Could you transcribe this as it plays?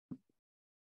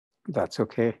that's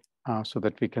okay, so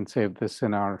that we can save this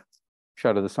in our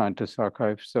Shadow the Scientist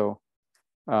archive. So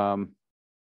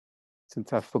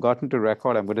since I've forgotten to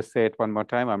record, I'm going to say it one more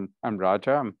time. I'm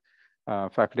Raja. I'm a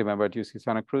faculty member at UC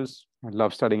Santa Cruz. I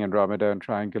love studying Andromeda and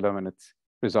Triangulum and its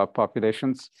result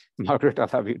populations. Margaret, I'll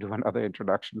have you do another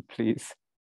introduction, please.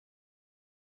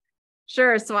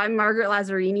 Sure. So I'm Margaret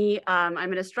Lazzarini. I'm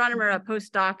an astronomer, a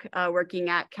postdoc working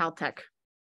at Caltech.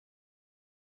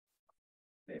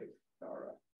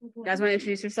 You guys want to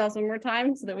introduce yourselves one more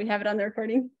time so that we have it on the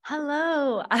recording?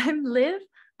 Hello, I'm Liv.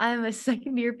 I'm a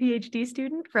second-year PhD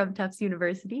student from Tufts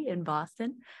University in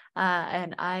Boston,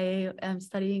 and I am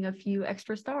studying a few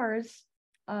extra stars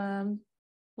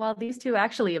while these two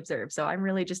actually observe. So I'm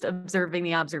really just observing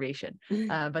the observation,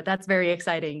 but that's very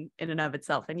exciting in and of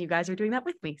itself. And you guys are doing that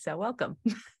with me, so welcome.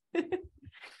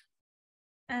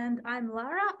 And I'm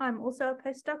Lara. I'm also a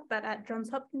postdoc, but at Johns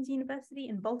Hopkins University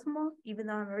in Baltimore, even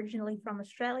though I'm originally from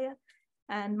Australia.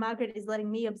 And Margaret is letting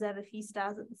me observe a few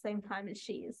stars at the same time as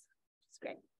she is. It's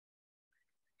great.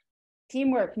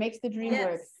 Teamwork makes the dream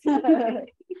work.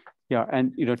 Yeah,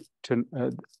 and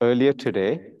earlier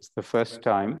today, it's the first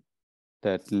time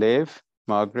that Liv,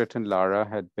 Margaret, and Lara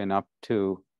had been up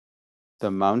to the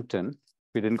mountain.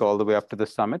 We didn't go all the way up to the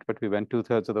summit, but we went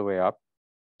 2/3 of the way up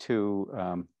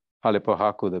to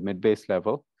Halepohaku, the mid-base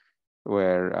level,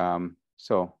 where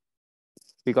so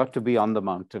we got to be on the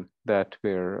mountain that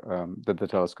that the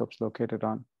telescope's located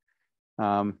on.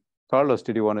 Carlos,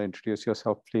 did you want to introduce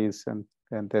yourself, please?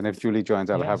 And then if Julie joins,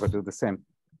 I'll have her do the same.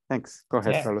 Thanks. Go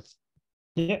ahead, Carlos.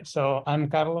 Yeah, so I'm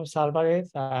Carlos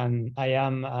Alvarez, and I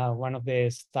am one of the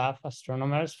staff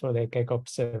astronomers for the Keck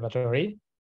Observatory.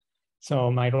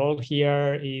 So my role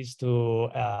here is to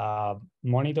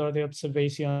monitor the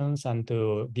observations and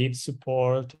to give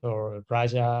support for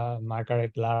Raja,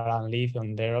 Margaret, Lara, and Liv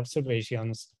on their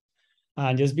observations,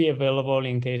 and just be available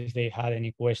in case they had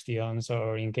any questions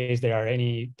or in case there are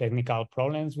any technical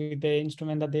problems with the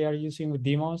instrument that they are using with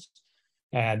demos.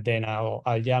 Then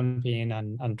I'll jump in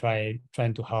and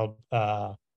trying to help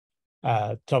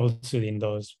troubleshooting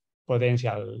those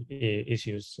potential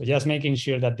issues. So just making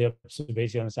sure that the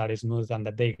observations are smooth and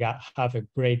that they have a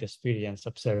great experience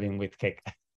observing with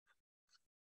Keck.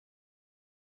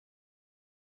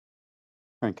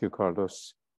 Thank you,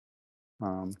 Carlos.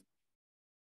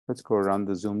 Let's go around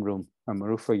the Zoom room.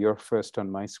 Marufa, you're first on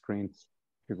my screen.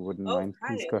 If you wouldn't mind,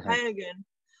 please go ahead. Hi again.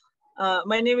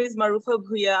 My name is Marufa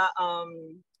Bhuya.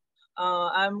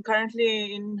 I'm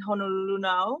currently in Honolulu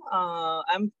now.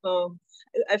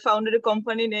 I founded a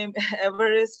company named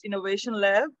Everest Innovation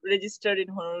Lab, registered in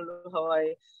Honolulu,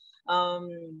 Hawaii.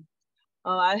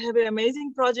 I have an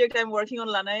amazing project I'm working on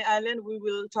Lanai Island. We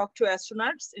will talk to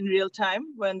astronauts in real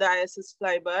time when the ISS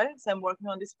fly by. So I'm working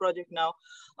on this project now.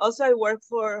 Also, I work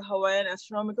for Hawaiian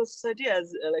Astronomical Society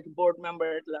as like a board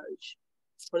member at large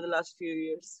for the last few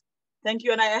years. Thank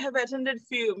you, and I have attended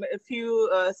a few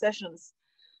sessions.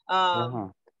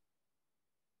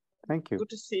 Thank you. Good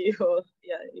to see you all.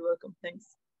 Yeah, you're welcome.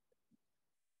 Thanks.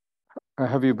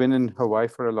 Have you been in Hawaii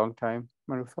for a long time,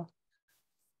 Marufa?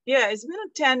 Yeah, it's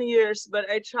been 10 years, but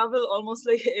I travel almost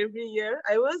like every year.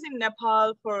 I was in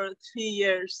Nepal for 3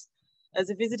 years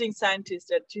as a visiting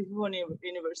scientist at Tribhuvan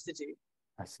University.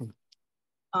 I see.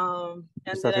 And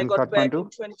then I got back in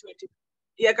 2020.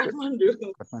 Yeah, Kathmandu.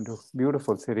 Kathmandu,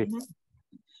 beautiful city.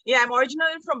 Yeah, I'm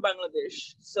originally from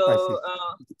Bangladesh. So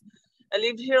I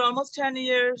lived here almost 10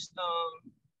 years.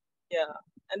 Yeah,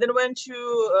 and then went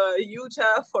to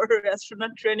Utah for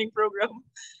astronaut training program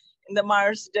in the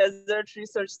Mars Desert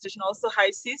Research Station. Also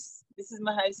HISIS. This is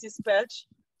my HISIS patch.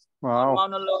 Wow.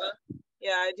 Mauna Loa.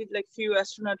 Yeah, I did like few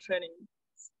astronaut training,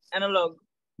 analog.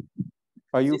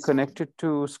 Are you connected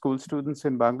to school students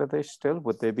in Bangladesh still?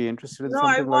 Would they be interested in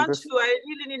something like this? No, I want to. I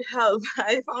really need help.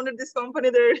 I founded this company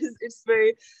there.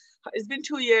 It's been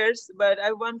 2 years, but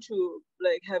I want to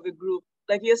like have a group.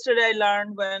 Like yesterday I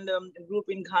learned when a group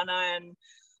in Ghana and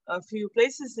a few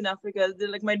places in Africa, they're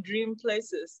like my dream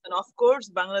places. And of course,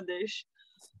 Bangladesh.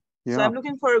 Yeah. So I'm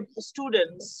looking for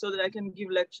students so that I can give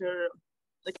lecture,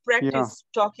 like practice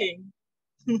talking.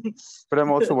 But I'm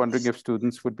also wondering if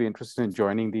students would be interested in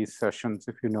joining these sessions.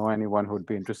 If you know anyone who would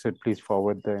be interested, please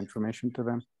forward the information to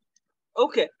them.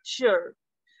 Okay, sure.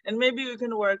 And maybe we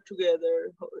can work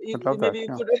together. Maybe you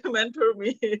could mentor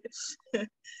me.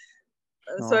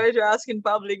 Sorry to ask in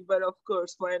public, but of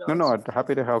course, why not? No,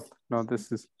 happy to help. No,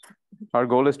 this is our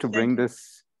goal is to bring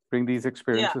these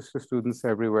experiences to students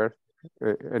everywhere,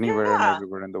 anywhere and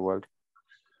everywhere in the world.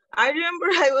 I remember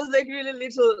I was like really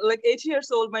little, like 8 years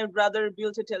old. My brother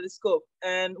built a telescope,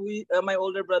 and my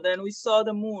older brother, and we saw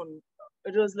the moon.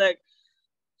 It was like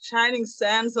shining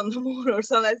sands on the moon or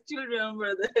something. I still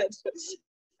remember that.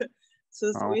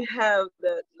 So Oh. we have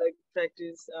that like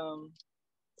practice.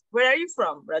 Where are you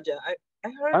from, Raja? I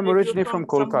heard I'm that you're originally from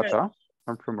somewhere. Kolkata.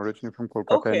 I'm originally from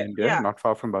Kolkata in Okay, India, yeah. not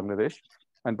far from Bangladesh.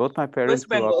 And both my parents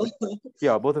West grew up. Bengal.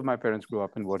 Yeah, both of my parents grew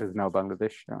up in what is now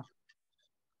Bangladesh. Yeah.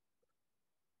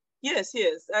 Yes,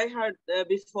 yes. I heard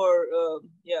before,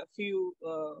 yeah, few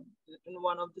in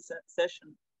one of the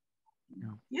session.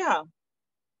 Yeah.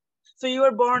 So you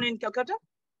were born in Calcutta?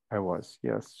 I was,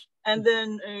 yes. And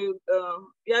then,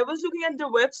 yeah, I was looking at the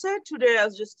website today. I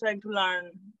was just trying to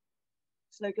learn.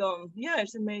 It's like, yeah,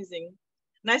 it's amazing.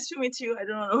 Nice to meet you. I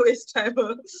don't want to waste time.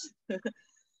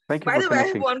 Thank you By for the way, I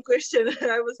have connecting. one question.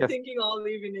 I was Yes. thinking all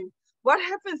evening. What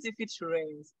happens if it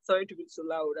rains? Sorry to be so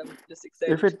loud. I'm just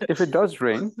excited. If it does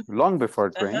rain, long before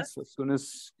it rains, as soon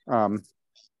as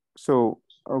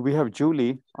we have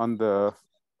Julie on the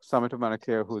summit of Mauna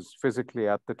Kea who's physically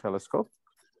at the telescope.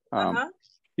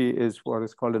 She is what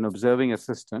is called an observing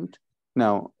assistant.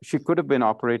 Now, she could have been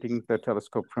operating the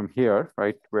telescope from here,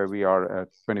 right, where we are at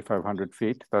 2,500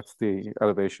 feet. That's the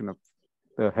elevation of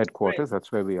the headquarters. Right.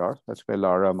 That's where we are. That's where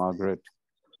Lara, Margaret,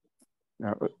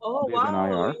 oh, Dave and I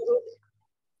are.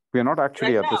 We are not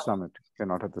actually at the summit. We're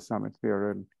not at the summit.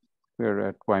 We're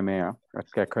at Waimea,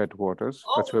 at Keck headquarters.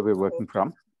 That's where we're working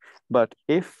from. But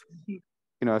if,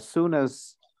 as soon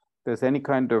as there's any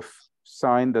kind of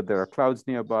sign that there are clouds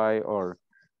nearby or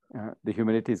the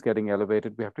humidity is getting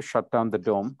elevated, we have to shut down the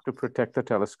dome to protect the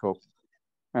telescope.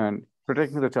 And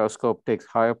protecting the telescope takes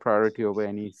higher priority over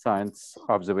any science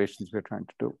observations we're trying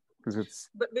to do. Because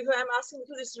I'm asking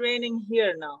because it's raining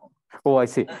here now. Oh, I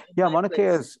see. Yeah, Mauna Kea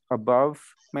is above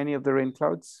many of the rain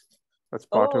clouds. That's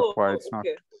part of why it's not.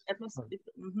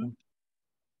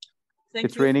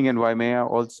 It's raining in Waimea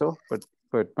also,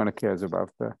 but Mauna Kea is above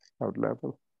the cloud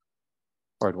level.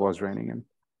 Or it was raining in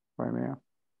Waimea.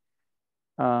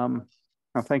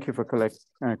 Thank you for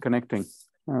connecting,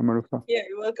 Marufa. Yeah,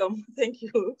 you're welcome. Thank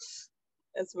you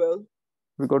as well.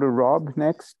 We go to Rob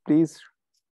next, please.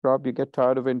 Rob, you get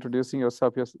tired of introducing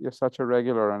yourself. You're such a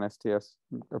regular on STS.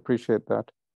 Appreciate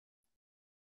that.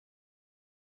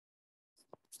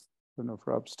 Don't know if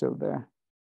Rob's still there.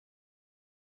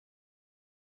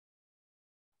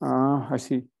 I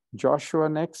see Joshua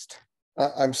next.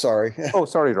 I'm sorry. Oh,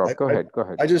 sorry, Rob. Go ahead.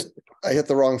 I hit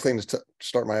the wrong thing to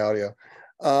start my audio.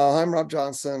 I'm Rob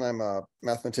Johnson. I'm a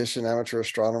mathematician, amateur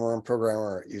astronomer, and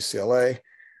programmer at UCLA.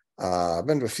 I've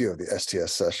been to a few of the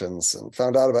STS sessions and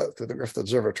found out about through the Griffith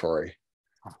Observatory.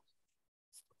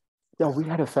 Yeah, we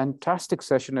had a fantastic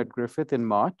session at Griffith in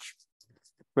March,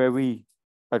 where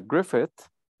at Griffith,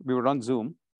 we were on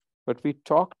Zoom, but we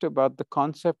talked about the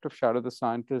concept of Shadow the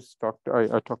Scientist.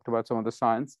 I talked about some of the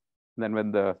science. And then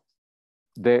when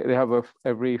they have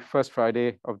every first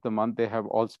Friday of the month, they have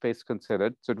All Space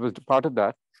Considered. So it was part of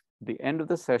that. At the end of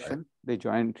the session, They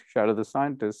joined Shadow the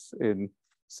Scientist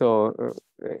So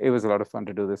it was a lot of fun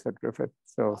to do this at Griffith.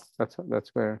 So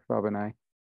that's where Rob and I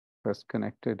first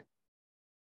connected.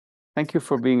 Thank you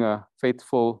for being a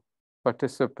faithful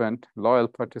participant, loyal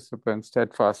participant,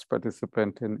 steadfast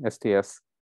participant in STS.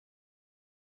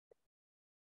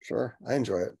 Sure, I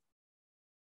enjoy it.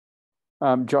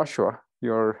 Joshua,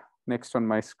 you're next on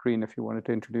my screen if you wanted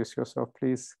to introduce yourself,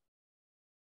 please.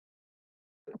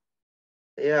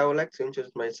 Yeah, I would like to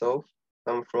introduce myself.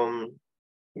 I'm from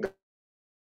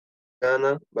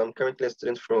Ghana, but I'm currently a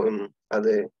student at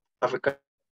the Africa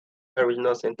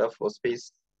Regional Center for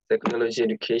Space Technology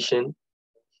Education.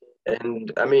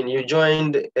 And I mean, you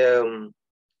joined,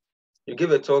 you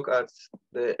gave a talk at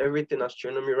the Everything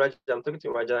Astronomy. Raja, I'm talking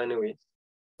to Raja anyway.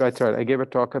 That's right. I gave a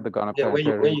talk at the Ghana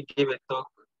Planetarium. When you gave a talk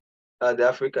at the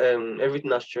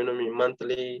Everything Astronomy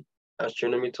monthly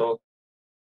astronomy talk.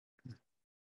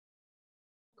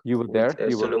 You were there?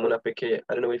 Solomon Apeke.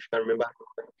 I don't know if you can remember.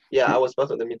 Yeah, I was part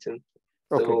of the meeting.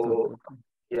 Okay, so good.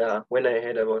 Yeah, when I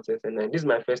heard about it, and this is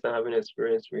my first time having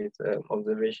experience with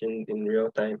observation in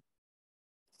real time.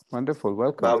 Wonderful,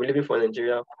 welcome. But I'll be leaving for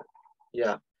Nigeria.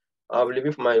 Yeah, I'll be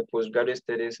leaving for my postgraduate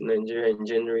studies in Nigeria in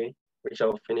January, which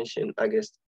I'll finish in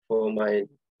August for my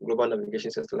Global Navigation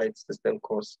Satellite System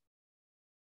course.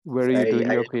 Where are you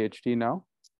doing your PhD now?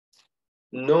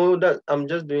 No, that I'm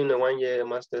just doing a 1-year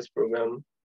master's program,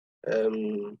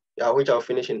 which I'll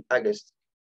finish in August.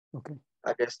 Okay.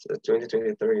 August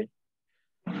 2023.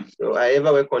 So I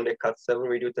ever work on the CAT-7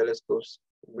 radio telescopes,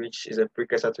 which is a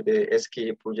precursor to the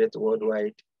SKA project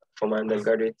worldwide for my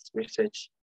undergraduate research,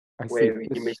 where we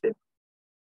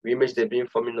imaged the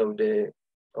beamforming of the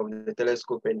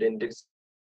telescope and then did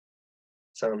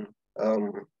some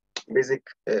basic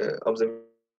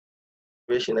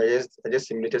observation. I just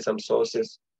simulated some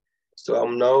sources. So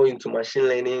I'm now into machine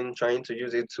learning, trying to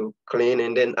use it to clean.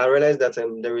 And then I realized that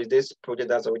there is this project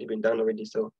that's already been done already.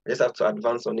 So I just have to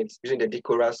advance on it using the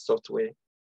Decora software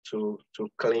to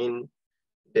clean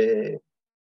the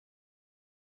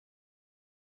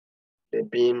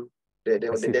beam, the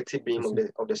dirty beam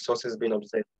of the sources being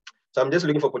observed. So I'm just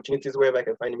looking for opportunities wherever I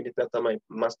can find immediately after my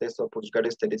master's or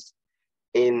postgraduate studies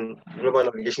in global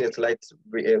navigation satellites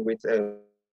with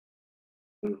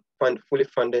fully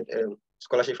funded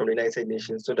scholarship from the United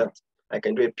Nations, so that I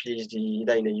can do a PhD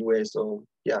either in the US or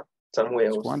somewhere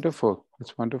else. It's wonderful.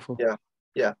 It's wonderful.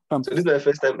 Yeah. So this is my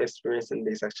first time experiencing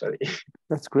this actually.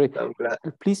 That's great. I'm glad.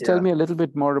 Please tell me a little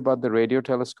bit more about the radio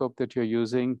telescope that you're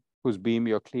using, whose beam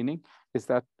you're cleaning. Is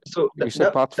that you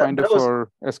said Pathfinder for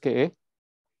SKA?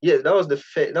 Yes, that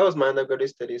was my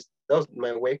undergraduate studies. That was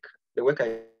my work, the work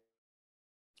I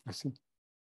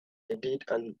did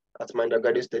and at my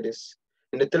undergraduate studies.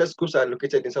 And the telescopes are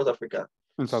located in South Africa.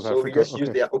 So we just use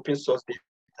their open source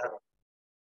data.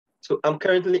 So I'm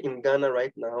currently in Ghana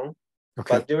right now,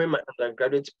 but during my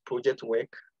undergraduate project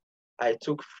work, I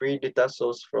took free data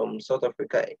source from South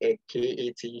Africa, a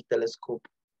KAT telescope,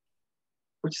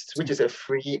 which is a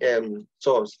free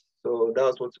source. So that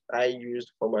was what I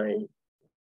used for my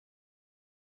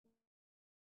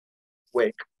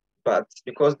work. But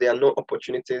because there are no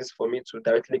opportunities for me to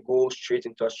directly go straight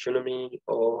into astronomy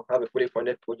or have a fully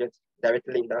funded project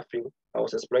directly in that field, I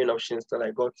was exploring options till I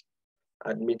got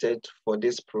admitted for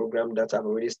this program that I've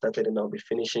already started and I'll be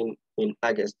finishing in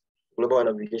August, Global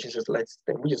Navigation Satellite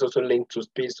System, which is also linked to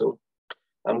space. So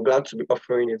I'm glad to be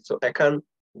offering it. So I can't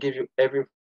give you every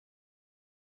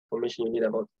information you need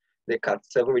about the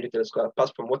CAT-7 radio telescope,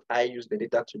 apart from what I use the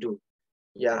data to do.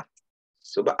 Yeah.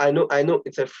 So, but I know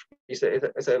it's a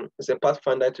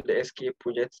pathfinder to the SK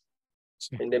project,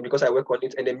 and then because I work on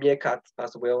it, and the Meerkat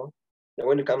as well. And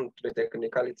when you come to the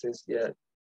technicalities,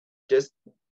 just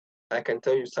I can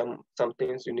tell you some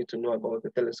things you need to know about the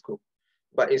telescope,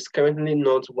 but it's currently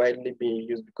not widely being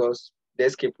used because the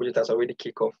SK project has already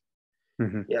kicked off.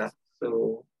 Yeah,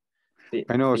 so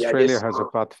I know Australia has a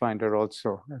pathfinder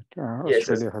also.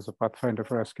 Australia has a pathfinder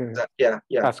for SK.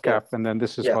 ASCAP, and then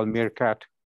this is called Meerkat.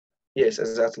 Yes,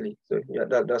 exactly. So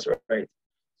that's right.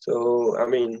 So I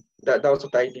mean that was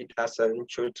what I did as an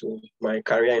intro to my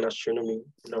career in astronomy,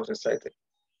 and I was excited. It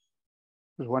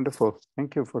was wonderful.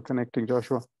 Thank you for connecting,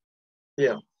 Joshua.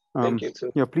 Yeah, thank you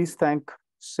too. Yeah, please thank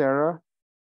Sarah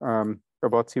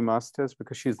about the Masters,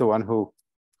 because she's the one who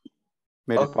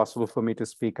made it possible for me to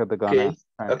speak at the Ghana.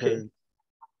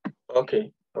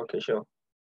 Okay, sure.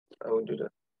 I will do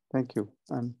that. Thank you.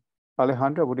 And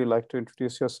Alejandra, would you like to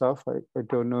introduce yourself? I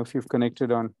don't know if you've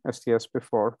connected on STS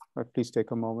before, but please take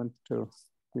a moment to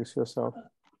introduce yourself.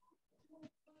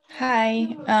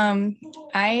 Hi,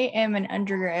 I am an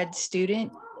undergrad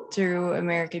student through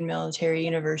American Military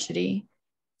University.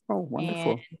 Oh,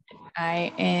 wonderful. And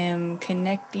I am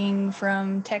connecting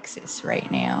from Texas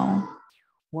right now.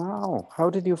 Wow. How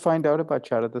did you find out about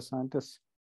Charlotte the Scientist?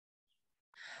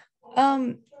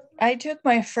 I took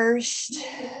my first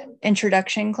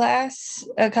introduction class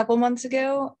a couple months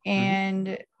ago,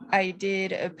 and I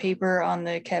did a paper on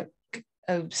the Keck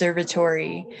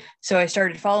Observatory. So I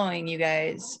started following you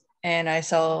guys, and I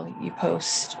saw you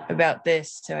post about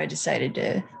this, so I decided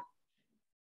to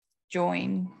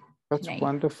join. That's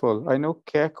wonderful. I know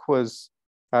Keck was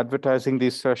advertising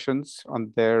these sessions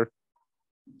on their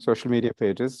social media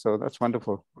pages, so that's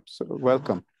wonderful. So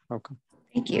welcome.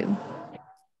 Thank you.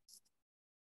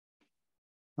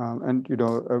 And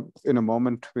in a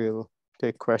moment, we'll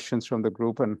take questions from the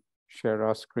group and share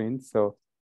our screen. So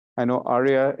I know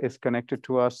Arya is connected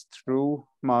to us through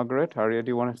Margaret. Arya, do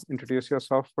you want to introduce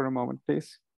yourself for a moment,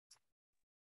 please?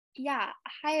 Yeah.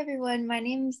 Hi, everyone. My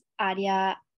name's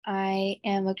Arya. I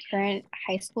am a current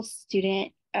high school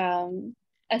student,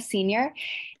 a senior,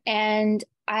 and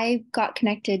I got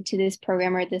connected to this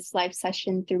program or this live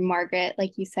session through Margaret,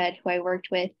 like you said, who I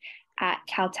worked with at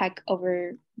Caltech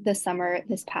over the summer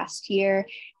this past year.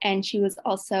 And she was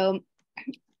also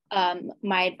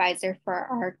my advisor for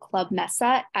our Club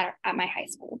MESA at my high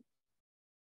school.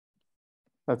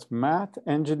 That's Math,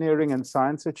 Engineering, and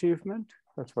Science Achievement.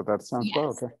 That's what that stands for.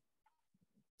 Okay.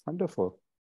 Wonderful.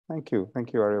 Thank you.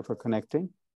 Thank you, Arya, for connecting.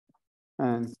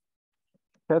 And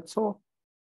Tetzel?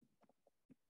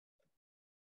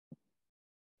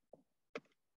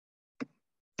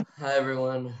 Hi,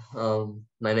 everyone.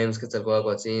 My name is Ketzalcoatl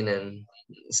Aguatin, and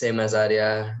same as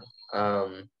Arya,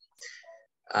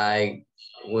 I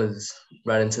was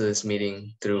brought into this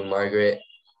meeting through Margaret,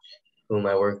 whom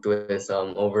I worked with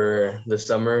over the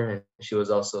summer, and she was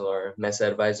also our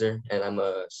MESA advisor, and I'm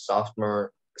a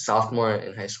sophomore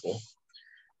in high school.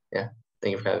 Yeah.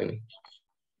 Thank you for having me.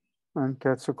 And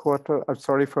Quetzalcoatl, I'm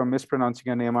sorry for mispronouncing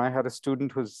your name. I had a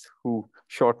student who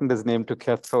shortened his name to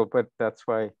Quetzal, but that's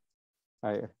why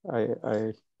I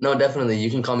No, definitely. You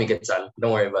can call me Quetzal.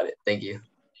 Don't worry about it. Thank you.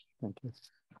 Thank you.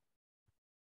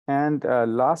 And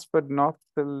last but not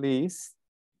the least,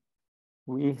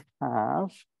 we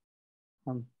have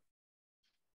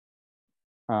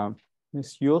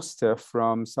Ms. Jooste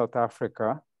from South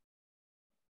Africa.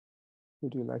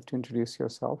 Would you like to introduce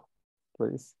yourself,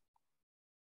 please?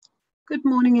 Good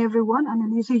morning, everyone.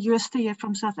 I'm Elisa Jooste here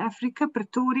from South Africa,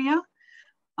 Pretoria.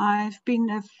 I've been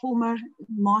a former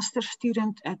master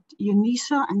student at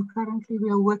UNISA, and currently we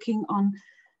are working on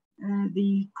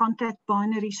the contact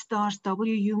binary stars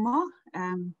WUMA.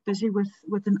 Busy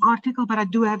with an article, but I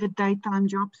do have a daytime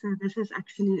job, so this is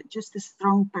actually just a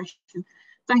strong passion.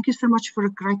 Thank you so much for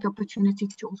a great opportunity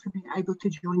to also be able to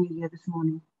join you here this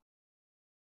morning.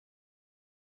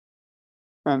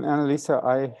 And Annalisa,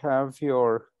 I have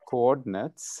your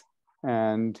coordinates,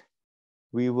 and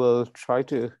we will try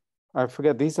to, I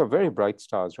forget, these are very bright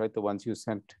stars, right? The ones you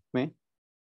sent me?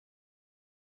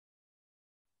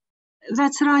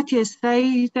 That's right, yes.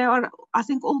 They are, I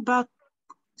think, all about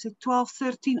 12,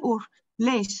 13 or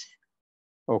less.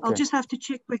 Okay. I'll just have to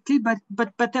check quickly, but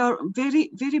they are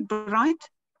very, very bright.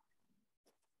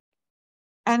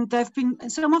 And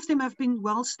some of them have been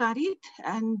well studied,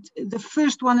 and the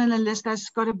first one on the list has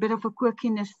got a bit of a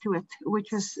quirkiness to it, which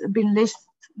has been less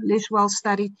well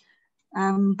studied,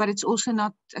 but it's also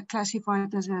not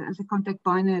classified as a contact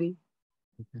binary.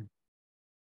 Okay.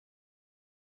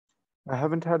 I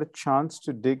haven't had a chance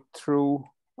to dig through.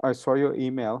 I saw your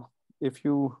email. If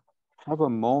you have a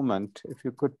moment, if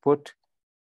you could put,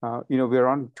 we're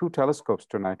on 2 telescopes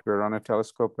tonight. We're on a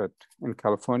telescope in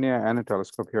California and a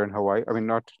telescope here in Hawaii. I mean,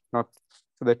 so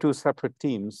there are 2 separate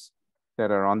teams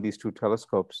that are on these 2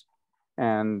 telescopes.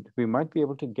 And we might be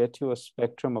able to get you a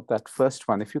spectrum of that first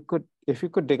one. If you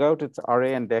could dig out its RA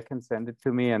and DEC and send it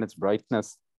to me and its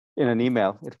brightness in an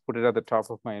email, put it at the top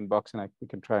of my inbox, and we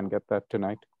can try and get that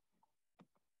tonight.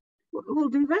 We'll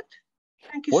do that.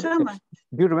 Thank you so much.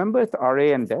 Do you remember its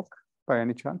RA and DEC by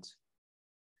any chance?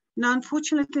 No,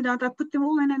 unfortunately not. I put them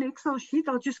all in an Excel sheet.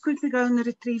 I'll just quickly go and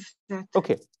retrieve that.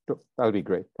 Okay, that'll be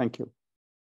great. Thank you.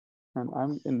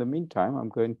 And in the meantime, I'm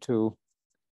going to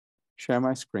share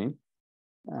my screen.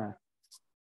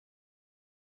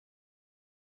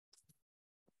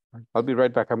 I'll be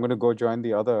right back. I'm going to go join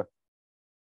the other.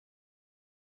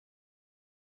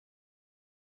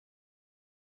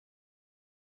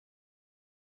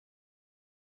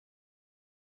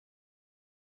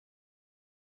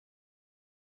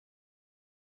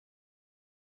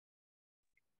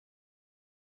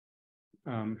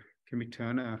 Can we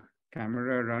turn a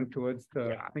camera around towards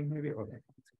the thing maybe? Okay.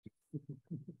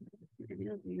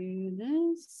 Do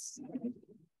this.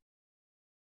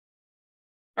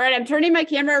 All right, I'm turning my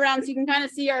camera around so you can kind of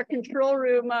see our control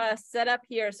room set up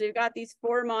here. So you've got these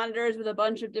 4 monitors with a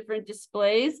bunch of different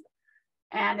displays.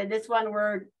 And in this one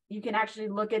you can actually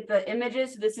look at the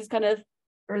images. So this is kind of,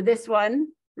 or this one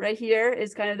right here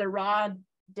is kind of the raw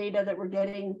data that we're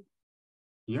getting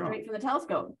straight from the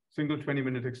telescope. Single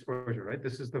 20-minute exposure, right?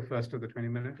 This is the first of the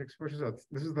 20-minute exposures. So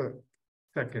this is the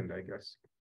second, I guess.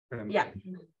 Yeah.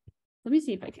 Let me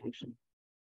see if I can actually.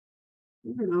 I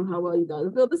don't know how well you guys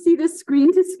will be able to see this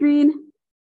screen to screen.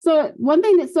 So one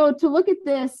thing to look at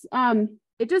this,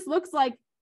 it just looks like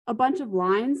a bunch of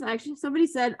lines. Actually, somebody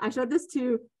said, I showed this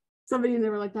to somebody and they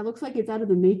were like, that looks like it's out of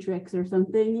the Matrix or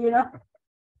something,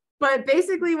 But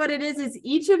basically what it is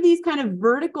each of these kind of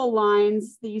vertical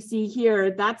lines that you see here,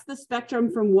 that's the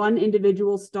spectrum from one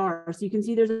individual star. So you can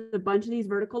see there's a bunch of these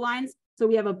vertical lines. So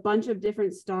we have a bunch of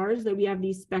different stars that we have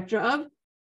these spectra of.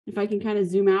 If I can kind of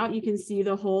zoom out, you can see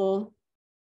the whole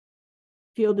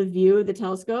field of view of the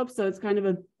telescope. So it's kind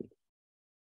of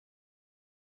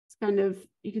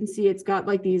you can see it's got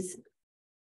like these.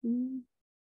 Why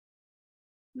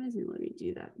doesn't it let me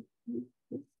do that?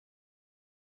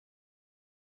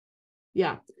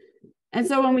 Yeah. And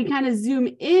so when we kind of zoom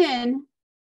in,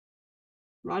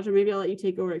 Roger, maybe I'll let you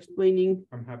take over explaining.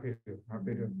 I'm happy to.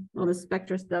 All the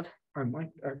spectra stuff. I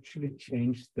might actually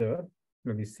change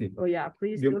let me see. Oh yeah,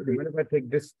 please. Do you mind if I take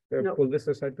this, no. Pull this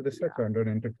aside to the side so I don't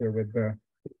interfere with the,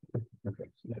 okay,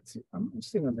 let's see. I'm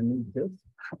sitting underneath this.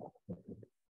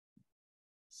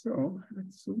 So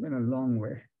let's zoom in a long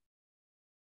way.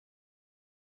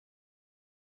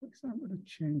 So I'm going to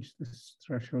change this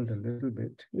threshold a little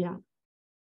bit. Yeah.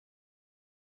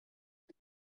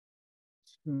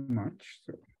 Too much,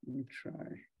 so let me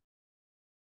try.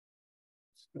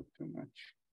 It's not too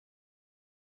much.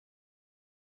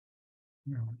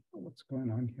 No, what's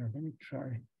going on here? Let me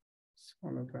try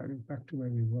Smaller value, back to where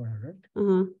we were, right?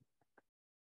 Uh-huh.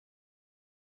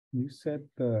 You said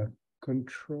the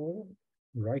control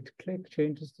right click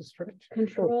changes the stretch.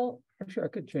 Control. Oh, actually, I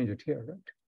could change it here, right?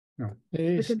 No.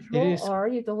 The control R,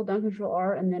 you have to hold down control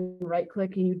R and then right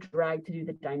click and you drag to do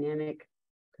the dynamic.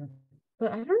 Okay.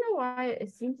 But I don't know why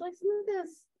it seems like some of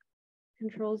this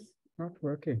controls. Not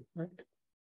working, right?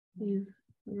 Yeah,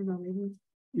 I don't know, maybe.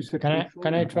 You said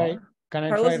Can I try? R? Can I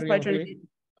Carlos try is real probably trying quick? to.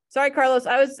 Sorry, Carlos.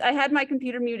 I had my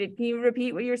computer muted. Can you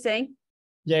repeat what you're saying?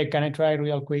 Yeah, can I try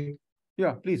real quick?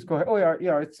 Yeah, please go ahead. Oh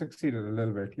yeah, it succeeded a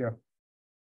little bit. Yeah.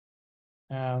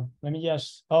 Let me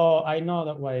just, oh, I know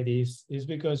that what it is. It's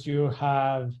because you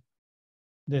have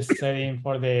the setting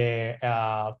for the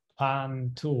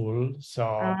pan tool.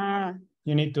 So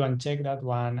you need to uncheck that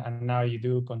one. And now you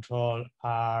do control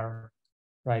R,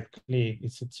 right click,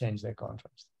 it should change the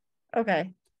contrast.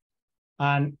 Okay.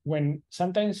 And when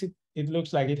sometimes it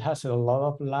looks like it has a lot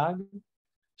of lag.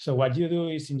 So what you do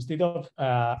is instead of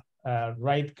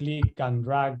right click and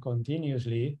drag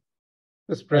continuously,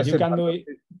 just what press you it. can do it,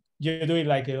 you do it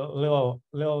like a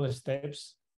little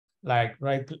steps, like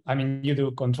I mean, you do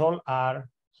control R,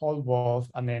 hold both,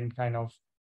 and then kind of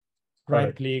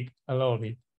right click a little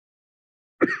bit.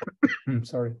 I'm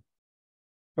sorry.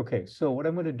 Okay, so what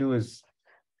I'm going to do is,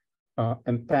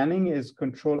 and panning is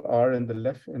control R in the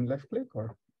left click,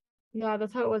 or? Yeah,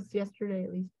 that's how it was yesterday,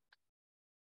 at least.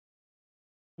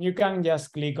 You can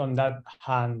just click on that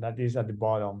hand that is at the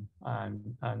bottom,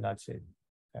 and that's it.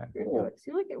 Yeah. Oh, it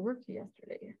seemed like it worked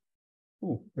yesterday.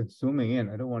 Oh, it's zooming in.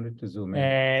 I don't want it to zoom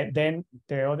in. Then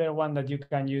the other one that you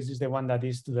can use is the one that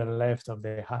is to the left of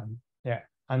the hand. Yeah,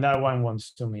 and that one won't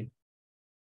zoom in.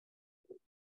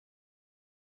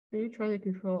 Maybe try the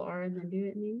control R and then do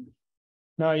it, maybe?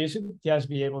 No, you should just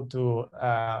be able to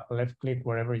left click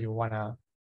wherever you wanna.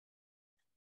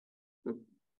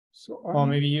 So or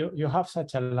maybe you have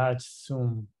such a large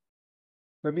zoom.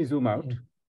 Let me zoom out.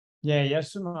 Yeah,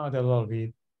 just zoom out a little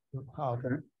bit.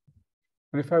 Okay.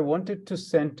 And if I wanted to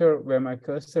center where my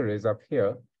cursor is up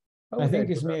here, I think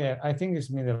it's middle. I think it's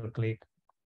middle click.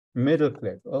 Middle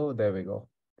click. Oh, there we go.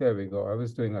 There we go. I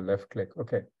was doing a left click.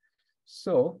 Okay.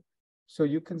 So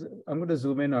you can, I'm going to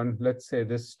zoom in on, let's say,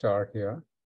 this star here.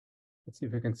 Let's see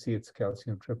if you can see its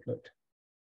calcium triplet.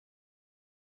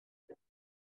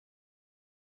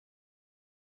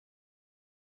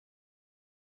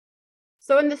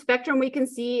 So in the spectrum, we can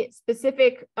see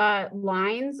specific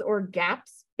lines or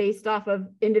gaps based off of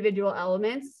individual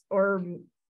elements, or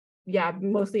yeah,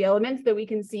 mostly elements that we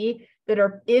can see that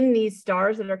are in these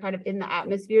stars, that are kind of in the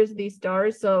atmospheres of these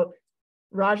stars. So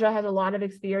Raja has a lot of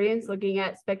experience looking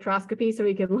at spectroscopy, so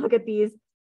we can look at these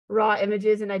raw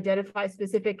images and identify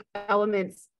specific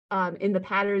elements in the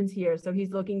patterns here. So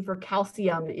he's looking for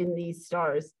calcium in these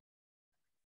stars.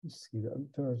 You see,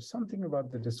 there's something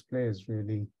about the display is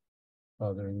really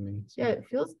bothering me. Yeah, it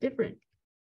feels different.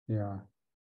 Yeah.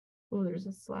 Oh, there's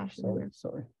a slash in there.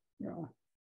 Sorry. Yeah.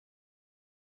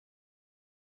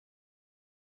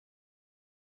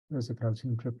 There's a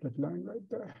calcium triplet line right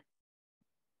there.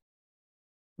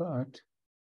 But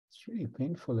it's really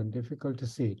painful and difficult to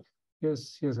see.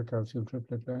 Here's a calcium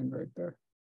triplet line right there.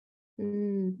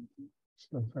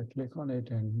 So if I click on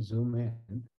it and zoom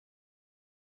in,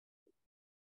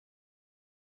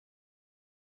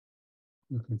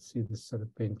 you can see this sort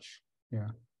of pinch.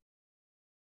 Yeah.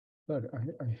 But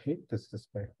I hate this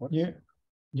display.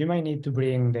 You might need to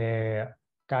bring the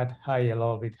cut height a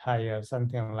little bit higher,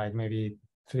 something like maybe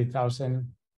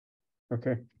 3000.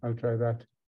 Okay, I'll try that.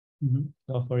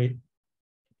 Go for it.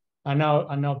 And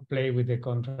now play with the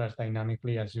contrast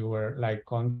dynamically as you were like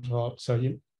control. So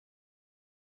you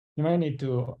might need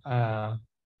to. Oh,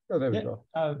 there we go.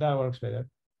 That works better.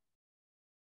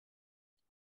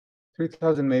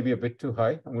 3000 may be a bit too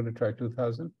high. I'm going to try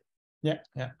 2000. Yeah.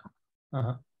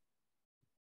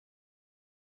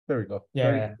 There we go.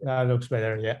 Yeah, that looks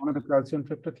better. Yeah. One of the calcium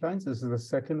triplet lines. This is the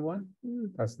second one.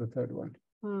 That's the third one.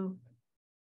 Oh.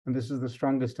 And this is the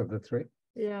strongest of the three.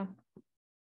 Yeah.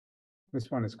 This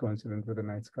one is coincident with the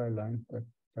night sky line, but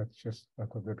that's just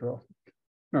luck of the draw.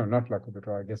 No, not luck of the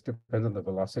draw. I guess depends on the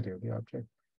velocity of the object.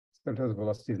 Sometimes the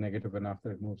velocity is negative enough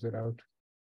that it moves it out.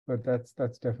 But that's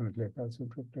definitely a calcium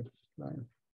triplet line.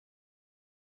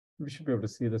 We should be able to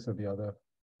see this of the other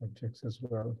objects as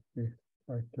well. If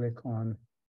I click on,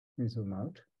 we zoom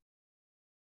out.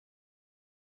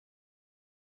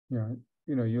 Yeah,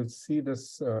 you'll see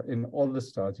this in all the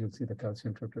stars. You'll see the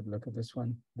calcium triplet. Look at this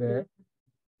one there,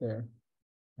 there,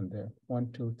 and there.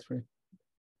 1, 2, 3.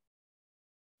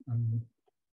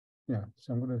 Yeah,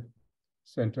 so I'm going to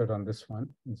center it on this one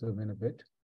and zoom in a bit.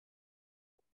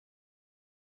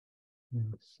 Yeah,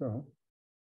 so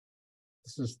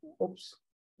this is, oops,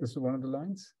 this is one of the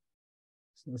lines.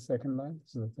 This is the second line,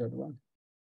 this is the third one.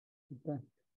 Okay.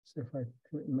 So if I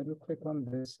middle click on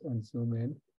this and zoom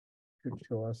in, it should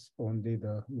show us only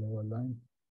the lower line.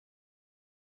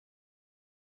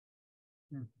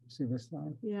 Yeah. See this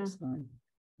line? Yeah. This line.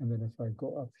 And then if I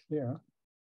go up here,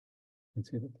 you can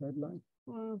see the third line.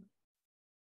 Wow.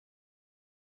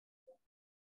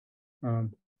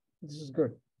 This is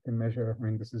good. You can measure, I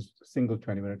mean, this is single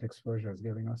 20-minute exposure is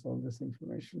giving us all this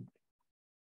information.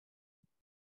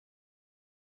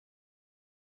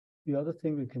 The other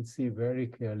thing we can see very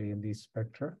clearly in these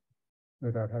spectra,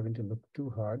 without having to look too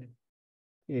hard,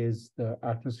 is the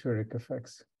atmospheric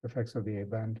effects of the A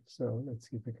band. So let's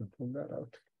see if we can pull that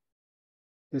out.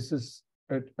 This is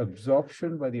an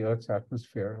absorption by the Earth's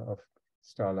atmosphere of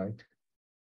starlight.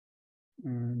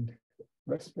 And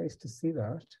best place to see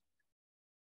that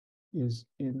is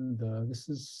in the, this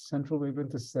is central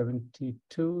wavelength is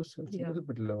 72, so it's a little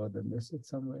bit lower than this. It's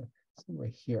somewhere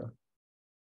here.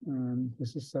 And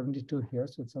this is 72 here,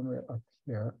 so it's somewhere up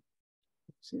here.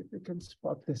 Let's see if we can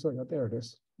spot this. Oh yeah, there it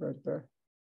is, right there.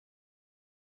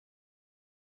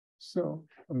 So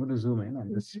I'm going to zoom in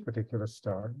on this particular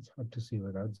star. It's hard to see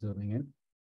without zooming in.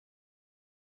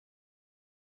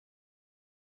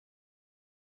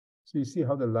 So you see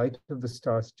how the light of the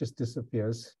stars just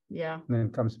disappears. Yeah. And then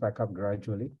comes back up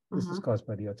gradually. This is caused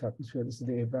by the Earth's atmosphere. This is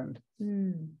the A band.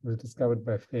 It was discovered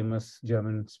by a famous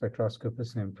German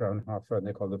spectroscopist named Fraunhofer, and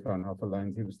they call the Fraunhofer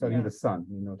lines. He was studying the sun.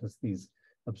 He noticed these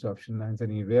absorption lines, and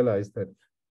he realized that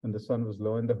when the sun was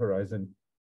low in the horizon,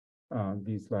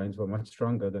 these lines were much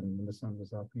stronger than when the sun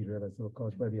was up. He realized they were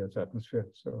caused by the Earth's atmosphere.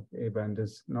 So A band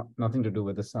is nothing to do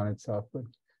with the sun itself, but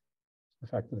the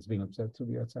fact that it's being observed through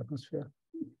the Earth's atmosphere.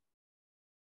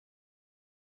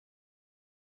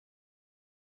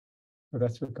 So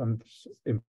that's becomes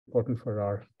important for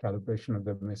our calibration of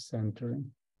the miscentering.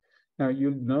 Now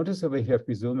you'll notice over here, if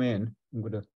we zoom in, I'm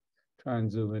going to try and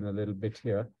zoom in a little bit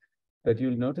here, that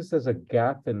you'll notice there's a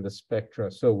gap in the spectra.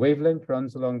 So wavelength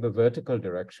runs along the vertical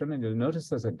direction, and you'll notice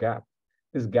there's a gap.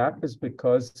 This gap is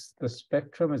because the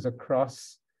spectrum is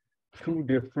across two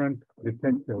different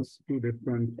detectors,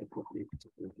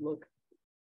 look.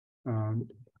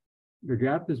 The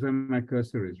gap is where my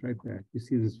cursor is, right there. You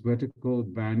see this vertical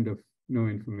band of no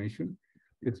information.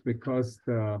 It's because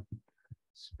the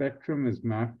spectrum is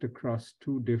mapped across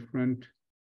two different.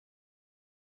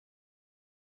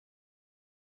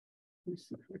 Let's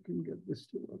see if I can get this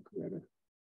to work better.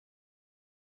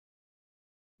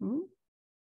 Oh,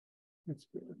 that's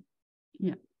better.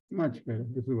 Yeah. Much better.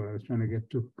 This is what I was trying to get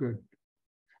to. Good.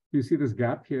 You see this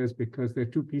gap here is because there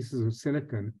are two pieces of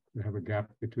silicon that have a gap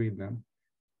between them.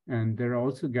 And there are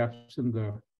also gaps in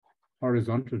the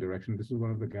horizontal direction. This is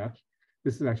one of the gaps.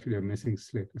 This is actually a missing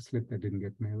slit, a slit that didn't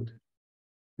get nailed.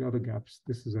 The other gaps,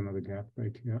 this is another gap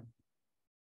right here.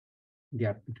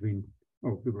 Gap between,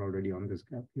 oh, we were already on this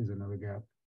gap. Here's another gap.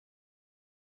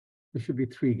 There should be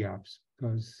three gaps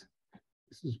because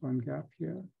this is one gap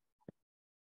here.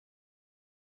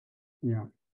 Yeah,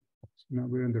 so now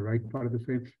we're in the right part of the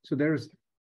frame. So there's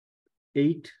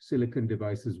 8 silicon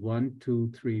devices, 1,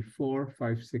 2, 3, 4,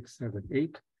 5, 6, 7,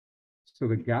 8. So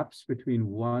the gaps between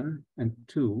 1 and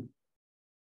 2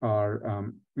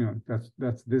 are,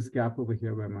 that's this gap over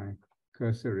here where my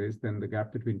cursor is. Then the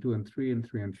gap between 2 and 3 and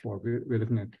 3 and 4. We're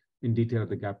looking at in detail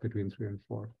the gap between 3 and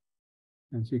 4.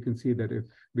 And so you can see that if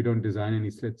we don't design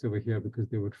any slits over here because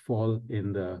they would fall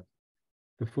in the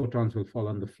photons will fall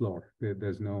on the floor.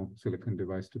 There's no silicon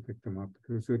device to pick them up.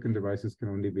 The silicon devices can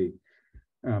only be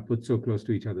put so close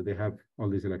to each other. They have all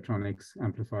these electronics,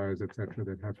 amplifiers, etc.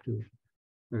 that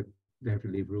they have to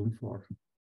leave room for.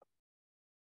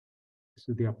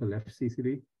 So the upper left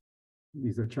CCD,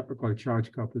 these are called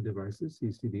charge coupled devices,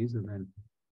 CCDs, and then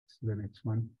the next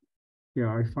one.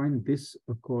 Yeah, I find this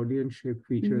accordion-shaped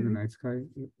feature in the night sky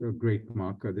a great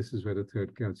marker. This is where the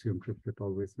third calcium triplet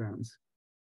always lands.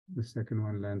 The second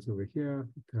one lands over here,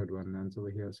 the third one lands over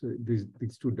here. So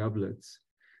these two doublets,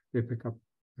 they pick up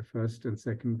the first and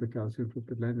second the calcium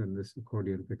triplet lens, and this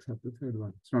accordion picks up the third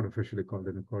one. It's not officially called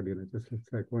an accordion, it just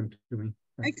looks like one to me.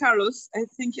 Hi, Carlos. I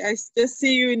think I just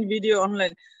see you in video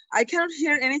online. I cannot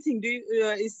hear anything. Do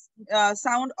you, is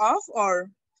sound off or?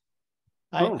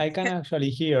 I can actually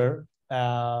hear.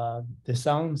 The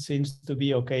sound seems to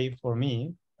be okay for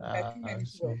me.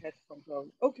 So.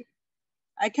 Okay.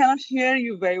 I cannot hear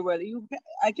you very well.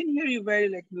 I can hear you very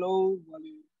like low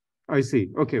volume. I see.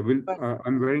 Okay, we're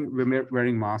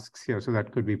wearing masks here, so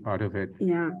that could be part of it.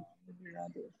 Yeah.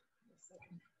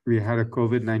 We had a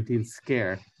COVID-19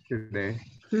 scare today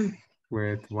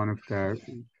with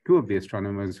two of the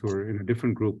astronomers who were in a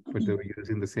different group, but they were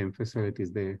using the same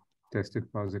facilities. They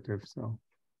tested positive. So,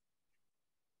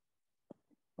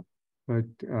 but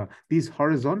these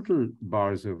horizontal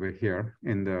bars over here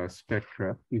in the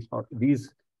spectra, these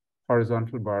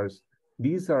horizontal bars,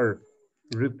 these are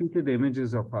repeated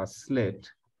images of our slit.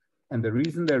 And the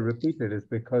reason they're repeated is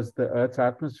because the Earth's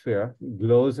atmosphere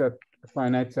glows at a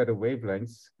finite set of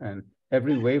wavelengths, and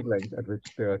every wavelength at which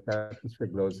the Earth's atmosphere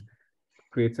glows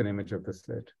creates an image of the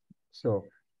slit. So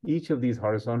each of these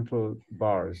horizontal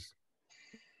bars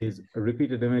is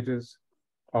repeated images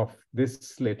of this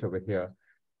slit over here.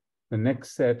 The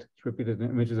next set, repeated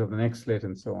images of the next slit,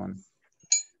 and so on.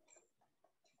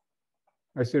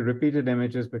 I say repeated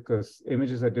images because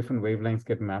images at different wavelengths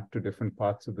get mapped to different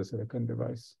parts of the silicon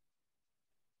device.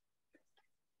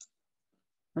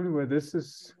 Anyway, this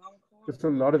is just a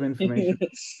lot of information.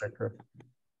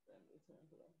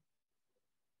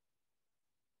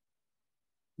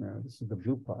 Now, this is the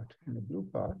blue part. And the blue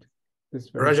part,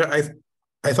 this Raja,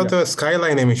 I thought there were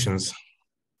skyline emissions.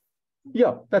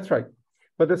 Yeah, that's right.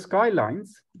 But the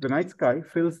skylines, the night sky,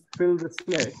 fill the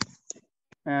slit,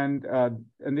 and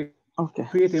they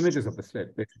create images of the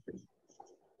slit, basically,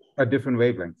 at different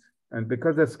wavelengths. And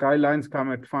because the skylines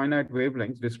come at finite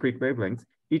wavelengths, discrete wavelengths,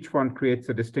 each one creates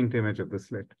a distinct image of the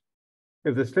slit.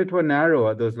 If the slit were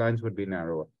narrower, those lines would be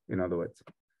narrower, in other words.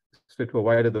 If the slit were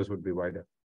wider, those would be wider.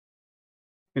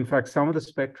 In fact, some of the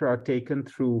spectra are taken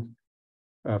through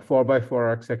 4x4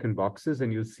 arc-second boxes,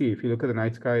 and you'll see, if you look at the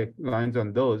night sky lines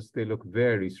on those, they look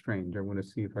very strange. I'm going to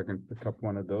see if I can pick up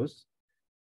one of those.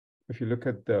 If you look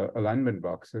at the alignment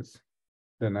boxes,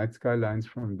 the night sky lines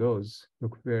from those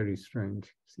look very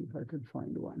strange. See if I can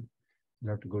find one. You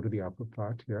have to go to the upper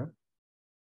part here.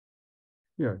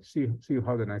 Yeah, see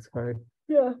how the night sky.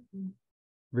 Yeah.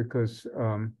 Because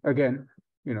again,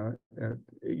 you know,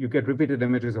 you get repeated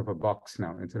images of a box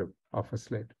now instead of a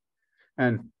slit.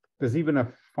 And there's even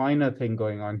a finer thing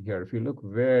going on here. If you look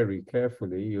very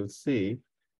carefully, you'll see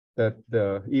that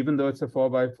even though it's a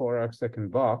 4x4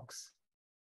 arc-second box,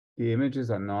 the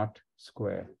images are not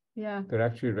square. Yeah. They're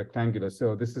actually rectangular.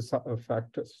 So this is a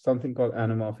factor, something called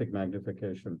anamorphic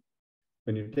magnification.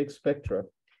 When you take spectra,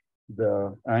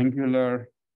 the angular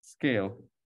scale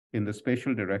in the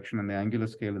spatial direction and the angular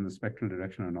scale in the spectral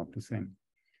direction are not the same,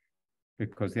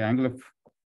 because the angle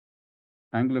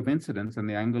of incidence and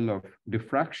the angle of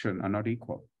diffraction are not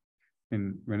equal.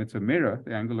 When it's a mirror,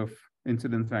 the angle of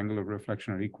incidence, angle of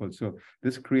reflection are equal. So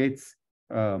this creates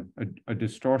a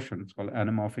distortion. It's called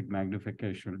anamorphic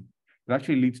magnification. It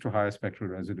actually leads to higher spectral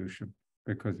resolution,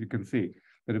 because you can see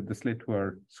that if the slit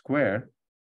were square,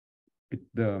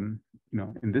 in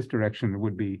this direction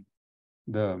would be,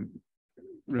 the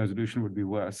resolution would be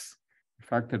worse. The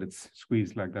fact that it's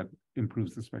squeezed like that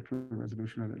improves the spectral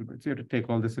resolution a little bit. So you have to take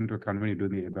all this into account when you do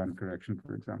the A-band correction,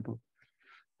 for example.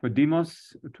 For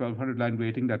DMOS 1200 line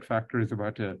weighting, that factor is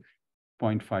about a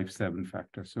 0.57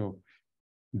 factor. So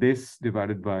this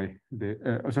divided by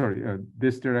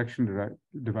this direction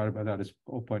divided by that is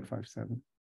 0.57.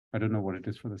 I don't know what it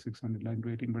is for the 600 line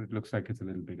weighting, but it looks like it's a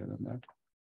little bigger than that,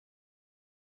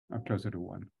 or closer to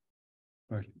 1.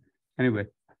 But anyway,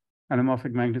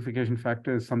 anamorphic magnification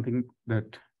factor is something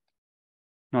that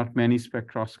not many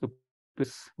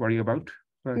spectroscopists worry about,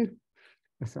 but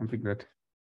it's something that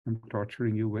I'm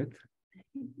torturing you with.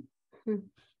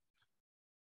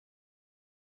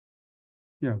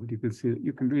 Yeah, but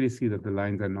you can really see that the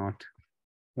lines are not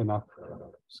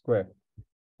square.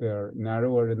 They're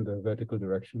narrower in the vertical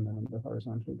direction than in the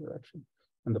horizontal direction.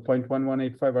 And the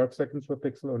 0.1185 arc seconds per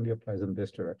pixel only applies in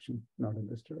this direction, not in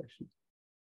this direction.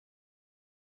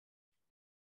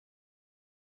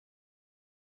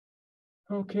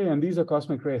 Okay, and these are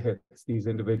cosmic ray hits, these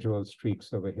individual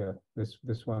streaks over here.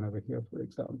 This one over here, for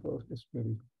example,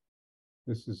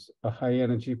 this is a high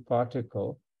energy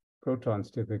particle, protons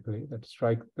typically, that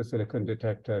strike the silicon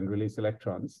detector and release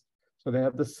electrons. So they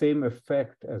have the same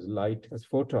effect as light, as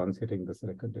photons hitting the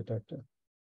silicon detector.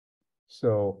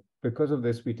 So because of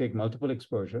this, we take multiple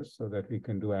exposures so that we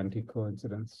can do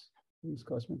anti-coincidence these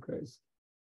cosmic rays.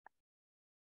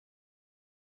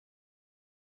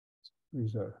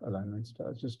 These are alignment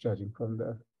stars, just judging from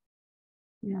the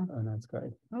night sky.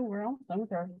 Oh, we're almost done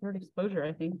with our third exposure,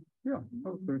 I think. Yeah.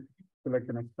 Oh, select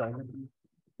the next slide.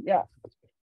 Yeah.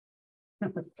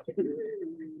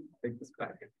 Take this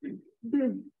back.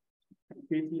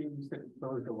 Katie, you said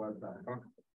close the word back, huh?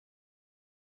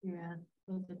 Yeah,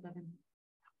 close the button.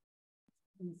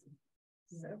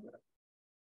 7.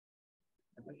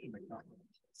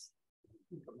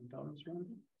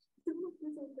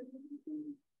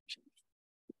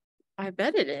 I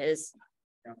bet it is.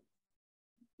 Yeah.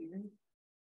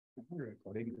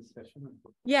 recording this session.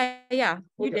 Yeah, you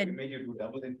Okay, did. we made you do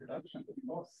double introduction.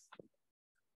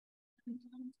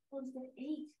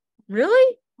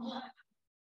 Really?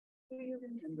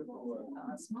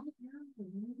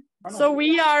 So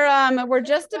we are we're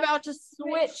just about to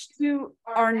switch to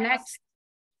our next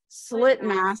slit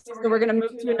mask. So we're going to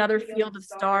move to another field of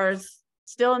stars,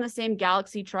 still in the same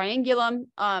galaxy triangulum.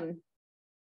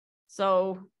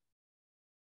 So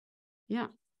yeah,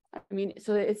 I mean,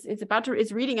 so it's about to,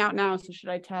 it's reading out now. So should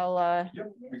I tell Yeah,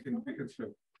 we can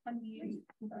show.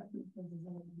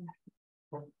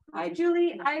 Hi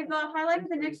Julie, I've highlighted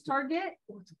the next target.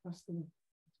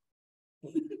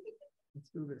 Let's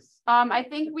do this. I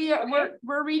think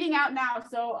we're reading out now.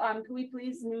 So can we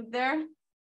please move there?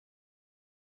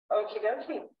 Okay.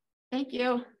 Thank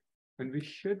you. And we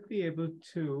should be able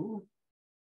to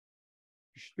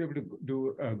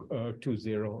do a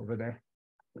 2-0 over there.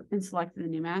 And select the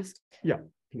new mask. Yeah,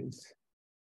 please.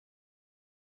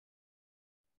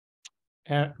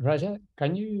 Raja,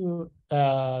 can you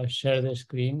share the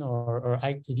screen, or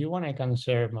if you want, I can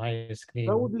share my screen.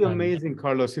 That would be amazing,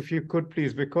 Carlos, if you could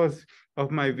please, because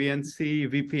of my VNC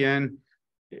VPN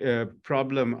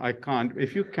problem, I can't.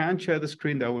 If you can share the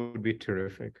screen, that would be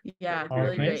terrific. Yeah,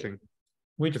 really great.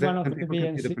 Which one of the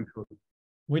VNC?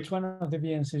 Which one of the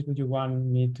VNCs would you want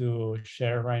me to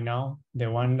share right now? The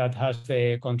one that has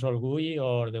the control GUI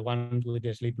or the one with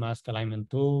the slit mask alignment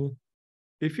tool?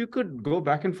 If you could go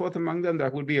back and forth among them,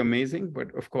 that would be amazing.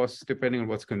 But of course, depending on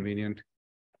what's convenient.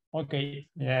 Okay.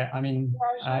 Yeah, I mean,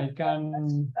 I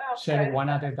can share one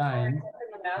at a time.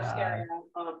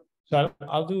 So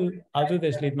I'll do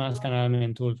the slit mask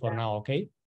alignment tool for now. Okay.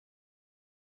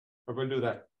 I will do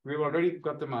that. We've already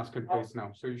got the mask in place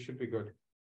now, so you should be good.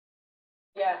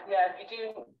 Yeah. If you do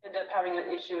end up having an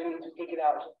issue and need to take it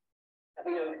out, let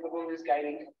me know. We'll lose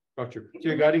guiding. Got you. So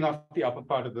you're guiding off the upper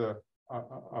part of the.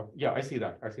 Yeah, I see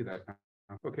that.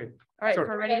 Now. Okay. All right.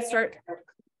 We're ready to start.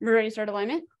 We're ready to start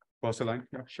alignment. Course align.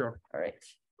 Yeah, sure. All right.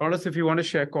 Carlos, if you want to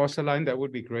share course align, that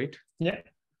would be great. Yeah.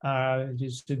 You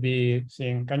should be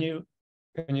seeing. Can you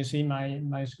see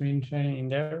my screen sharing in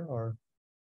there or?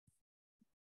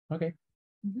 Okay.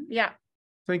 Yeah.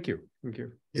 Thank you.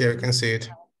 Yeah, I can see it.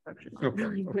 Of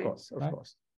course.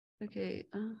 Okay.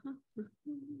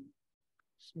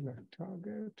 Select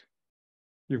target.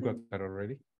 You've got that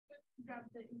already.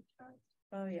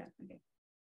 Oh yeah. Okay.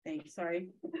 Thanks. Sorry.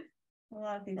 A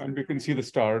lot of things. And we can see the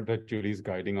star that Julie's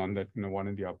guiding on, that one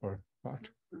in the upper part.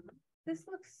 This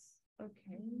looks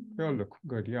okay. They all look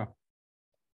good. Yeah.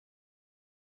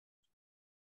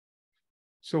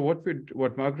 So what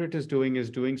Margaret is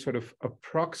doing sort of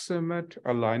approximate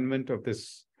alignment of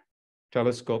this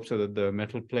telescope so that the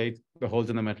metal plate, the holes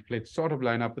in the metal plate sort of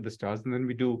line up with the stars. And then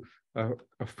we do a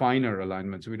finer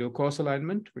alignment. So we do a coarse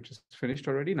alignment, which is finished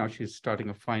already. Now she's starting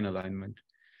a fine alignment.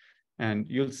 And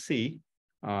you'll see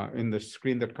in the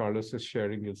screen that Carlos is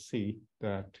sharing, you'll see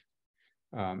that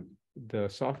the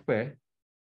software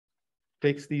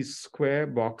takes these square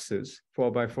boxes,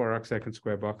 4x4 arcsecond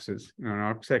square boxes. An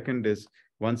arcsecond is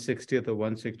 1/60th or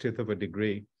 1/60th of a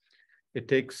degree.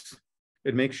 It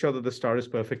makes sure that the star is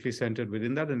perfectly centered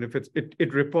within that. And if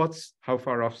it reports how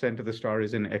far off center the star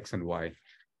is in X and Y.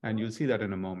 And you'll see that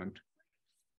in a moment.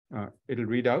 It'll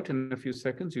read out in a few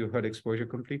seconds. You heard exposure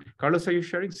complete. Carlos, are you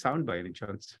sharing sound by any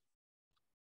chance?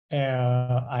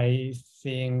 I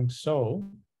think so.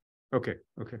 Okay,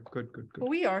 good. Well,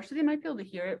 we are, so they might be able to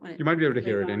hear it when you might be able to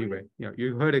hear it anyway. Yeah,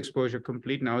 you heard exposure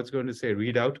complete. Now it's going to say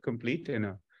readout complete in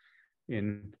a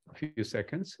few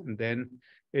seconds. And then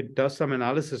it does some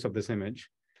analysis of this image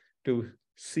to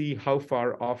see how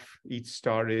far off each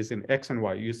star is in X and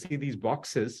Y. You see these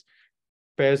boxes,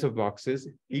 pairs of boxes.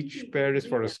 Each pair is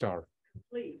for a star.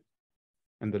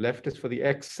 And the left is for the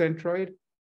X centroid,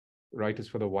 right is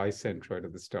for the Y centroid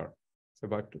of the star. So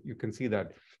you can see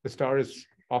that the star is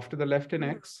off to the left in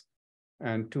X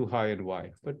and too high in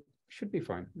Y, but should be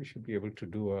fine. We should be able to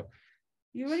do what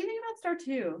do you think about star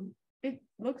 2? It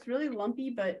looks really lumpy,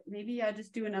 but maybe I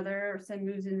just do another send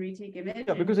moves and retake image.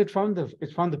 Yeah, because it found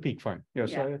the peak fine. Yeah.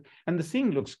 So and the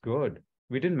seeing looks good.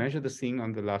 We didn't measure the seeing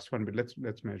on the last one, but let's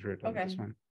measure it on this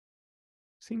one.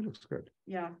 Seeing looks good.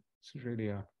 Yeah. It's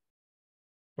really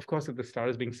of course, if the star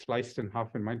is being sliced in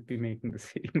half, it might be making the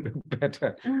seeing look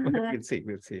better. But we'll see.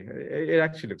 It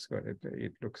actually looks good.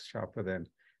 It looks sharper than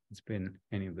it's been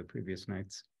any of the previous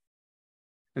nights.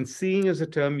 And seeing is a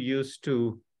term used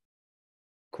to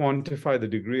quantify the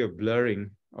degree of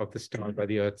blurring of the star by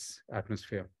the Earth's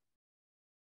atmosphere.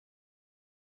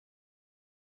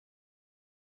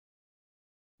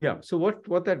 Yeah, so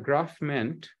what that graph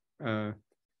meant,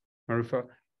 Marifa,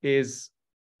 is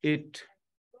it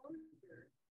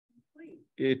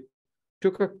it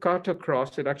took a cut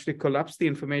across, it actually collapsed the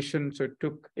information. So it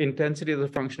took intensity as a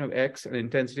function of X and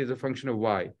intensity as a function of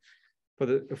Y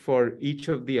for each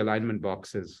of the alignment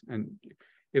boxes. And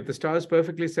if the star is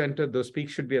perfectly centered, those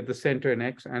peaks should be at the center in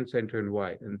X and center in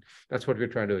Y. And that's what we're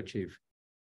trying to achieve.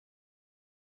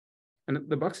 And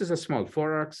the boxes are small,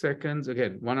 4 arc seconds.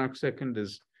 Again, 1 arc second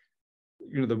is,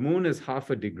 the moon is half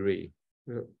a degree,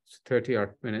 30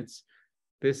 arc minutes.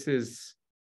 This is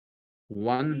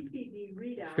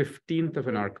 1/15th of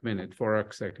an arc minute, 4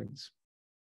 arc seconds.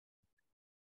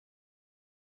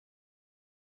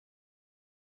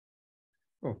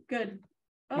 Oh, good.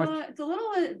 Much- It's a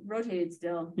little rotated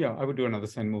still. Yeah, I would do another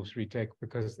send moves retake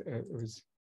because it was.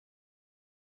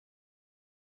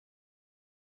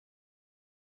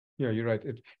 Yeah, you're right.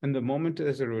 And the moment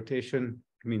there's a rotation,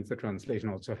 it means the translation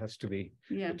also has to be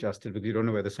adjusted because you don't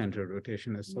know where the center of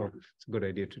rotation is. So it's a good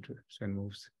idea to do send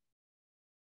moves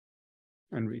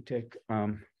and retake.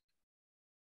 One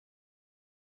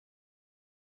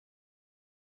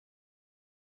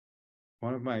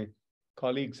of my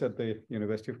colleagues at the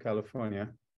University of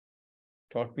California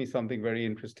taught me something very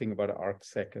interesting about arc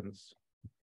seconds.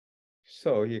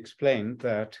 So he explained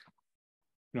that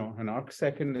an arc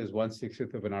second is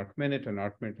 1/60th of an arc minute, an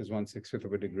arc minute is 1/60th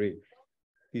of a degree.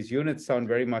 These units sound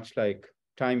very much like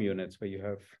time units where you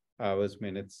have hours,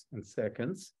 minutes, and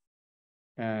seconds.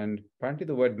 And apparently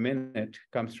the word minute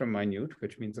comes from minute,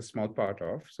 which means a small part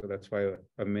of. So that's why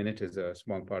a minute is a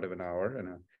small part of an hour and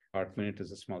an arc minute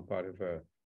is a small part of a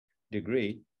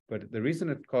degree. But the reason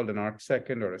it's called an arc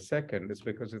second or a second is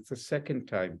because it's the second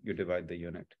time you divide the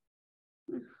unit.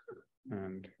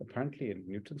 And apparently in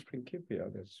Newton's Principia,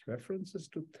 there's references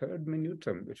to third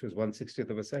minutum, which is 1/60th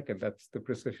of a second. That's the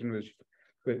precision at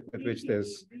which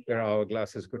there are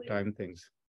hourglasses, good time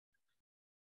things.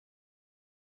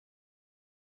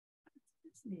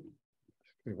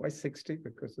 Why 60?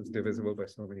 Because it's divisible by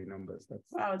so many numbers.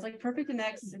 Wow, it's like perfect in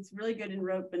X. It's really good in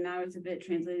rote, but now it's a bit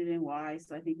translated in Y.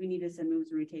 So I think we need to send moves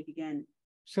and retake again.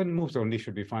 Send moves only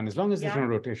should be fine as long as there's no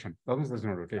rotation. As long as there's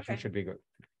no rotation, Okay. should be good.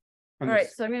 All right,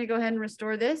 so I'm going to go ahead and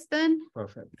restore this then.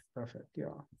 Perfect,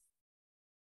 yeah.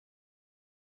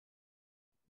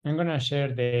 I'm gonna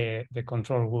share the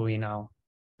control GUI now.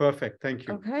 Perfect, thank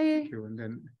you. Okay. Thank you. And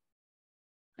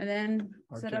then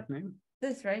set up name?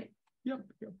 this, right? Yep,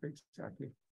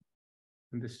 exactly.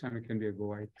 And this time it can be a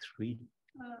GUI 3.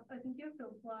 I think you have to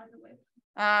apply the way.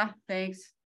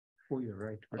 Thanks. Oh, you're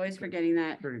right. Always forgetting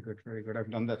that. Very good, very good.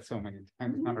 I've done that so many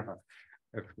times. I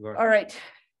forgot. All right.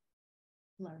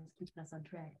 Laura's keeping us on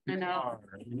track. I know.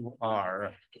 You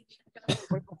are. It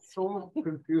was so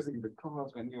confusing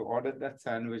because when you ordered that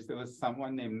sandwich, there was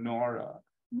someone named Nora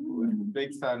who had a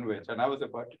big sandwich, and I was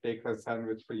about to take her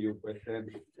sandwich for you, but then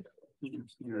she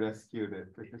rescued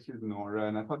it because she's Nora,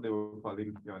 and I thought they were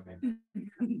calling your name.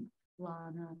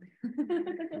 Lana.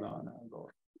 Lana.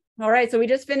 All right, so we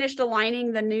just finished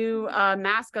aligning the new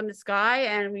mask on the sky,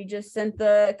 and we just sent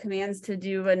the commands to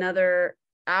do another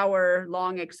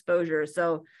hour-long exposure.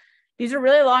 So these are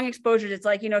really long exposures. It's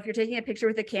like, if you're taking a picture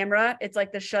with a camera, it's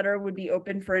like the shutter would be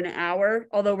open for an hour,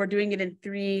 although we're doing it in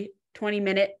 3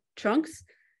 20-minute chunks.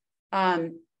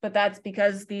 But that's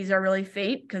because these are really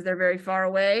faint because they're very far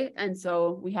away. And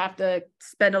so we have to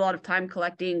spend a lot of time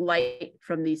collecting light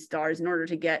from these stars in order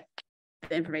to get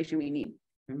the information we need.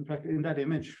 In fact, in that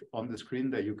image on the screen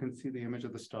there, you can see the image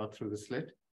of the star through the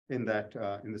slit in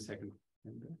the second.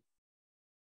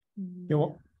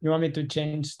 You want me to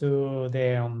change to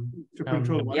the to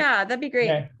control one? Yeah, that'd be great.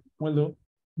 Yeah, will do.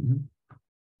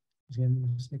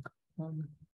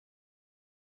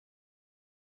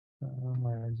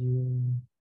 Where are you?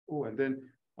 Oh, and then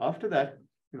after that,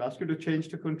 we'll ask you to change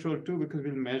to control 2 because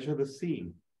we'll measure the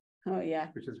scene. Oh,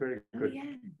 yeah. Which is very good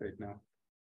right now.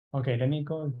 Okay, let me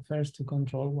go first to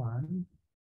control 1.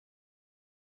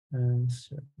 And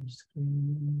share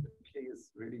screen. She is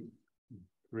really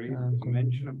great.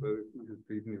 Mention about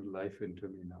breathing new life into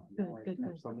me now. Good.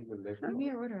 Something will let Give me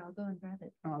your order. I'll go and grab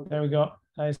it. There we go.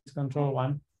 That is control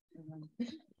 1.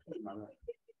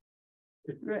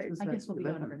 Right. I guess we'll be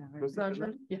going over now.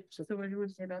 Right? Yeah. So what do you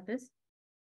want to say about this?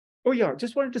 Oh, yeah.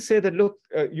 Just wanted to say that, look,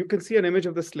 you can see an image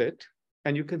of the slit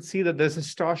and you can see that there's a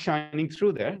star shining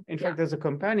through there. In fact, there's a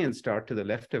companion star to the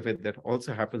left of it that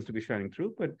also happens to be shining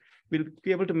through, but we'll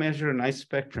be able to measure a nice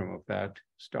spectrum of that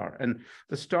star. And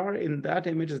the star in that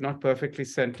image is not perfectly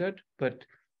centered, but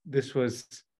this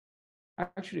was,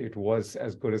 actually it was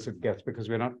as good as it gets because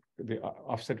we're not, the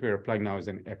offset we're applying now is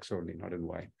in X only, not in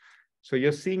Y. So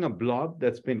you're seeing a blob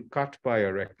that's been cut by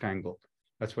a rectangle.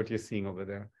 That's what you're seeing over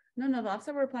there. No, the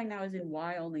offset we're applying now is in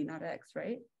Y only, not X,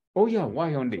 right? Oh yeah,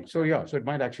 Y only. So yeah, so it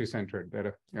might actually center it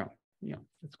better. Yeah. Yeah,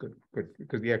 that's good,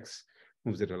 because the X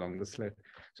moves it along the slit.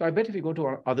 So I bet if you go to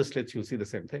our other slits, you'll see the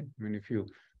same thing. I mean, if you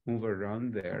move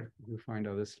around there, you find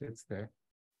other slits there.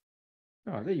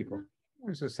 Oh, there you go.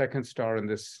 There's a second star in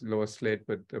this lower slit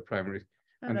with the primary.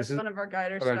 And that's this is one of our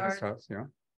guider alignment stars. Yeah,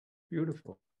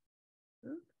 beautiful.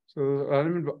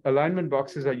 So alignment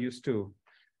boxes are used to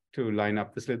line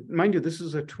up the slit. Mind you, this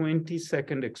is a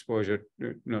 20-second exposure,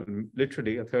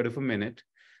 literally a third of a minute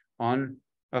on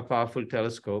a powerful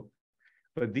telescope.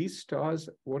 But these stars,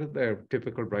 what are their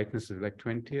typical brightnesses? Like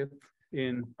 20th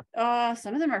in?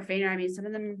 Some of them are fainter. I mean, some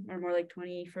of them are more like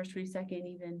 21st,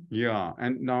 22nd even. Yeah,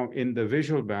 and now in the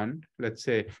visual band, let's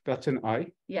say that's an eye.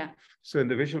 Yeah. So in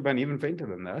the visual band, even fainter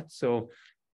than that. So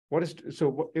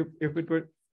if it were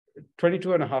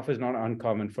 22.5 is not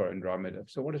uncommon for Andromeda.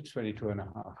 So what is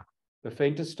 22.5? The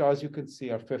faintest stars you can see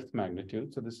are 5th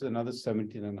magnitude. So this is another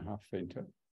 17.5 fainter.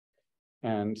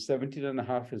 And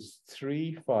 17.5 is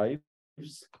 3 5s,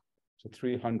 so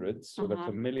 300s. So that's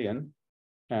a million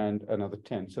and another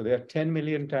 10. So they are 10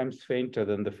 million times fainter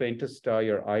than the faintest star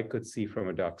your eye could see from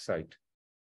a dark site.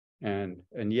 And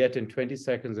yet in 20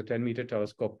 seconds, a 10-meter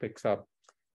telescope picks up,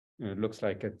 it looks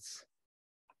like it's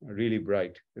really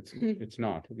bright. It's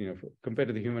not, compared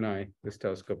to the human eye, this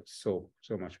telescope is so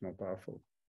much more powerful.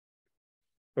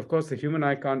 Of course, the human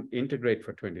eye can't integrate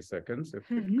for 20 seconds.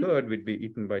 If it could, we'd be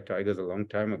eaten by tigers a long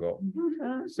time ago.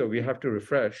 So we have to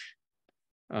refresh.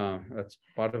 That's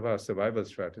part of our survival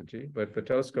strategy, but the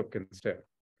telescope can stare.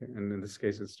 And in this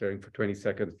case, it's staring for 20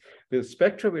 seconds. The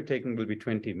spectra we're taking will be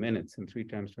 20 minutes, and 3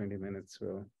 times 20 minutes.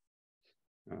 So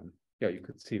yeah, you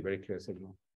could see very clear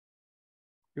signal.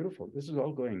 Beautiful. This is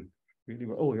all going really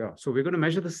well. Oh, yeah. So we're going to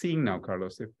measure the seeing now,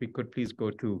 Carlos. If we could please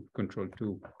go to control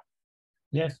 2.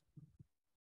 Yes.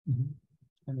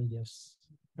 Let me just.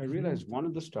 I realized one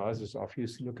of the stars is off. You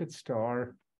look at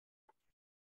star.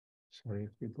 Sorry,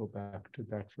 if we go back to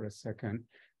that for a second.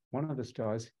 One of the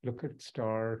stars, look at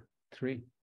star 3.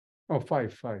 Oh,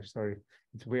 5, sorry.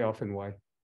 It's way off in Y.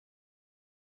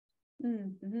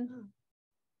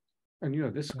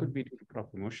 And this could be due to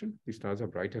proper motion. These stars are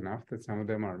bright enough that some of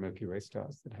them are Milky Way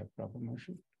stars that have proper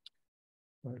motion.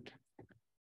 But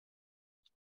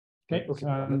okay, so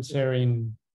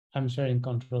I'm sharing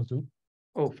control 2.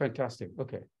 Oh, fantastic.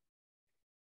 Okay.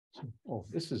 So,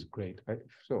 this is great.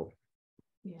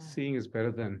 Seeing is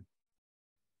better than,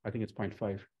 I think it's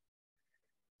 0.5.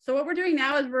 So what we're doing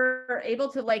now is we're able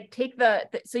to take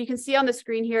so you can see on the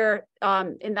screen here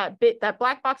in that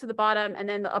black box at the bottom, and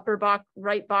then the upper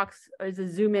right box is a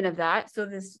zoom in of that. So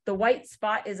the white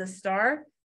spot is a star,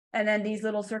 and then these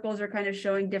little circles are kind of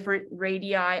showing different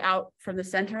radii out from the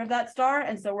center of that star.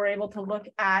 And so we're able to look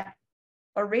at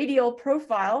a radial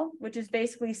profile, which is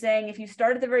basically saying if you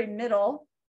start at the very middle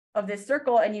of this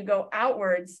circle and you go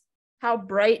outwards, how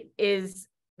bright is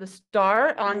the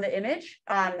star on the image.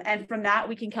 And from that,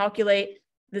 we can calculate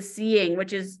the seeing,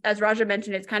 which is, as Raja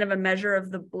mentioned, it's kind of a measure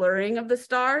of the blurring of the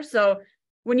star. So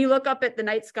when you look up at the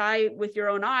night sky with your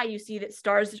own eye, you see that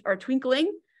stars are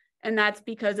twinkling, and that's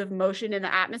because of motion in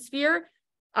the atmosphere.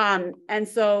 And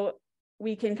so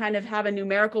we can kind of have a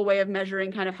numerical way of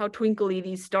measuring kind of how twinkly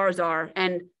these stars are.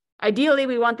 And ideally,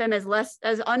 we want them as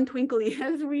untwinkly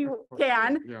as we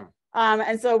can. Yeah.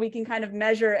 And so we can kind of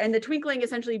measure, and the twinkling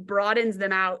essentially broadens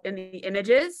them out in the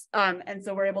images. And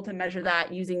so we're able to measure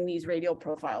that using these radial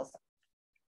profiles.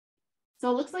 So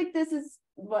it looks like this is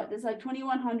this is like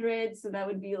 2100. So that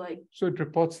would be like. So it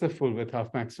reports the full width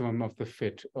half maximum of the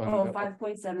fit.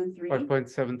 5.73.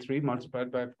 5.73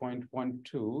 multiplied by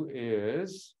 0.12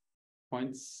 is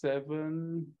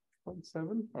 0.7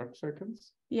 arc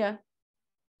seconds. Yeah.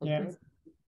 Okay. Yeah.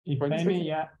 If I may,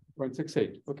 yeah.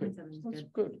 0.68. Okay, that's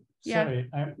good. Yeah. Sorry,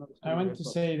 I want to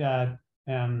say that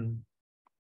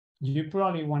you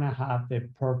probably want to have the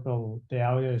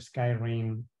outer sky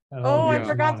ring. Oh, I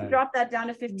forgot to drop that down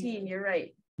to 15. You're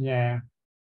right. Yeah.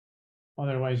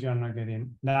 Otherwise, you're not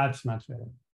getting. That's much better.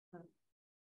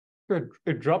 Good.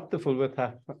 It dropped the full width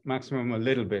half maximum a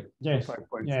little bit. Yes.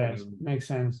 Yes. Makes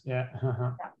sense. Yeah.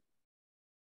 How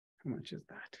much is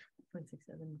that?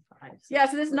 0.675. Yeah,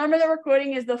 so this number that we're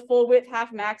quoting is the full width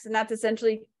half max, and that's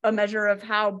essentially a measure of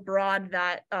how broad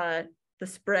that the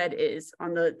spread is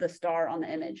on the star on the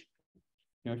image.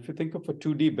 If you think of a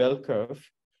 2D bell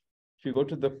curve, if you go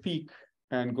to the peak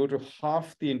and go to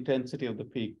half the intensity of the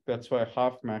peak, that's why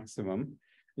half maximum,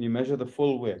 and you measure the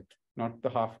full width, not the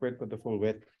half width, but the full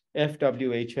width.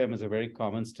 FWHM is a very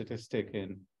common statistic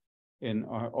in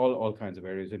all kinds of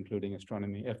areas, including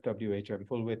astronomy. FWHM,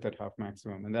 full width at half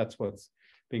maximum, and that's what's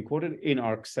being quoted in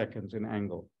arc seconds in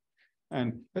angle.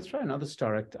 And let's try another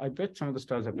star. I bet some of the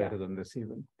stars are better than this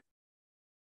even.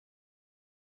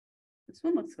 This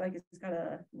one looks like it's got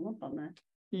a lump on that.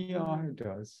 Yeah, it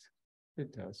does.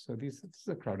 It does. So this is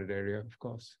a crowded area, of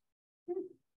course.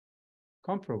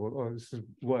 Comparable. Oh, this is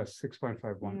worse, 6.51. Yeah.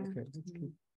 Okay, let's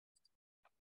keep.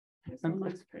 This one And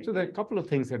looks pretty so there are a good. couple of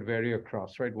things that vary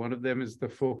across, right? One of them is the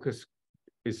focus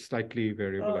is slightly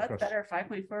variable Oh, that's across. better,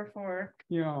 5.44.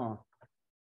 Yeah.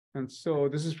 And so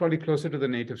this is probably closer to the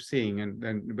native seeing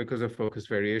and because of focus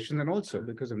variation and also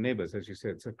because of neighbors, as you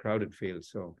said, it's a crowded field.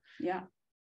 So, Yeah.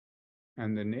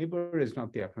 and the neighbor is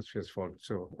not the atmosphere's fault.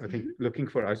 So I think looking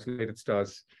for isolated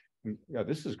stars, yeah,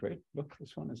 this is great. Look,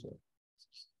 this one is a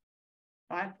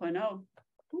 5.0.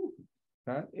 Ooh.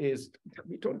 that is,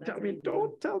 don't tell me.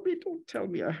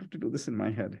 I have to do this in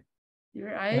my head.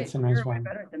 That's a nice You're way one.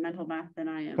 better at the mental math than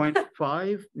I am.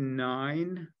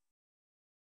 0.59.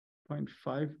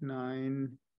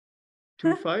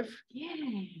 0.5925. Yeah.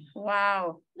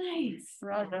 Wow. Nice.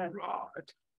 Raja.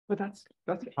 Right. But that's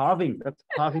halving. That's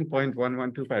halving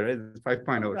 0.1125, right? It's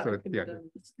 5.0. So yeah.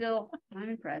 Still, I'm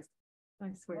impressed.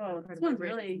 I swear. Oh, part this of my one's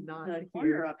brain is really not the here.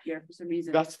 corner up here for some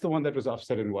reason. That's the one that was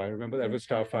offset in Y. Remember that was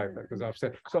star 5 that was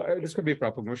offset. So this could be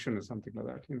proper motion or something like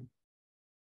that. You know.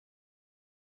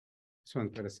 This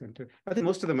one's better centered. I think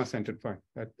most of them are centered fine.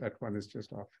 That one is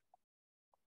just off.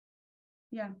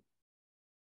 Yeah.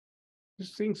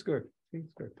 This seems good.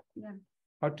 Seems good. Yeah.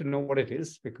 Hard to know what it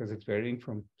is because it's varying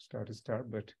from star to star,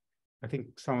 but I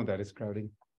think some of that is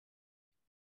crowding.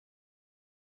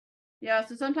 Yeah,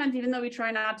 so sometimes even though we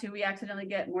try not to, we accidentally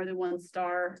get more than one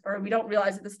star, or we don't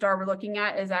realize that the star we're looking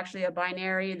at is actually a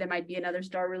binary. There might be another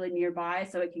star really nearby,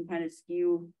 so it can kind of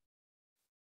skew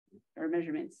our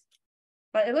measurements.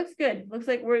 But it looks good. Looks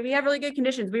like we have really good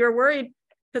conditions. We were worried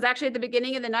because actually at the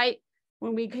beginning of the night,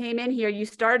 when we came in here, you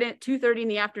started at 2:30 in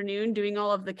the afternoon doing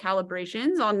all of the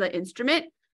calibrations on the instrument,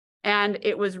 and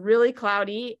it was really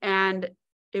cloudy, and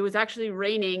it was actually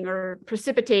raining or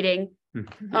precipitating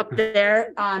up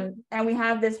there. And we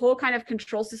have this whole kind of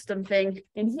control system thing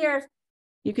in here.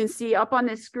 You can see up on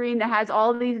this screen that has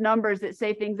all these numbers that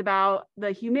say things about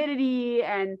the humidity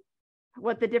and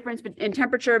what the difference in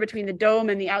temperature between the dome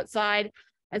and the outside.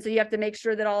 And so you have to make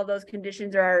sure that all of those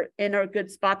conditions are in a good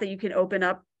spot that you can open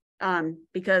up,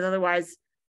 because otherwise,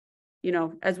 you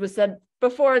know, as was said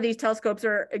before, these telescopes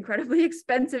are incredibly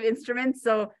expensive instruments.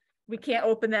 So we can't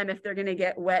open them if they're going to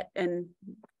get wet and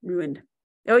ruined.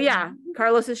 Oh yeah,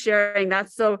 Carlos is sharing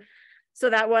that. So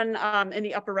that one in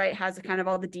the upper right has kind of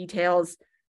all the details.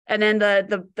 And then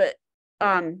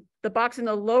the box in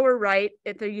the lower right,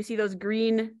 there you see those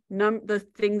green the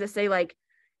things that say like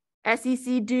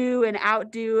SEC due and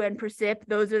outdue and precip.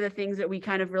 Those are the things that we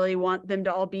kind of really want them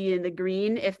to all be in the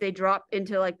green. If they drop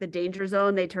into like the danger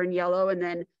zone, they turn yellow and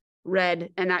then red,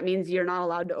 and that means you're not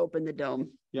allowed to open the dome.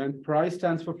 Yeah, and PRI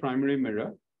stands for primary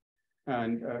mirror,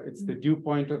 and it's the dew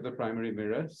point of the primary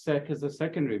mirror. SEC is the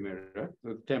secondary mirror,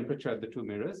 the temperature at the two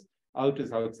mirrors. Out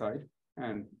is outside,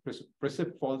 and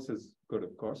precip false is good,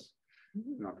 of course,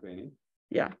 not raining.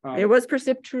 Yeah, it was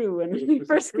precip true when we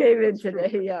first came in today.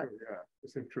 True, yeah.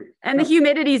 True. And the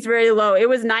humidity is very low. It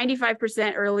was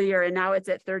 95% earlier, and now it's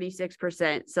at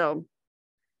 36%. So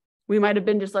we might have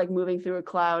been just like moving through a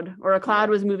cloud, or a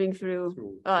cloud was moving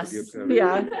through us.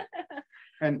 Yeah.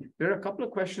 And there are a couple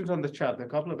of questions on the chat. There are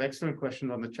a couple of excellent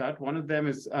questions on the chat. One of them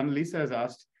is Annalisa has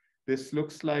asked, this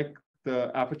looks like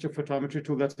the aperture photometry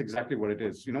tool. That's exactly what it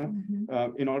is. You know,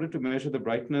 in order to measure the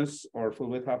brightness or full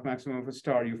width half maximum of a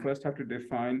star, you first have to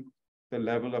define the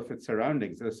level of its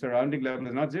surroundings. The surrounding level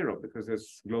is not zero because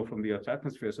there's glow from the Earth's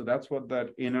atmosphere. So that's what that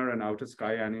inner and outer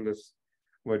sky annulus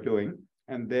were doing.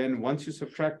 And then once you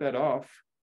subtract that off,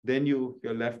 then you're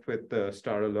left with the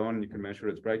star alone. You can measure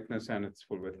its brightness and its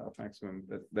full width half maximum.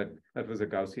 That was a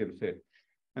Gaussian fit.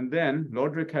 And then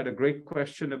Lodrick had a great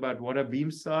question about what are beam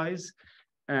size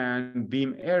and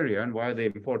beam area and why are they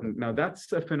important. Now that's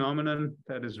a phenomenon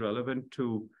that is relevant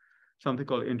to something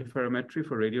called interferometry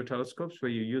for radio telescopes,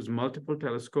 where you use multiple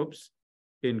telescopes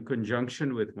in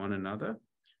conjunction with one another.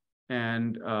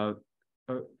 And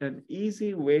an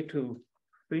easy way to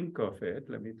think of it,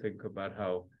 let me think about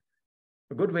how,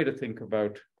 a good way to think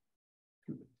about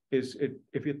is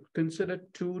if you consider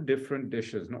two different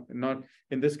dishes, not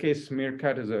in this case,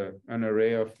 Meerkat is an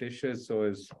array of dishes, so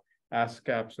is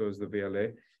ASCAP, so is the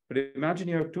VLA. But imagine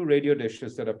you have two radio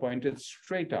dishes that are pointed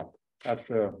straight up at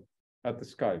the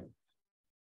sky.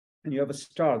 And you have a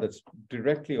star that's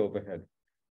directly overhead.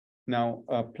 Now,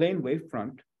 a plane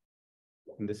wavefront,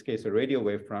 in this case, a radio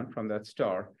wavefront from that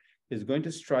star, is going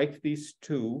to strike these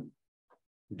two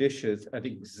dishes at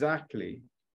exactly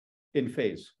in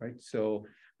phase, right? So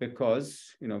because,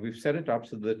 you know, we've set it up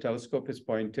so the telescope is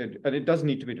pointed, and it doesn't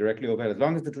need to be directly overhead. As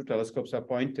long as the two telescopes are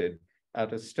pointed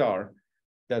at a star,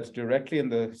 that's directly in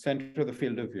the center of the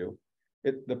field of view,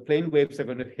 the plane waves are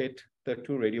going to hit the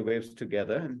two radio waves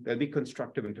together, and there'll be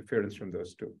constructive interference from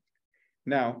those two.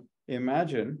 Now,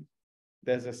 imagine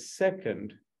there's a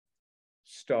second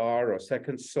star or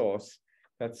second source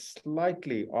that's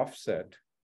slightly offset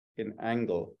in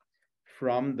angle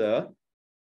from the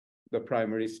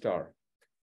primary star.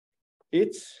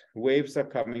 Its waves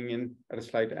are coming in at a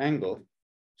slight angle.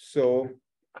 So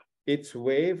its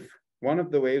wave, one of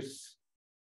the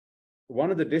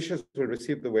dishes will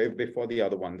receive the wave before the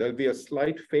other one. There'll be a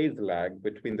slight phase lag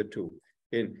between the two.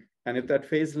 And if that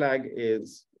phase lag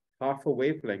is half a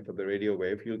wavelength of the radio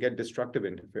wave, you'll get destructive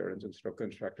interference instead of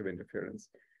constructive interference.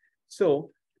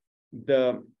 So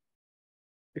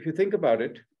if you think about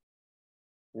it,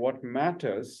 what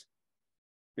matters,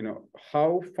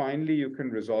 how finely you can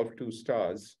resolve two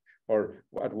stars or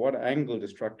at what angle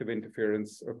destructive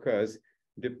interference occurs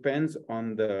depends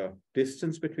on the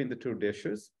distance between the two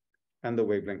dishes and the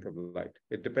wavelength of light.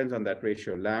 It depends on that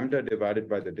ratio, lambda divided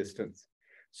by the distance.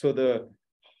 So the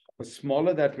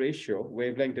smaller that ratio,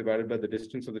 wavelength divided by the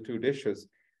distance of the two dishes,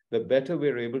 the better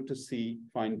we're able to see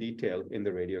fine detail in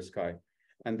the radio sky.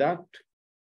 And that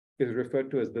is referred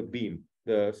to as the beam,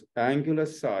 the angular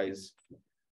size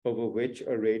over which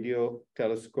a radio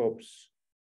telescope's,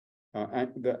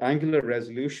 the angular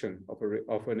resolution of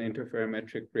an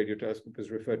interferometric radio telescope is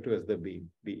referred to as the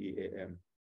beam, B-E-A-M.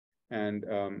 And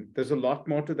there's a lot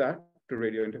more to that, to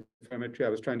radio interferometry. I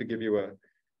was trying to give you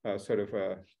a sort of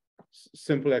a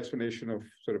simple explanation of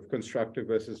sort of constructive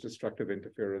versus destructive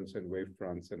interference and wave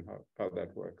fronts and how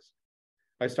that works.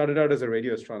 I started out as a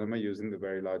radio astronomer using the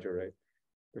Very Large Array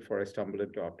before I stumbled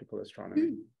into optical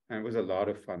astronomy. And it was a lot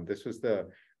of fun. This was the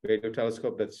radio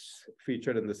telescope that's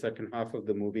featured in the second half of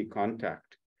the movie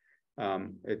Contact.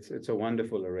 It's a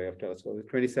wonderful array of telescopes.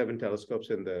 27 telescopes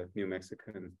in the New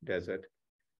Mexican desert.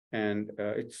 And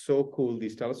it's so cool.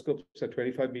 These telescopes are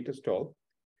 25 meters tall.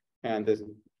 And there's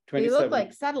 27. They look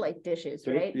like satellite dishes,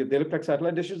 right? They look like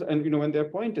satellite dishes. And when they're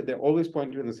pointed, they're always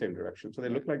pointed in the same direction. So they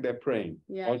look like they're praying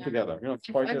all together. I've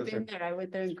been there. I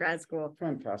went there in grad school.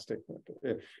 Fantastic.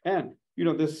 And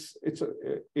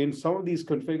in some of these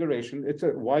configurations, it's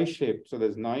a Y shape. So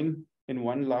there's 9 in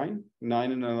one line,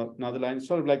 9 in another line,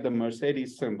 sort of like the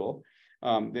Mercedes symbol.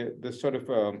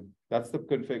 That's the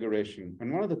configuration.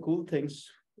 And one of the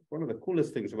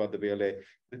coolest things about the VLA,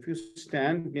 if you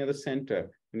stand near the center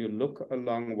and you look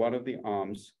along one of the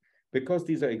arms, because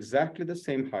these are exactly the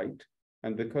same height,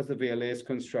 and because the VLA is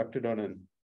constructed on an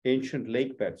ancient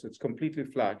lake bed, so it's completely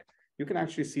flat, you can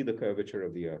actually see the curvature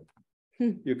of the Earth.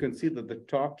 You can see that the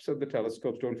tops of the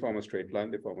telescopes don't form a straight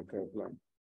line, they form a curved line.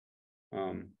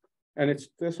 And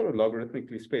they're sort of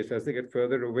logarithmically spaced. As they get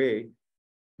further away,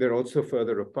 they're also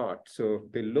further apart. So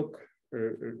they look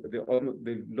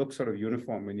sort of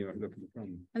uniform when you're looking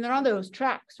from. And they're on those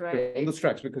tracks, right? They're on those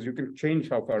tracks because you can change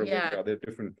how far away they are. They're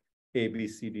different A, B,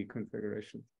 C, D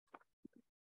configurations.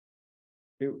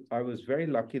 I was very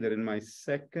lucky that in my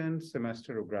second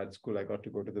semester of grad school, I got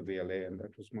to go to the VLA, and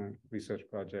that was my research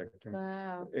project. And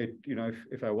wow.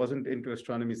 If I wasn't into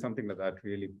astronomy, something like that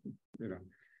really,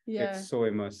 it's so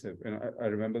immersive. And I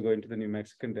remember going to the New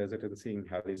Mexican desert and seeing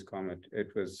Halley's Comet.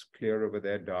 It was clear over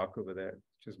there, dark over there,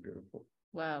 just beautiful.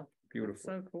 Wow. Beautiful.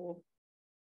 That's so cool.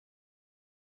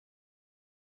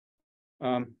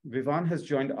 Vivan has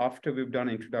joined after we've done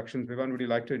introductions. Vivan, would you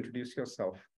like to introduce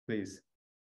yourself, please?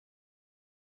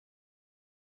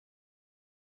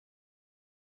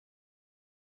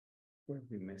 What have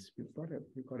we missed? We've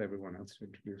got everyone else to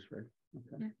introduce, right?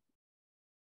 Okay.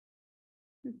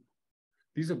 Yeah.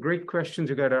 These are great questions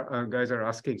you guys are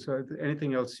asking. So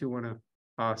anything else you want to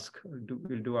ask,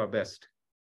 we'll do our best.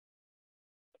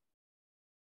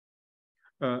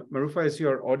 Marufa, is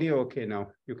your audio okay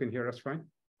now? You can hear us fine?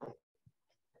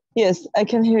 Yes, I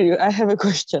can hear you. I have a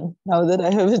question now that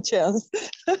I have a chance.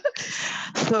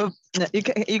 So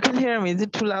you can hear me. Is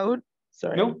it too loud?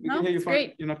 Sorry. No, we can hear you fine.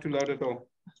 Great. You're not too loud at all.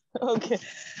 Okay.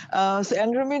 So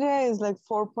Andromeda is like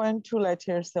 4.2 light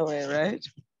years away, right?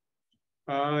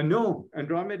 No,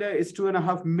 Andromeda is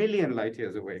 2.5 million light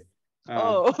years away.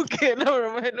 Oh, okay.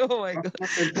 Never mind. Oh my God.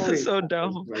 So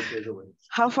dumb.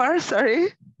 How far?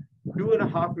 Sorry.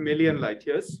 2.5 million light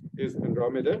years is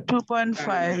Andromeda.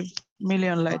 2.5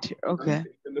 million light years. Okay.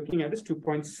 Looking at is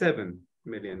 2.7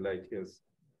 million light years.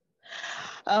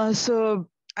 So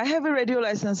I have a radio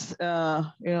license,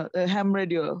 a ham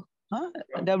radio,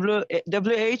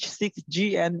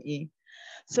 WH6GNE.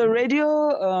 So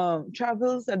radio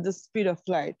travels at the speed of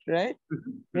light, right?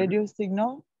 Radio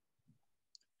signal.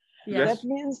 Yes. That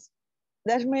means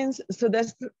that means, so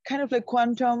that's kind of like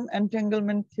quantum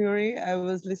entanglement theory. I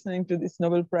was listening to this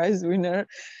Nobel Prize winner.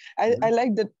 I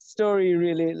like that story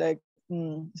really. Like,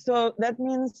 so that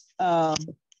means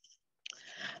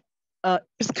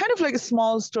it's kind of like a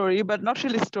small story, but not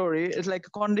really story. It's like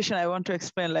a condition I want to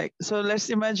explain. Like, so let's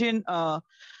imagine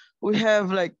we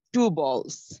have like two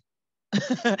balls.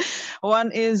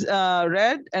 One is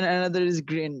red and another is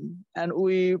green, and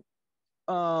we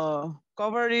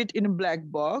cover it in a black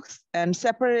box and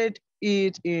separate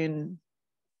it in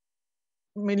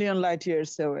million light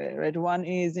years away, right? One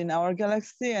is in our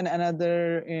galaxy and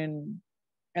another in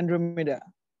Andromeda.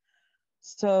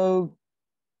 So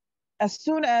as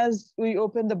soon as we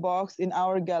open the box in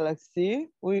our galaxy,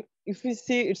 if we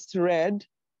see it's red,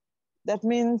 that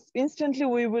means instantly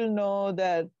we will know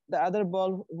that the other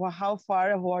ball, how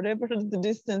far, whatever the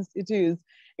distance it is,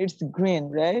 it's green,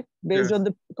 right? Based on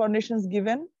the conditions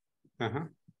given.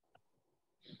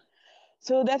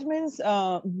 So that means,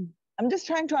 I'm just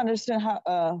trying to understand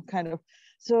how, kind of,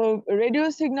 so radio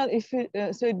signal, if it,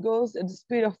 so it goes at the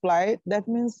speed of light, that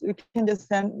means we can just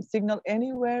send signal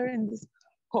anywhere in this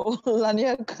whole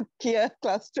Laniakea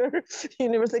cluster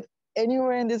universe, like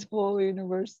anywhere in this whole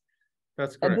universe.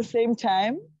 That's correct. At the same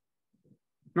time?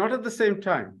 Not at the same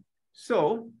time.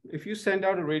 So if you send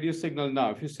out a radio signal now,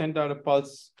 if you send out a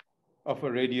pulse of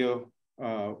a radio,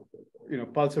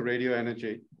 pulse of radio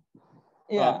energy,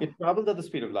 it travels at the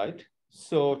speed of light.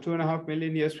 So 2.5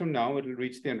 million years from now, it will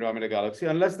reach the Andromeda galaxy,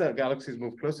 unless the galaxies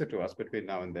move closer to us between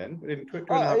now and then.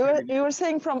 You were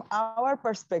saying from our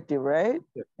perspective, right?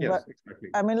 Yes, exactly.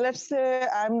 I mean, let's say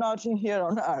I'm not here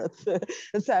on Earth.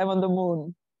 Let's say I'm on the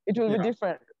moon. It will be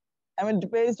different. I mean,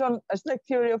 based on, it's like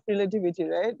theory of relativity,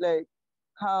 right? Like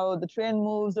how the train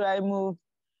moves or I move.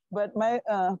 But my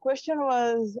question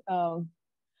was,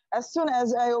 as soon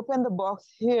as I open the box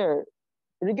here,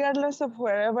 regardless of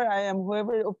wherever I am,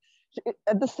 whoever,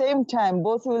 at the same time,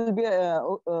 both will be,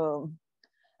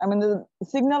 I mean, the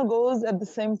signal goes at the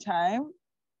same time,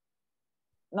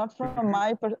 not from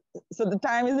my, so the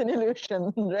time is an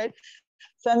illusion, right?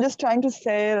 So I'm just trying to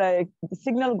say, like, the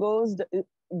signal goes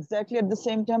exactly at the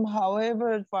same time,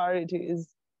 however far it is.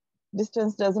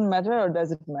 Distance doesn't matter, or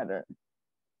does it matter?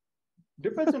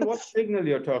 Depends on what signal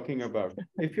you're talking about.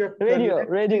 If you're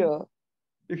radio.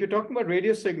 If you're talking about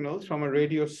radio signals from a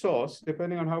radio source,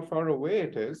 depending on how far away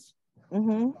it is,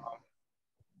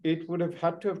 it would have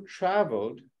had to have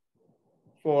traveled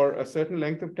for a certain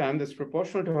length of time that's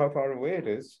proportional to how far away it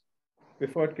is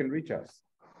before it can reach us.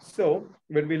 So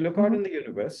when we look out in the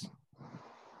universe,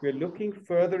 we're looking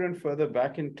further and further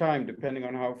back in time, depending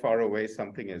on how far away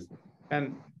something is.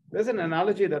 And there's an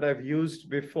analogy that I've used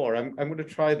before. I'm going to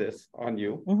try this on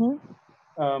you.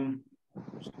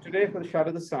 So today, for the Shadow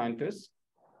of the Scientists,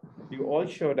 you all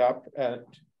showed up at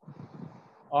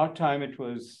our time. It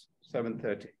was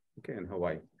 7:30, okay, in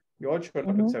Hawaii. You all showed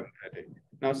up at 7:30.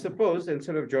 Now, suppose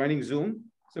instead of joining Zoom,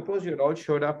 suppose you had all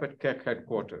showed up at Keck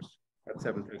headquarters at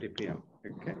 7:30 p.m.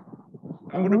 Okay.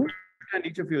 I'm going to pretend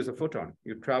each of you is a photon.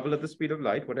 You travel at the speed of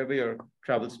light, whatever your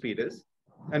travel speed is.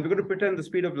 And we're going to pretend the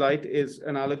speed of light is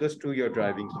analogous to your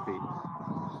driving speed.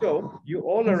 So you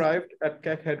all arrived at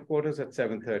Keck headquarters at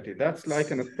 7:30. That's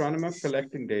like an astronomer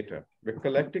collecting data. We're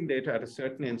collecting data at a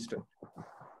certain instant.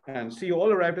 And so you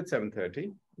all arrived at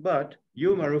 7:30. But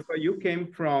you, Marufa, you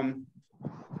came from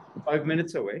 5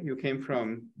 minutes away. You came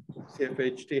from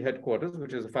CFHT headquarters,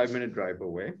 which is a 5-minute drive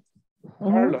away.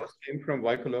 Carlos came from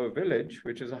Waikoloa Village,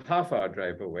 which is a half-hour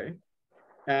drive away.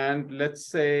 And let's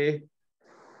say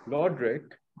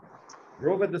Lodrick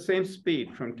drove at the same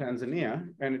speed from Tanzania,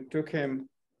 and it took him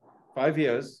 5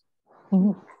 years,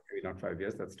 maybe not 5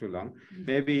 years, that's too long,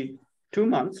 maybe 2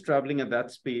 months traveling at that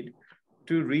speed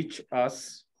to reach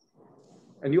us.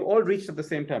 And you all reached at the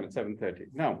same time at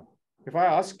 7:30. Now, if I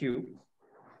ask you,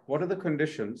 what are the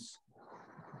conditions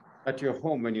at your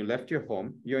home when you left your home,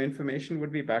 your information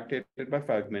would be backdated by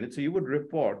 5 minutes. So you would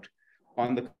report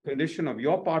on the condition of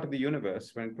your part of the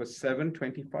universe when it was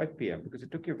 7:25 p.m. because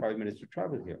it took you 5 minutes to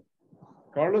travel here.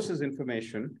 Carlos's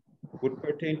information would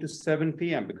pertain to 7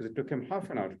 p.m. because it took him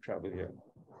half an hour to travel here.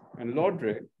 And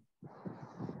Lodrick,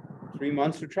 3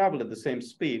 months to travel at the same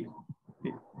speed.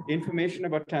 The information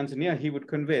about Tanzania, he would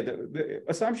convey. The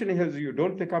assumption is you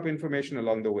don't pick up information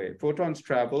along the way. Photons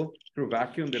travel through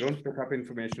vacuum. They don't pick up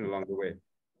information along the way.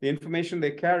 The information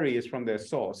they carry is from their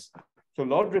source. So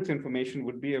Lodrick's information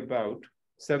would be about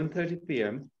 7:30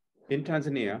 p.m. in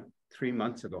Tanzania 3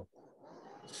 months ago.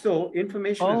 So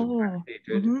information is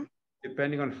backdated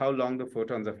depending on how long the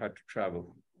photons have had to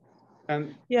travel.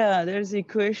 And yeah, there's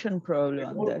equation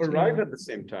problem on that. Arrive at the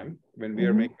same time when we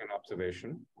are making an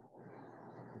observation.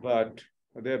 But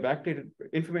They're backdated,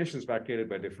 information is backdated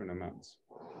by different amounts.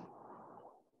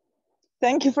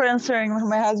 Thank you for answering.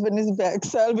 My husband is back,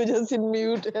 so I'll be just in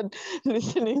mute and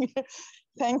listening.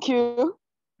 Thank you.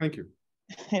 Thank you.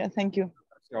 Yeah, thank you.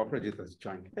 Aparajita's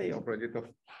joined. Hey, Aparajita.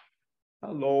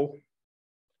 Hello.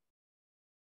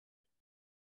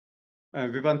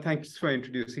 Vivan, thanks for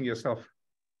introducing yourself.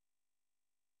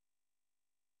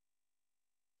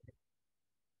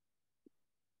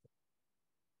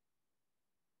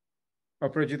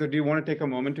 Aparajita, do you want to take a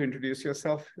moment to introduce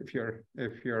yourself if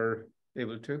you're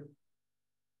able to?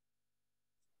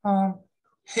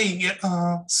 Hey,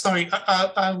 sorry,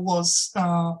 I was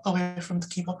away from the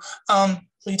keyboard. Are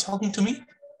you talking to me?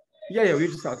 Yeah, we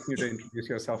just asked you to introduce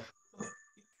yourself.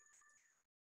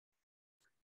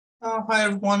 Hi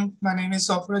everyone, my name is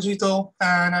Aparajito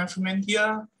and I'm from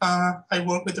India. I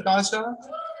work with Raja.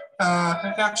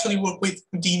 I actually work with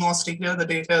DMOS data, the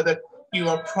data that you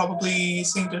are probably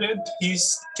seeing today. Do you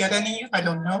get any? I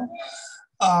don't know.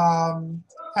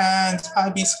 And I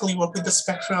basically work with the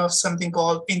spectra of something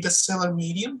called interstellar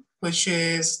medium, which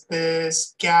is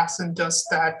this gas and dust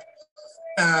that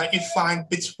you find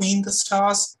between the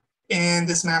stars in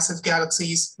these massive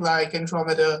galaxies like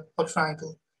Andromeda or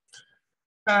Triangle.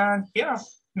 And yeah,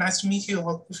 nice to meet you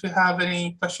all. If you have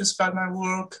any questions about my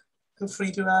work, feel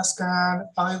free to ask and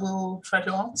I will try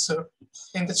to answer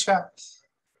in the chat.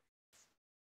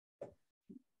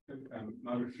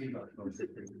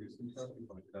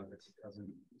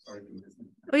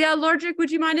 Oh yeah, Lordrick, would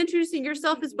you mind introducing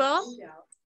yourself as well?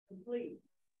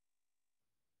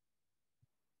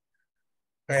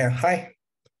 Yeah, hi.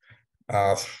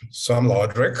 So I'm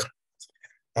Lordrick.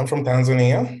 I'm from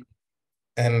Tanzania.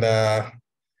 And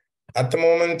at the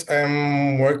moment,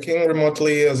 I'm working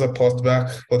remotely as a postdoc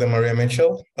for the Maria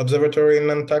Mitchell Observatory in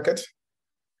Nantucket.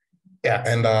 Yeah,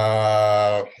 and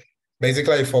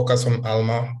basically I focus on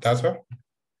ALMA data.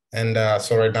 And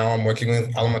so right now I'm working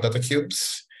with ALMA data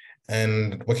cubes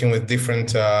and working with different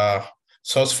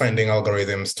source finding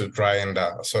algorithms to try and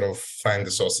sort of find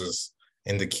the sources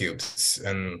in the cubes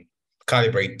and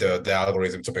calibrate the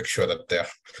algorithm to make sure that they're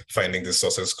finding the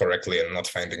sources correctly and not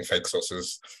finding fake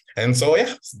sources. And so,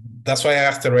 yeah, that's why I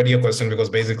asked the radio question, because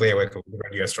basically I work with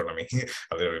radio astronomy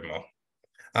a little bit more.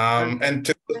 And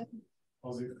to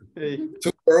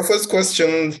Marufa's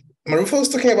question, Marufa was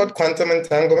talking about quantum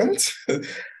entanglement,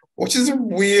 which is a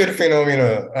weird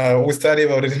phenomenon. We study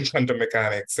about it in quantum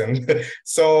mechanics. And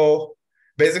so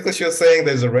basically she was saying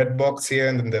there's a red box here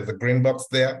and then there's a green box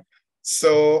there.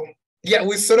 So yeah,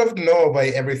 we sort of know by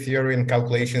every theory and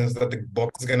calculations that the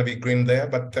box is going to be green there,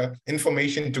 but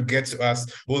information to get to us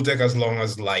will take as long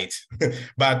as light.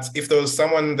 But if there was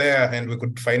someone there and we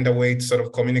could find a way to sort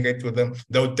of communicate with them,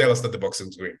 they would tell us that the box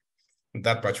is green.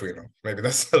 That much we know. Maybe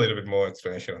that's a little bit more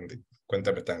explanation on the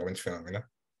quantum entanglement phenomena.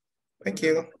 Thank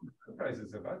you.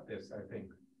 Prizes about this, I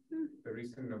think. The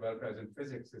recent Nobel Prize in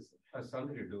Physics has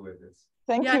something to do with this.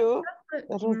 Thank you.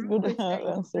 That was good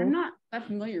answer. I'm not that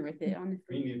familiar with it, honestly.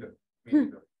 Me neither. Me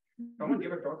neither. Someone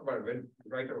gave a talk about it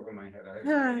right over my head. I have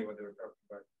no idea what they were talking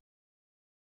about.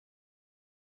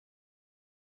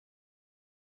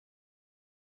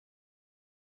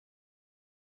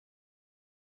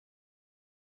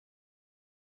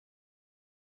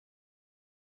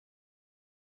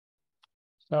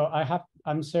 So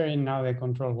I'm sharing now the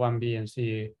control 1B and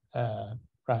see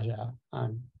Raja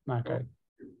and Margaret.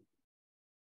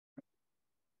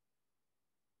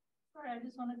 Sorry, I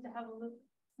just wanted to have a look.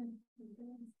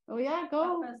 Oh yeah,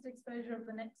 go. First exposure of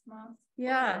the next mask.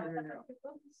 Yeah.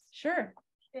 Sure.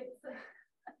 It's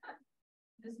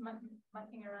just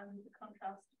mucking around with the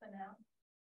contrast for now.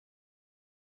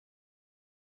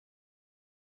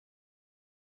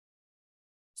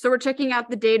 So we're checking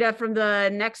out the data from the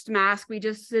next mask.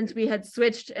 Since we had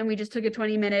switched and we just took a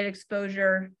 20-minute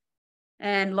exposure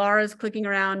and Laura's clicking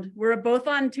around. We're both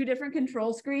on two different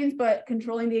control screens, but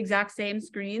controlling the exact same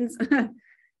screens.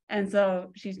 And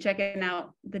so she's checking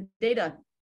out the data.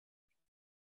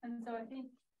 And so I think,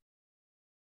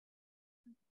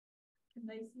 can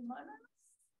they see my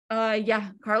mouse? Yeah,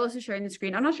 Carlos is sharing the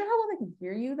screen. I'm not sure how well they can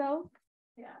hear you though.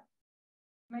 Yeah.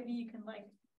 Maybe you can like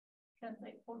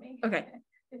translate for me. Okay.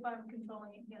 If I'm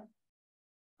controlling it here.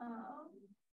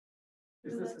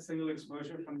 Is this a single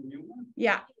exposure from the new one?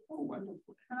 Yeah. Oh,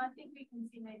 wonderful. And I think we can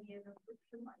see maybe a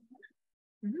reflection like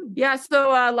that. Yeah, so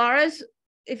Laura's,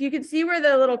 if you can see where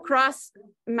the little cross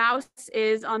mouse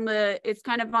is on it's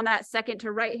kind of on that second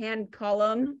to right hand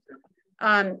column.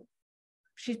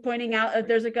 She's pointing out that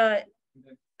there's like a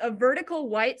vertical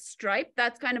white stripe.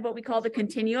 That's kind of what we call the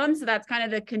continuum. So that's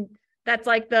kind of that's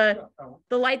like the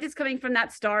light that's coming from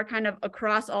that star kind of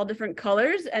across all different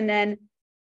colors. And then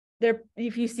there,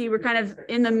 if you see, we're kind of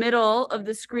in the middle of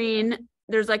the screen.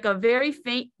 There's like a very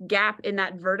faint gap in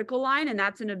that vertical line, and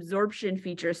that's an absorption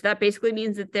feature. So that basically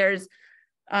means that there's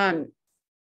an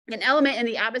element in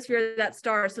the atmosphere of that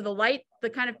star. So the light, the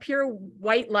kind of pure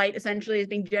white light essentially is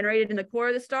being generated in the core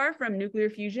of the star from nuclear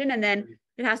fusion, and then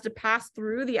it has to pass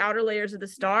through the outer layers of the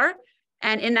star.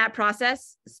 And in that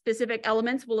process, specific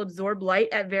elements will absorb light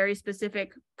at very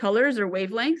specific colors or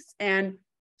wavelengths. And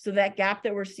so that gap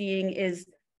that we're seeing is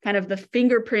kind of the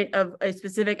fingerprint of a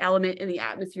specific element in the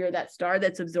atmosphere of that star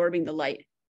that's absorbing the light.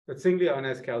 It's singly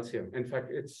ionized calcium. In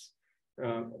fact, it's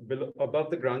below,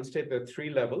 above the ground state, there are 3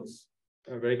 levels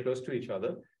very close to each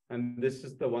other. And this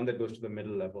is the one that goes to the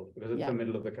middle level because it's the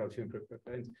middle of the calcium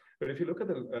tripeptides. But if you look at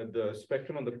the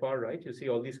spectrum on the far right, you see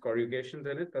all these corrugations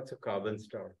in it. That's a carbon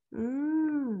star.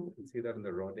 You can see that in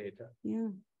the raw data. Yeah.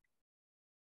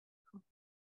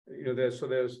 You know, there's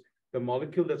the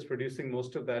molecule that's producing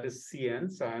most of that is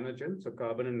CN, cyanogen. So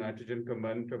carbon and nitrogen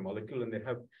combine into a molecule, and they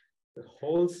have a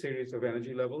whole series of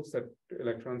energy levels that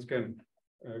electrons can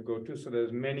go to. So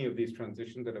there's many of these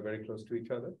transitions that are very close to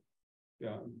each other.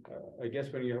 Yeah, I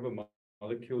guess when you have a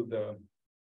molecule, the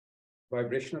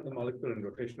vibration of the molecule and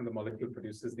rotation of the molecule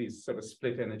produces these sort of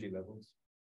split energy levels,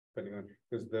 depending on,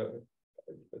 because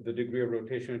the degree of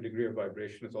rotation and degree of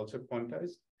vibration is also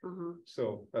quantized.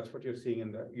 So that's what you're seeing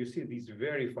in the, you see these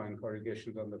very fine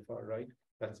corrugations on the far right.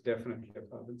 That's definitely a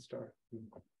carbon star.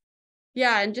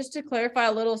 Yeah, and just to clarify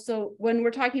a little, so when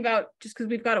we're talking about, just because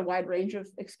we've got a wide range of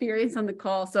experience on the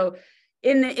call, so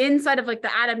in the inside of like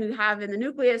the atom, you have in the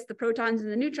nucleus, the protons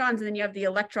and the neutrons, and then you have the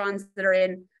electrons that are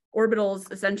in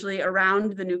orbitals essentially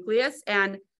around the nucleus.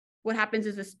 And what happens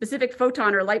is a specific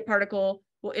photon or light particle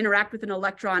will interact with an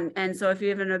electron. And so if you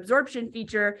have an absorption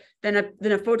feature, then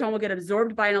a photon will get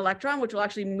absorbed by an electron, which will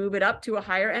actually move it up to a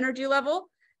higher energy level.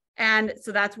 And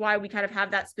so that's why we kind of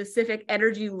have that specific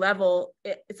energy level.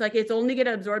 It's like it's only going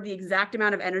to absorb the exact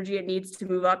amount of energy it needs to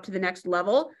move up to the next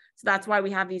level. So that's why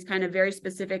we have these kind of very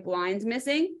specific lines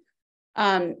missing.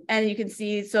 And you can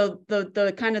see, so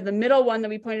the kind of the middle one that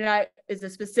we pointed out is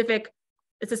it's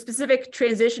a specific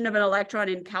transition of an electron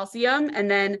in calcium.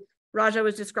 And then Raja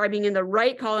was describing in the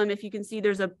right column, if you can see,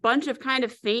 there's a bunch of kind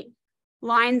of faint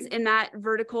lines in that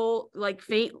vertical, like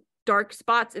faint dark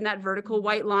spots in that vertical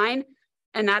white line.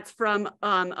 And that's from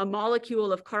a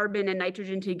molecule of carbon and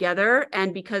nitrogen together.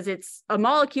 And because it's a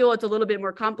molecule, it's a little bit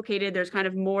more complicated. There's kind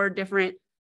of more different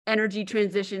energy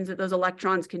transitions that those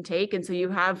electrons can take. And so you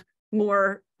have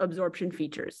more absorption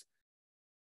features.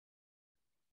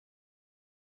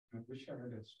 I wish I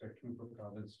had a spectrum for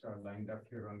carbon star lined up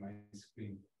here on my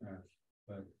screen.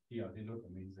 But yeah, they look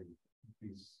amazing.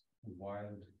 These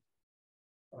wild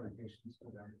orientations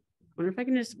for them. I wonder if I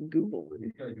can just Google one.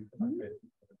 Yeah, you can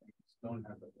don't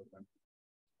have that one.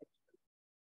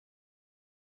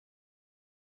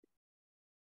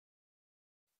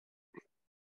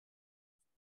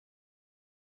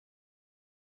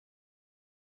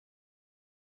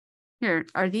 Here,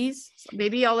 are these,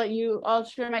 maybe I'll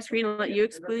share my screen and let you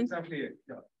explain. Exactly it.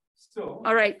 Yeah. So,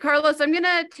 all right, Carlos, I'm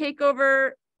gonna take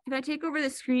over. Can I take over the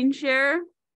screen share?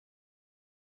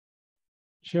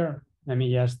 Sure. Let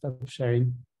me just stop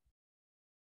sharing.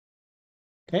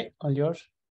 Okay, all yours.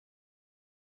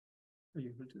 Are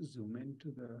you able to zoom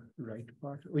into the right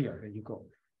part? Oh yeah, there you go.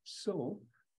 So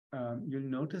you'll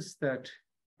notice that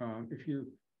if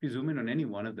you zoom in on any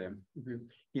one of them,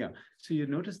 so you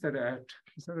notice that at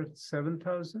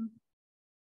 7,000?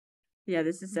 Yeah,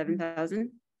 this is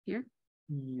 7,000 here.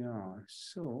 Yeah,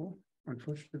 so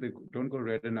unfortunately, they don't go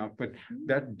red enough, but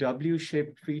that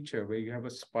W-shaped feature where you have a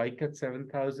spike at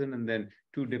 7,000 and then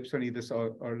 2 dips on either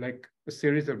side, or like a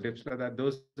series of dips like that,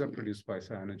 those are produced by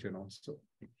cyanogen also.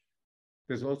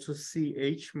 There's also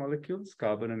CH molecules,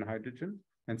 carbon and hydrogen,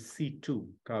 and C2,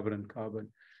 carbon and carbon.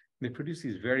 They produce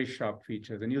these very sharp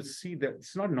features, and you'll see that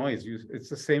it's not noise. It's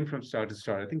the same from star to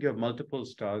star. I think you have multiple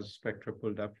stars spectra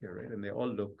pulled up here, right? And they all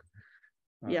look,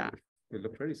 they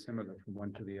look very similar from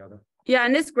one to the other. Yeah,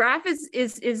 and this graph is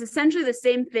essentially the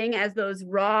same thing as those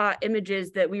raw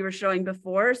images that we were showing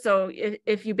before. So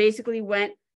if you basically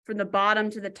went from the bottom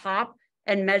to the top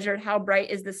and measured how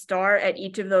bright is the star at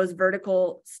each of those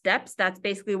vertical steps, that's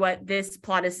basically what this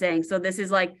plot is saying. So this is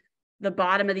like the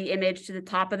bottom of the image to the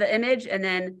top of the image, and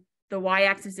then the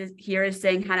y-axis here is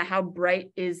saying kind of how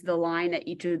bright is the line at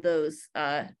each of those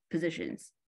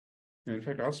positions. In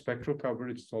fact, our spectral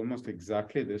coverage is almost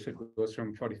exactly this. It goes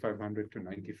from 4,500 to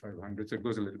 9,500. So it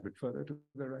goes a little bit further to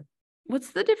the right.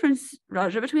 What's the difference,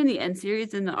 Raja, between the N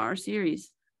series and the R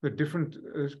series? The different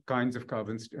kinds of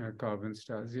carbon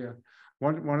stars, yeah.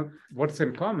 What's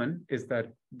in common is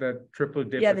that the triple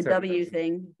dip. Yeah, the W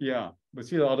thing. Yeah, but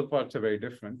see, the other parts are very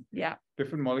different. Yeah.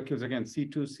 Different molecules, again,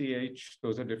 C2, CH,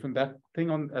 those are different. That thing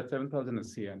at 7,000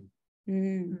 is CN.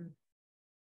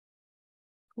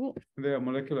 Cool. Their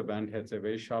molecular band heads are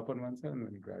very sharp on one side and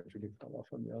then gradually fall off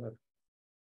on the other.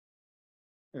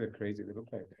 They're crazy. They look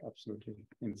like absolutely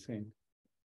insane.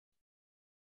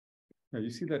 Now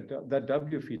you see that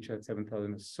W feature at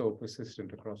 7,000 is so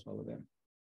persistent across all of them.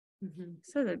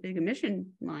 So the big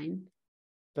emission line.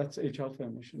 That's H alpha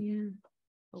emission. Yeah.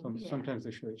 Sometimes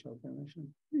they show H alpha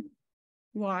emission.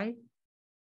 Why?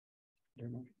 I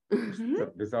don't know.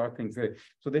 Bizarre things.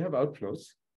 So they have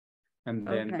outflows, and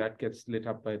then that gets lit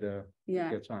up by the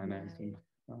gets ionized.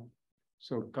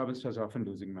 So carbon stars are often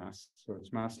losing mass. So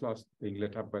it's mass loss being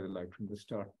lit up by the light from the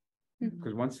star.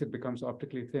 Because once it becomes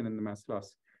optically thin in the mass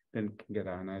loss, then it can get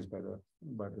ionized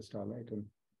by the starlight. And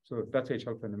so that's H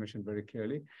alpha emission very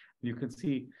clearly. You can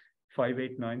see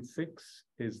 5896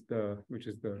 is which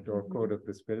is the door code of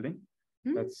this building.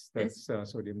 That's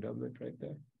sodium doublet right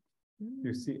there.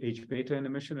 You see H beta in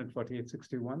emission at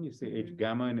 4861. You see H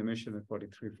gamma in emission at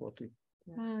 4340.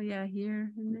 Oh yeah,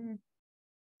 here and there.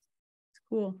 It's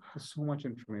cool. There's so much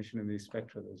information in these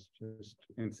spectra. That's just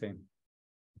insane.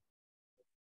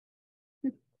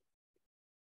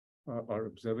 Our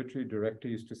observatory director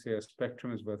used to say a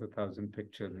spectrum is worth 1,000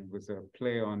 pictures. It was a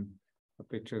play on a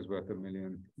picture is worth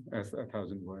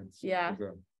 1,000 words. Yeah.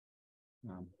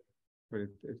 But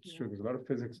it's true. There's a lot of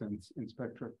physics in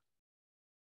spectra.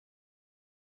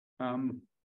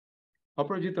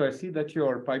 Aparajita, I see that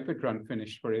your pipette run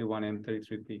finished for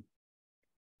A1M33P.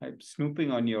 I'm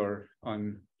snooping on your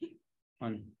on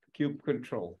cube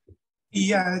control.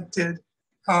 Yeah, it did.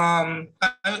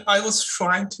 I was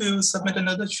trying to submit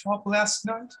another job last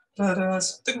night, but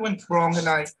something went wrong and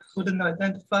I couldn't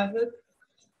identify it.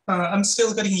 I'm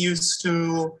still getting used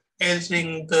to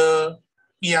editing the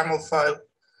YAML file.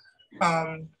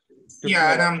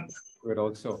 Yeah, and I'm it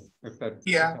also if that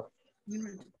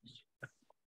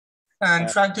and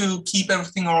try to keep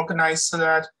everything organized so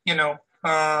that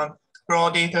raw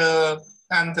data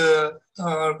and the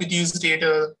reduced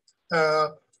data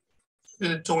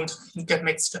don't get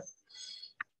mixed up.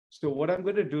 So what I'm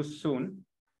going to do soon,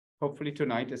 hopefully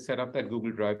tonight, is set up that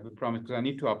Google Drive. We promise, because I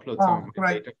need to upload some of the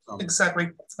data.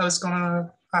 Exactly. I was going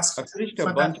to ask. I finished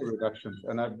a bunch of reductions,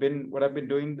 and what I've been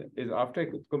doing is after I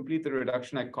complete the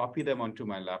reduction, I copy them onto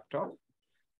my laptop.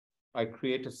 I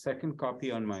create a second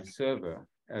copy on my server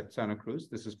at Santa Cruz.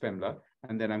 This is Pemla,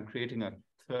 and then I'm creating a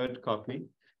third copy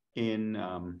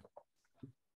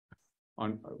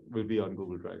will be on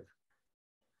Google Drive.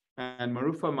 And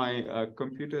Marufa, my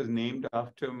computer is named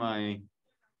after my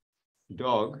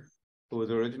dog, who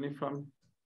was originally from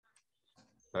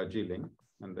Darjeeling,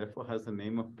 and therefore has the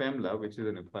name of Pemla, which is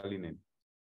a Nepali name.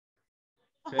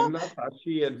 Pemla,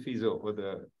 Tashi, and Fizo were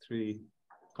the three.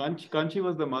 Kanchi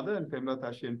was the mother, and Pemla,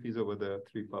 Tashi, and Fizo were the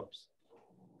three pups.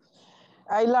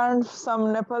 I learned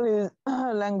some Nepali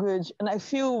language and a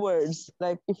few words.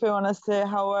 Like if I want to say,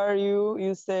 how are you?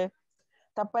 You say,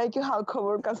 Tapai hal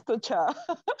khabar kasto cha.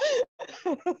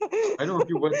 I know a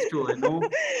few words too.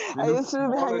 I used to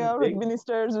hang out with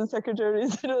ministers and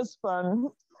secretaries. It was fun.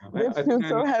 They feel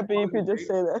so happy if you just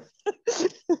say that.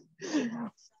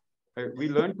 We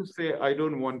learned to say, I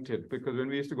don't want it, because when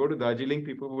we used to go to Darjeeling,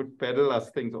 people would peddle us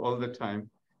things all the time.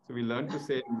 So we learned to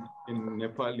say in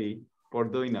Nepali,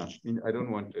 Pordoina, I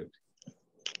don't want it.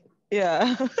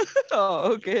 Yeah.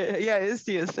 Oh, okay. Yeah,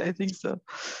 yes, I think so.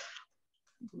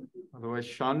 Otherwise,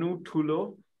 Shanu,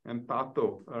 Tulo, and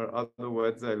Tato are other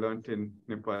words I learned in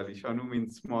Nepali. Shanu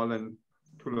means small and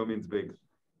Tulo means big.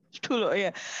 Tulo,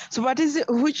 yeah. So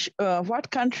what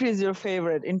country is your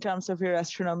favorite in terms of your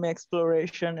astronomy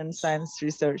exploration and science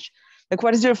research? Like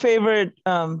what is your favorite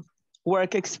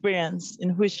work experience,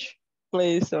 in which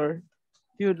place, or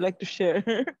you would like to share?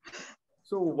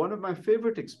 So one of my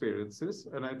favorite experiences,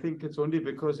 and I think it's only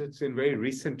because it's in very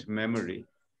recent memory,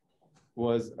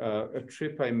 was a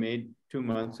trip I made 2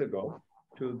 months ago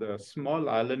to the small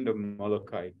island of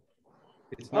Molokai.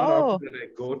 It's not often that I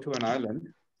go to an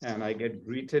island and I get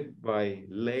greeted by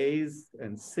lays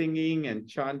and singing and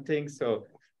chanting. So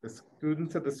the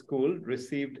students at the school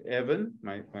received Evan,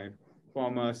 my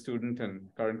former student and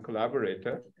current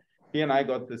collaborator. He and I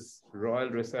got this royal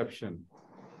reception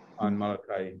on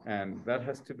Molokai, and that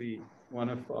has to be one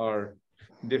of our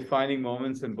defining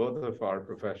moments in both of our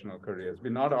professional careers. We're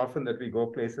not often that we go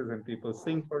places and people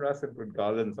sing for us and put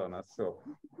garlands on us. So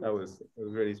that was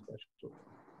very special.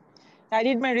 I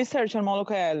did my research on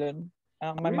Molokai Island,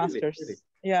 my master's. Really?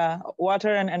 Yeah,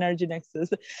 water and energy nexus.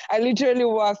 I literally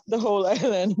walked the whole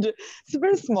island.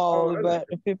 Super small, but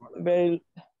very,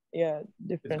 yeah,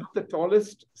 different. It's got the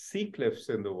tallest sea cliffs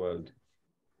in the world.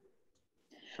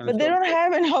 But they don't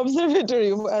have an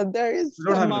observatory. There is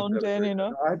some mountain, you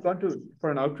know. I've gone to, for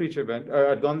an outreach event,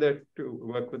 I'd gone there to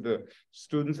work with the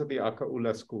students of the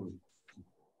Akaula school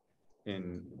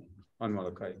on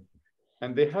Molokai.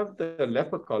 And they have the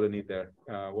leopard colony there.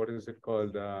 What is it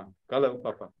called? Kala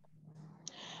Papa.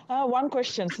 One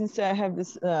question, since I have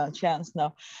this chance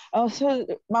now. So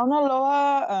Mauna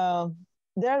Loa,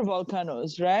 there are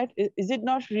volcanoes, right? Is it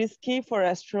not risky for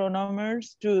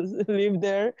astronomers to live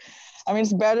there? I mean,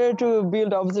 it's better to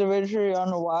build observatory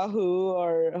on Oahu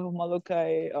or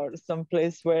Molokai or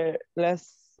someplace where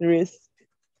less risk.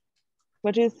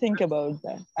 What do you think about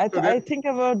that? I think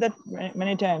about that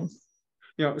many times.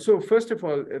 Yeah, so first of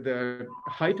all, the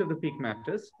height of the peak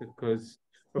matters because,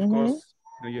 of course,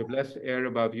 you have less air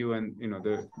above you and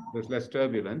there's less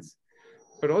turbulence.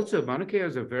 But also, Mauna Kea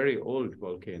is a very old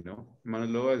volcano. Mauna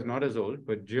Loa is not as old,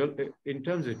 but in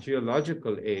terms of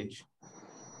geological age,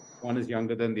 one is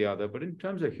younger than the other. But in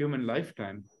terms of human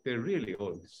lifetime, they're really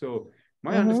old. So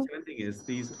my understanding is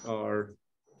these are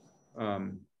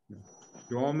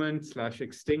dormant /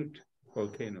 extinct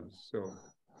volcanoes. So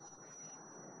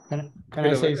can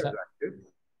I say something?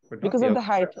 Because of the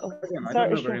height. I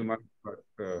don't know very much about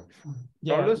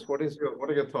Carlos, what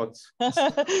are your thoughts?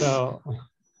 So,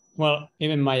 well,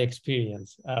 even my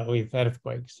experience with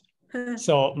earthquakes.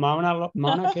 So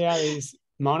Mauna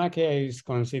Kea is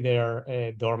considered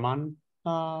a dormant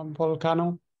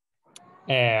volcano.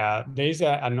 There is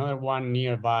another one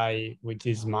nearby, which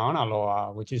is Mauna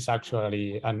Loa, which is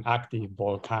actually an active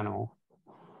volcano.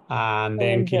 And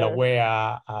then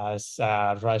Kilauea, as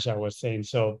Raja was saying.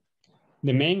 So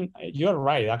you're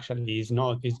right, actually, it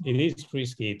is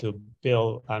risky to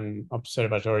build an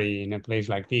observatory in a place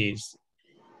like this.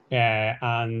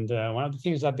 And one of the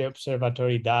things that the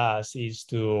observatory does is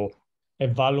to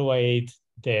evaluate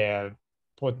the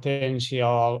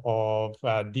potential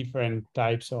of different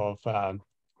types of,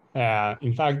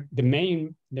 in fact, the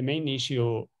main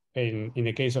issue in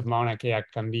the case of Mauna Kea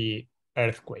can be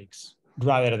earthquakes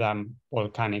rather than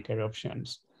volcanic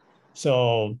eruptions.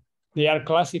 So they are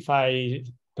classified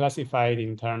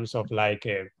in terms of like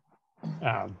a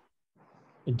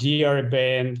year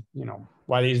event,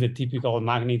 what is the typical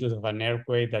magnitude of an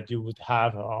earthquake that you would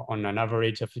have on an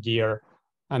average of a year.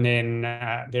 And then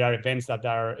there are events that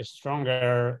are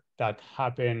stronger, that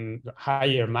happen,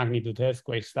 higher magnitude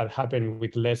earthquakes that happen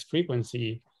with less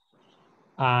frequency.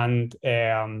 And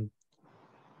the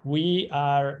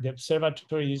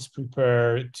observatory is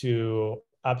prepared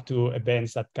up to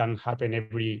events that can happen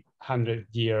every 100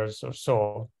 years or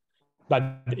so. But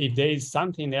if there is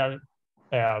something there,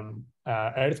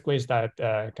 earthquakes that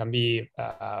can be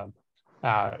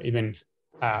even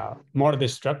more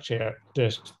destructive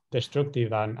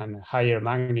and higher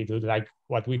magnitude, like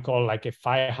what we call like a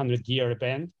 500-year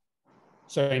event.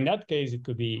 So in that case, it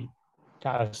could be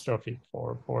catastrophic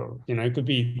it could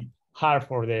be hard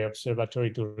for the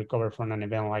observatory to recover from an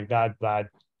event like that, but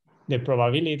the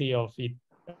probability of it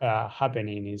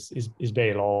happening is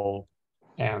very low.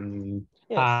 And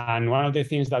one of the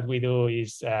things that we do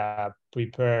is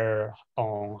prepare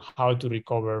on how to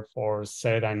recover for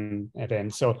certain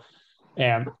events. So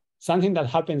something that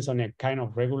happens on a kind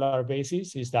of regular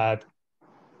basis is that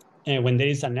when there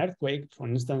is an earthquake, for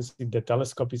instance, if the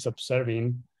telescope is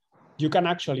observing, you can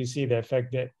actually see the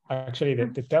effect that actually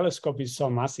the telescope is so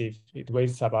massive, it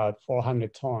weighs about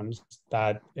 400 tons,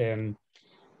 that it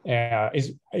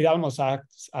almost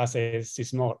acts as a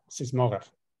seismograph.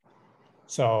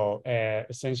 So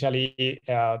essentially,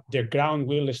 the ground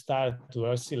will start to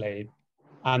oscillate,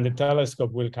 and the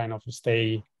telescope will kind of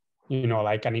stay,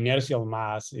 like an inertial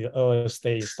mass, it'll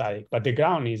stay static. But the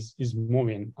ground is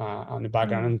moving on the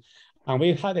background. And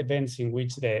we've had events in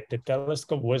which the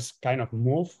telescope was kind of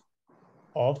moved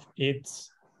off its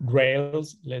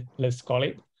rails, let's call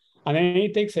it. And then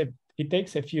it takes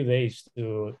a few days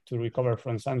to recover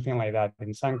from something like that.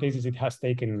 In some cases, it has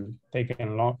taken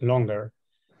longer.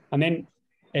 And then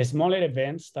smaller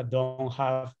events that don't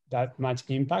have that much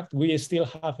impact, we still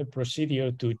have a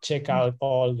procedure to check out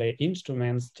all the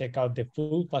instruments, check out the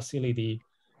full facility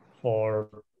for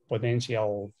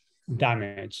potential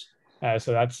damage.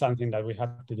 So that's something that we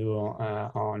have to do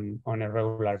on a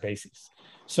regular basis.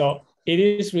 So it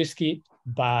is risky,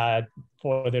 but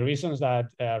for the reasons that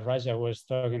Raja was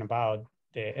talking about,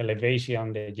 the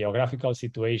elevation, the geographical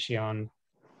situation,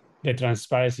 the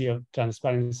transparency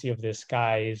of the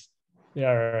skies,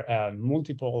 there are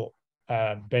multiple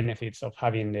benefits of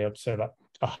having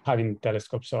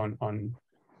telescopes on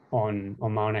on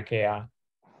Mauna Kea.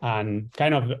 And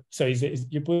kind of, so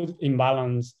you put in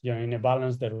balance, in a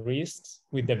balance the risks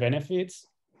with the benefits,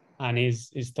 and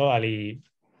is totally,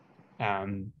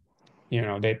 the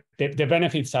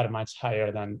benefits are much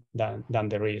higher than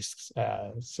the risks.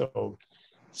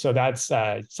 So that's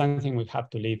something we have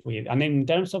to live with. And in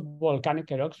terms of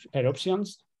volcanic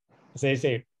eruptions, as I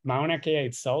say, Mauna Kea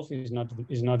itself is not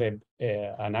an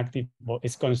active,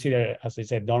 it's considered, as I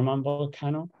said, dormant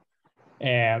volcano.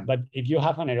 But if you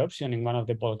have an eruption in one of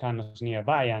the volcanoes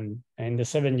nearby, and in the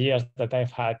 7 years that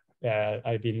I've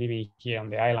been living here on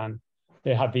the island,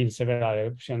 there have been several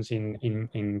eruptions in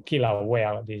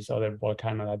Kilauea, this other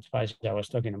volcano that Raja was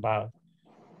talking about.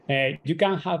 You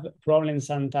can have problems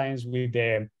sometimes with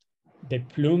the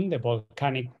plume, the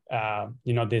volcanic,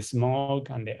 the smoke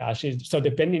and the ashes. So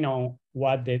depending on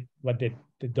what the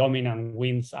dominant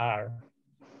winds are,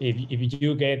 if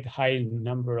you get high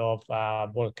number of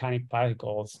volcanic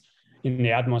particles in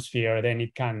the atmosphere, then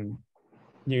it can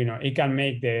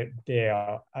make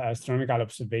the astronomical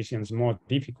observations more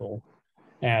difficult.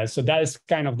 So that is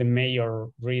kind of the major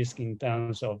risk in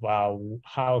terms of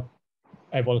how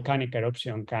a volcanic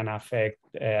eruption can affect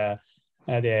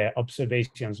the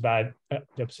observations.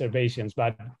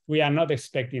 But we are not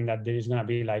expecting that there is going to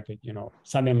be like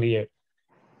suddenly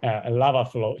a lava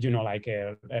flow, like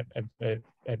a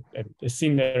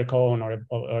cinder cone or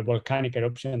a volcanic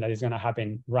eruption that is going to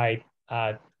happen right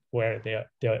at where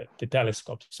the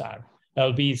telescopes are.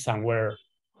 It'll be somewhere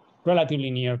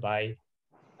relatively nearby,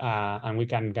 and we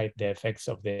can get the effects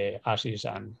of the ashes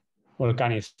and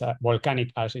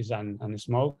volcanic ashes and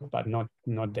smoke, but not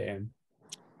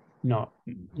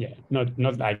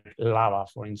like lava,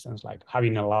 for instance, like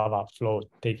having a lava flow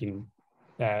taking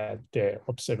the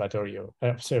observatory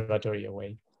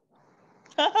away.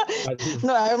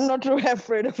 No, I'm not really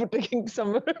afraid of taking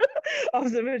some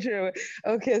observatory away.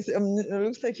 Okay, so, it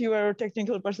looks like you are a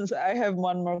technical person. So I have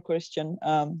one more question.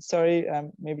 Sorry,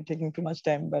 I'm maybe taking too much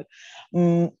time, but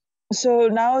so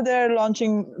now they're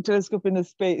launching telescope in the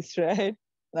space, right?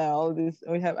 Now all this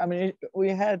we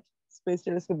had space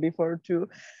telescope before too,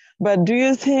 but do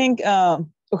you think?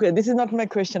 Okay, this is not my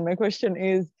question. My question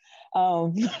is.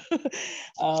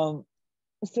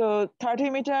 So 30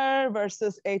 meter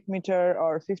versus 8 meter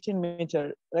or 15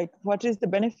 meter, like what is the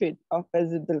benefit of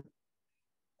visible?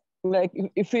 Like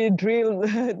if we drill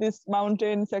this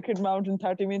mountain, Sacred Mountain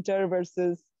 30 meter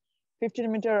versus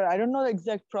 15 meter, I don't know the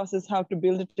exact process how to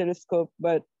build a telescope,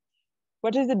 but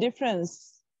what is the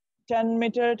difference? 10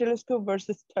 meter telescope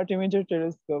versus 30 meter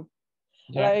telescope?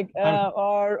 Yeah. Like,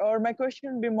 or my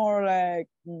question would be more like,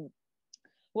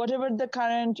 whatever the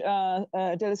current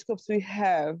telescopes we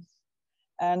have,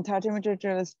 and 30 meter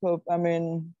telescope, I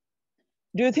mean,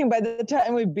 do you think by the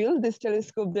time we build this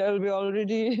telescope, there will be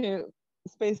already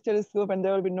space telescope and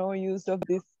there will be no use of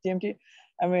this GMT?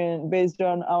 I mean, based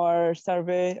on our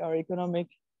survey or economic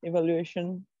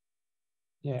evaluation?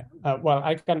 Yeah, well,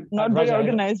 I can... Not very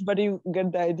organized, but you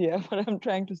get the idea of what I'm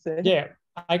trying to say. Yeah,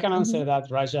 I can answer that,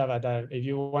 Raja, but if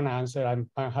you want to answer, I'm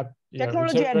happy.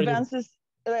 Technology advances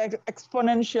like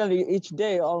exponentially each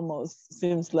day almost,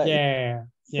 seems like. Yeah.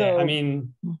 Yeah, I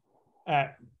mean,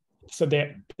 so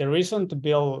the reason to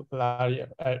build larger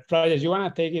projects, you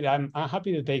want to take it? I'm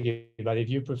happy to take it, but if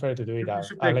you prefer to do it, I'll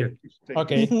like.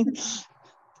 Okay.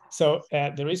 So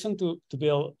the reason to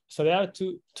build, so there are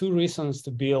two reasons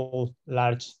to build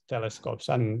large telescopes,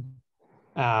 and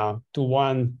to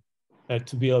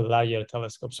build larger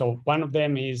telescopes. So one of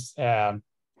them is the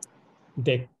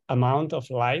amount of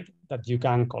light that you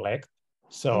can collect.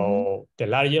 So the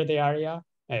larger the area,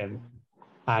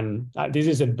 and this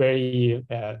is a very,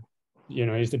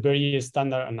 it's a very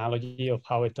standard analogy of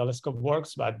how a telescope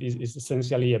works, but it's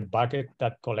essentially a bucket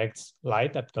that collects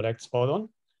light, that collects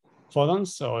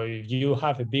photons. So if you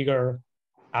have a bigger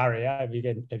area,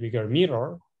 a bigger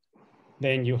mirror,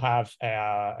 then you have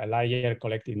a larger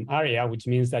collecting area, which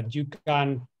means that you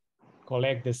can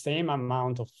collect the same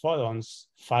amount of photons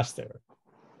faster.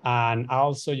 And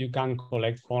also you can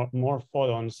collect more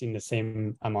photons in the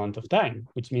same amount of time,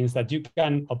 which means that you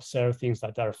can observe things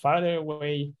that are farther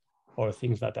away or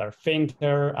things that are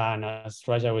fainter. And as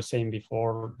Raja was saying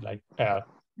before, like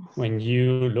when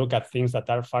you look at things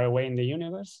that are far away in the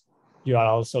universe, you are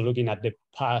also looking at the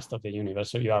past of the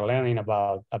universe. So you are learning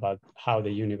about how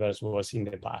the universe was in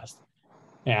the past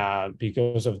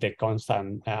because of the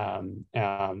constant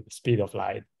speed of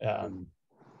light.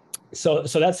 So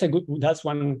that's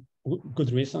one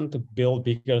good reason to build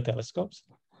bigger telescopes.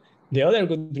 The other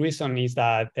good reason is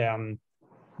that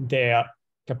the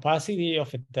capacity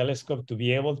of a telescope to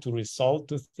be able to resolve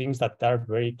two things that are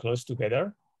very close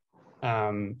together,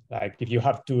 like if you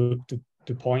have two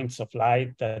two points of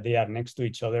light that they are next to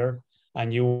each other,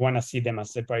 and you want to see them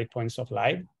as separate points of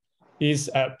light, is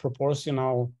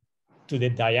proportional to the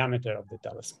diameter of the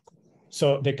telescope.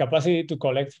 So the capacity to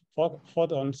collect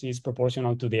photons is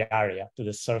proportional to the area, to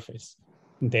the surface.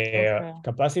 The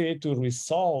capacity to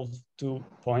resolve two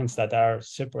points that are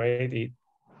separated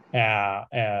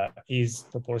is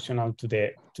proportional to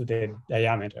the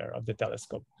diameter of the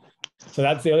telescope. So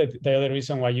that's the other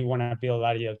reason why you want to build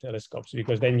larger telescopes,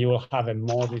 because then you will have a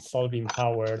more resolving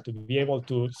power to be able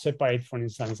to separate, for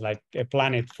instance, like a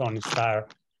planet from a star.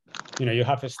 You know, you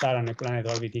have a star and a planet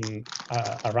orbiting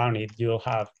around it. You'll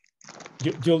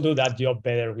do that job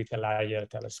better with a larger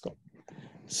telescope.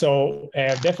 So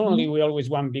definitely, we always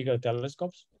want bigger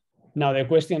telescopes. Now the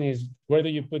question is, where do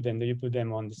you put them? Do you put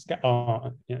them on the sky?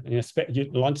 You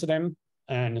launch them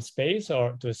in space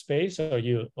or to space, or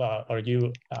you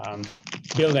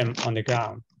build them on the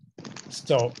ground?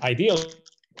 So ideally,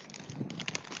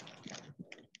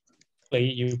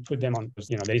 you put them on.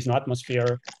 There is no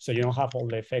atmosphere, so you don't have all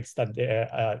the effects that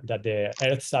the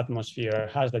Earth's atmosphere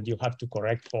has that you have to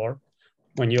correct for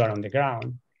when you are on the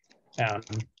ground.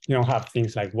 You don't have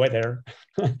things like weather.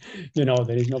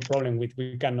 There is no problem with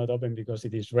we cannot open because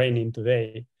it is raining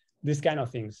today. These kind of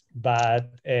things.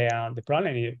 But the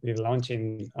problem with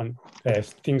launching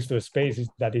things to space is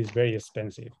that it's very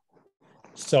expensive.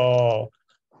 So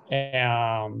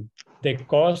the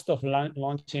cost of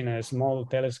launching a small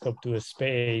telescope to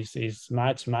space is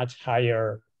much, much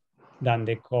higher than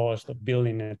the cost of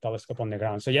building a telescope on the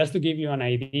ground. So just to give you an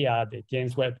idea, the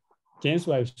James Webb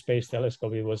Space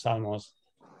Telescope, it was almost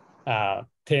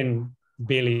 $10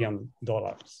 billion.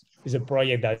 It's a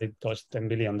project that it cost $10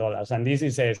 billion. And this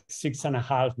is a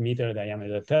 6.5 meter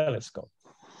diameter telescope.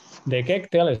 The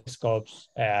Keck telescopes,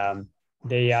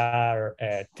 they are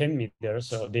 10 meters,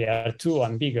 so they are 2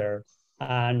 and bigger.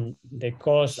 And the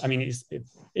cost, I mean,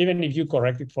 even if you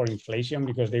correct it for inflation,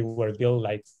 because they were built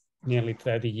like nearly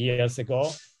 30 years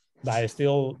ago, but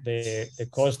still the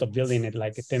cost of building it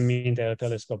like a 10-meter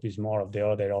telescope is more of the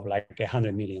order of like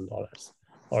 $100 million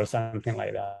or something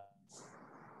like that.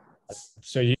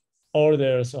 So you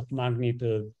orders of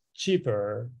magnitude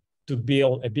cheaper to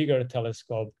build a bigger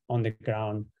telescope on the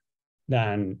ground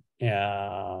than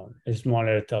a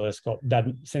smaller telescope, that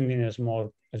sending a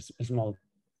small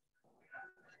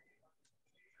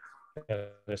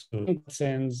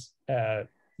sense,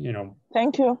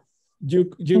 Thank you.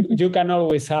 You can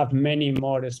always have many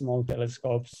more small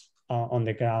telescopes on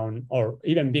the ground, or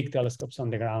even big telescopes on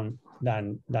the ground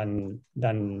than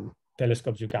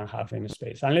telescopes you can have in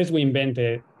space, unless we invent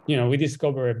we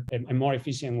discover a more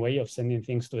efficient way of sending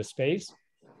things to space.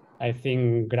 I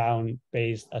think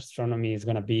ground-based astronomy is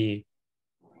going to be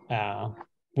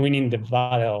winning the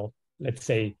battle. Let's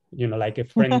say, like a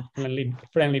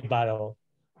friendly battle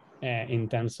in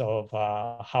terms of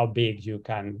how big you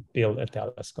can build a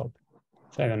telescope.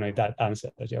 So I don't know if that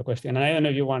answers your question. And I don't know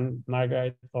if you want,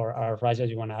 Margaret or Raja,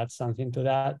 you want to add something to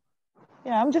that?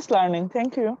 Yeah, I'm just learning.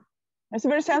 Thank you. It's a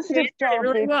very sensitive topic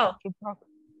really well. to talk,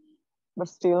 but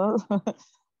still,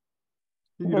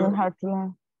 it doesn't hurt to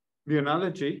learn. The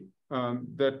analogy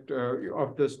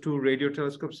of those two radio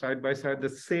telescopes side by side, the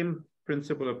same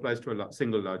principle applies to a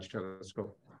single large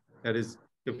telescope. That is,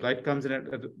 if light comes in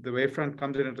the wavefront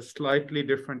comes in at a slightly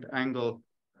different angle,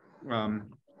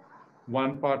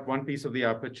 one piece of the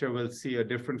aperture will see a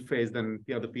different phase than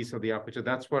the other piece of the aperture.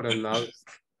 That's what allows.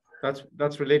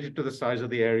 That's related to the size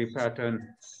of the Airy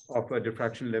pattern of a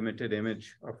diffraction limited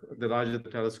image. The larger the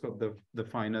telescope, the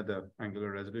finer the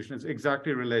angular resolution. It's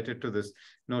exactly related to this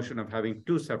notion of having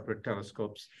two separate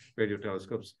telescopes, radio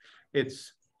telescopes.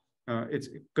 It's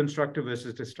constructive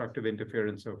versus destructive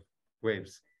interference of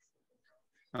waves.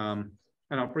 And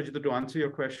Aprajita, to answer your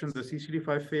question, the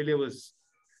CCD5 failure was,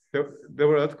 there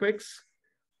were earthquakes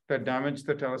that damaged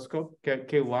the telescope,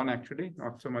 K1 actually,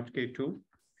 not so much K2.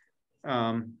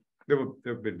 There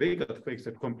have been big earthquakes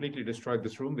that completely destroyed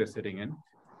this room we're sitting in.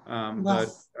 But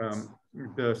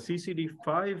the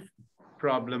CCD5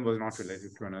 problem was not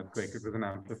related to an earthquake. It was an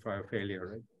amplifier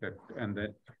failure, right?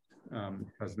 That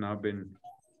has now been,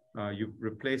 you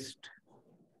replaced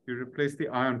the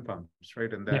ion pumps,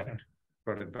 right? And that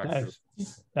brought it back to.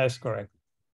 That's correct.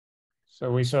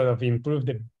 So we sort of improved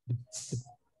the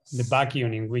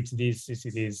vacuum in which these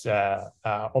CCDs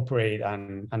operate,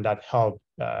 and that helped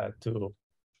to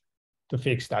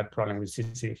fix that problem with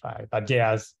CCD5. But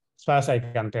yeah, as far as I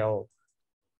can tell,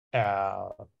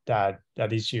 that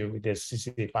issue with the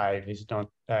CCD5 is not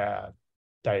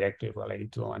directly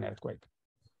related to an earthquake.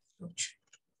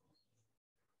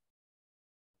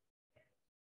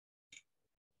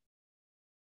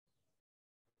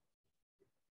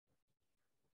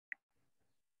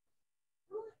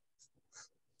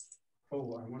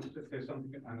 Oh, I wanted to say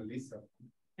something to Annalisa.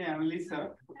 Hey, Annalisa.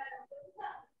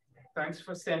 Thanks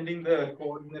for sending the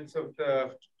coordinates of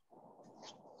the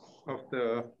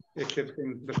eclipse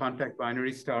in the contact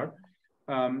binary star.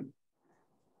 I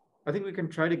think we can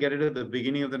try to get it at the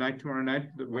beginning of the night tomorrow night,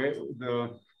 where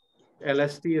the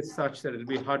LST is such that it'll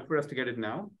be hard for us to get it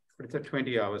now, but it's at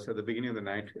 20 hours at the beginning of the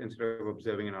night instead of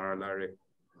observing an RLR.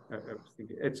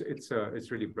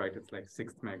 It's really bright. It's like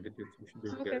 6th magnitude. So we should be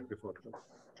able to get it before 12.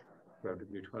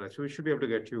 So we should be able to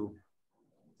get you.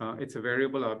 It's a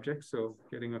variable object, so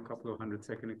getting a couple of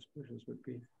 100-second exposures would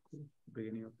be the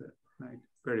beginning of the night,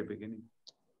 very beginning.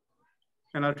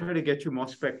 And I'll try to get you more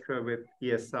spectra with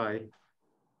ESI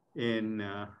in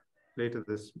later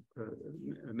this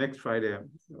next Friday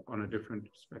on a different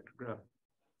spectrograph.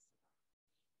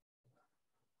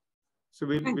 So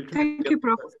we'll thank you,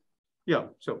 Prof. Yeah.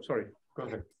 So sorry. Go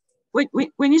ahead.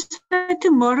 When you say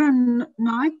tomorrow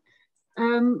night,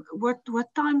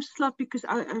 what time slot? Because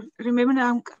I remember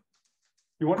now.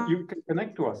 You can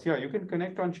connect to us. Yeah, you can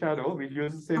connect on Shadow. We'll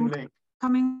use the same link.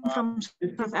 Coming from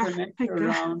South Africa.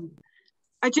 Around...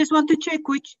 I just want to check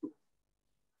which.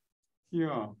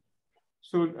 Yeah.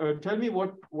 So tell me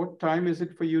what time is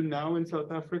it for you now in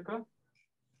South Africa?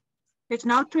 It's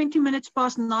now 20 minutes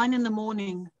past 9 in the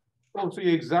morning. Oh, so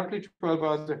you're exactly 12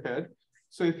 hours ahead.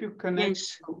 So if you connect,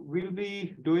 we'll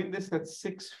be doing this at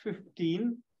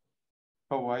 6:15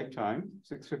 Hawaii time,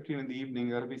 6:15 in the evening.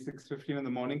 That'll be 6:15 in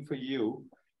the morning for you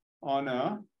on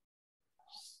a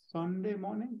Sunday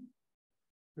morning.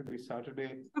 It'll be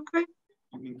Saturday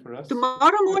evening for us.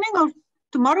 Tomorrow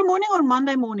morning or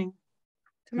Monday morning?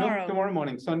 Tomorrow. No, tomorrow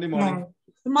morning, Sunday morning.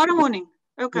 Tomorrow morning.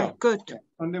 Okay, yeah, good. Yeah.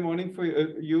 Sunday morning for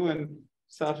you and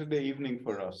Saturday evening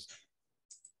for us.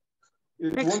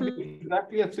 It won't be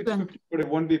exactly at 6:50, but it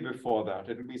won't be before that.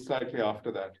 It'll be slightly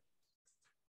after that.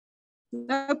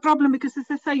 No problem, because as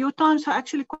I say, your times are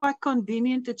actually quite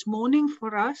convenient. It's morning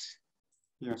for us.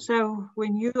 Yeah. So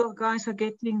when you guys are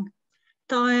getting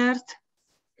tired,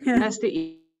 as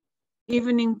the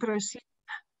evening proceeds,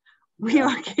 we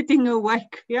are getting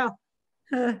awake. Yeah.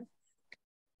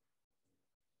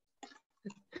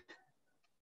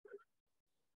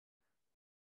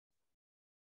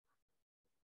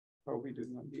 Are we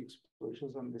doing on the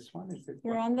exposures on this one? Is it?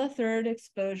 We're on the 3rd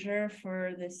exposure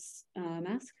for this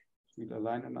mask. We'll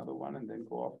align another one and then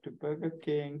go off to Burger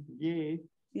King. Yay.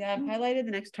 Yeah, I've highlighted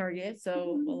the next target,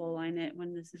 so we'll align it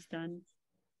when this is done.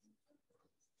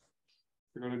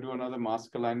 We're going to do another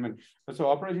mask alignment. So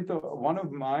Aparajita, one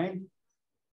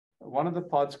of the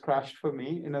pods crashed for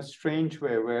me in a strange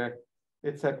way where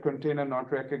it said container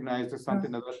not recognized or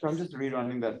something like that. So I'm just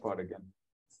rerunning that pod again.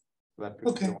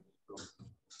 Okay.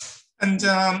 And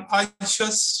I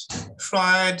just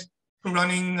tried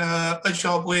running a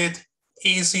job with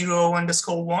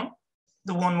A0_1,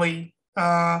 the one we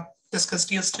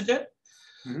discussed yesterday.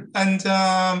 Mm-hmm. And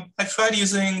I tried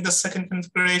using the second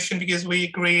configuration because we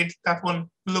agreed that one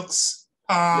looks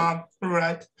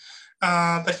right.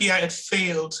 But yeah, it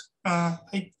failed.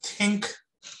 I think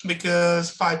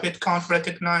because Pipet can't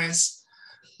recognize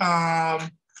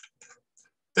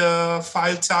the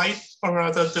file type, or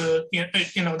rather the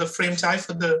the frame type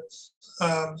for the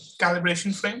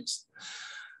calibration frames,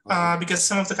 because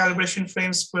some of the calibration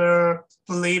frames were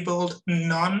labeled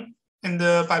none in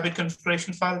the Pipet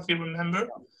configuration file, if you remember.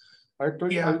 I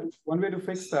told you one way to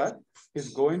fix that is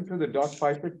go into the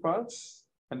 .pipet file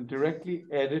and directly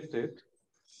edit it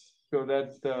so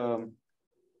that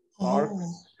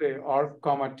arc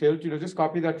comma tilt, just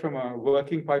copy that from a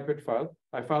working Pipet file.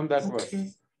 I found that works.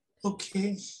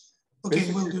 Okay.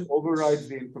 Basically, it overrides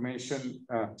the information.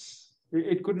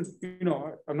 It couldn't,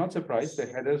 I'm not surprised. The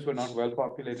headers were not well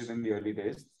populated in the early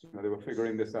days. They were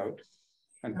figuring this out.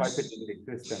 And Pipet didn't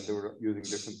exist and they were using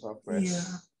different software. Yeah.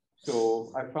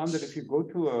 So I found that if you go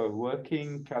to a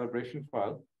working calibration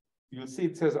file, you'll see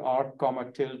it says arc comma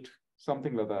tilt,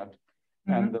 something like that.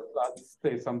 Mm-hmm. And the plots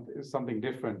say something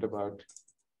different about,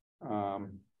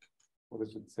 what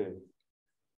does it say?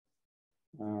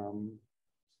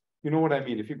 You know what I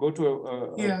mean? If you go to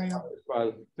a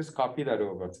file, just copy that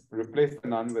over, replace the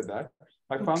none with that.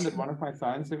 I found that one of my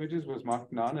science images was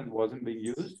marked none and wasn't being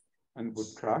used and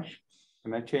would crash.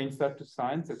 When I changed that to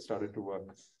science, it started to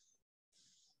work.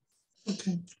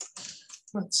 Okay,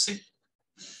 let's see.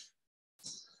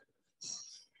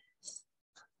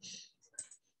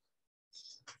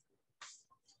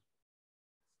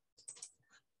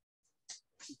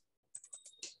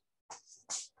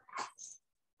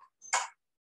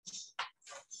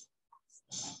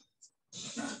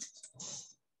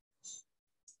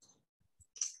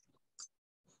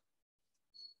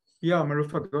 Yeah,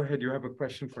 Marufa, go ahead. You have a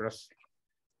question for us.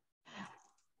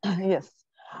 Yes.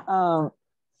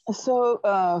 So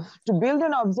to build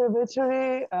an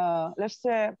observatory, let's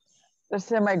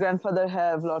say my grandfather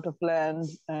have a lot of land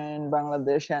in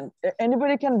Bangladesh, and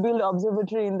anybody can build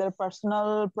observatory in their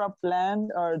personal prop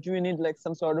land, or do you need like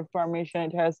some sort of permission?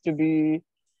 It has to be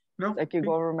like a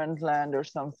government land or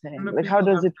something. Like how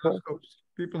does it work?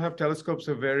 People have telescopes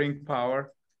of varying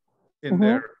power in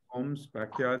their homes,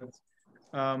 backyards.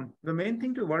 The main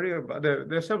thing to worry about,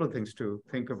 there are several things to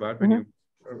think about when you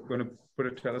are going to put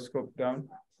a telescope down,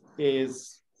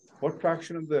 is what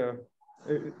fraction of the,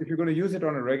 if you're going to use it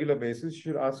on a regular basis, you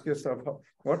should ask yourself,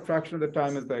 what fraction of the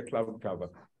time is there cloud cover?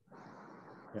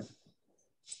 Yeah.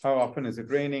 How often is it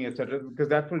raining, etc.? Because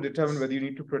that will determine whether you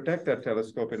need to protect that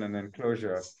telescope in an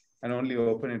enclosure and only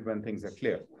open it when things are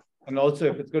clear. And also,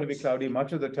 if it's going to be cloudy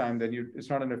much of the time, then it's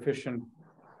not an efficient,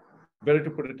 better to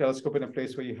put a telescope in a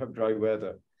place where you have dry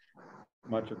weather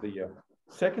much of the year.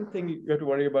 Second thing you have to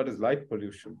worry about is light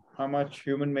pollution. How much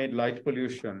human-made light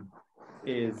pollution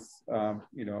is,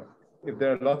 if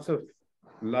there are lots of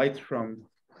light from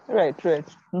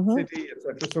city,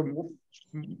 etc. So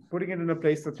putting it in a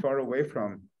place that's far away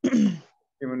from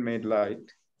human-made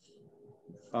light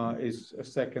is a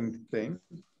second thing.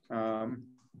 And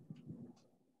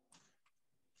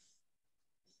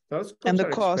the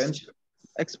cost,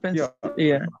 expensive.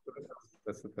 Yeah.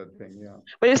 That's the third thing, yeah.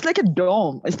 But it's like a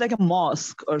dome. It's like a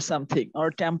mosque or something, or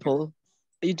a temple.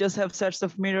 You just have sets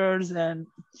of mirrors, and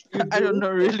I don't know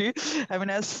really. I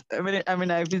mean,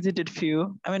 I visited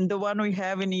few. I mean, the one we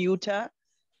have in Utah,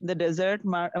 the desert,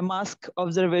 a mosque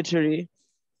observatory.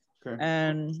 Okay.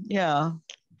 And yeah.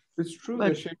 It's true,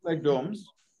 they're shaped like domes,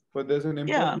 but there's an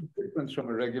important difference from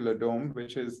a regular dome,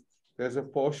 which is there's a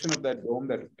portion of that dome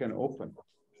that can open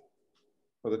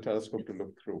for the telescope to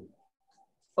look through.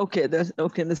 Okay, there's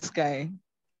in the sky.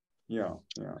 Yeah.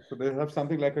 So they have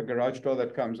something like a garage door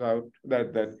that comes out,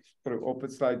 that sort of open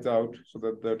slides out so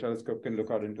that the telescope can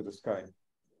look out into the sky.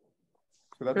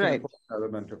 So that's an important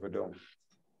element of a dome.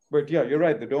 But yeah, you're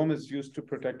right. The dome is used to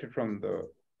protect it from the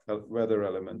weather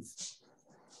elements.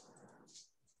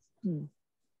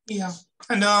 Yeah,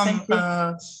 and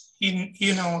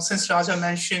since Raja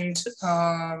mentioned,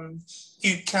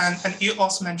 you can, and you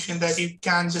also mentioned that you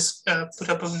can just put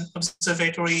up an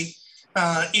observatory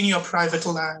in your private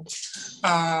land.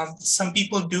 Some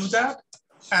people do that,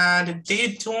 and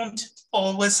they don't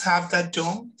always have that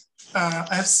dome.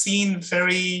 I've seen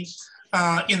very,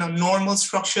 normal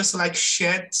structures like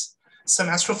sheds. Some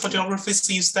astrophotographers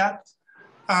use that.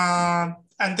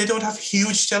 And they don't have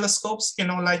huge telescopes,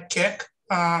 like Keck.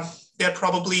 They're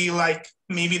probably like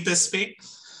maybe this big.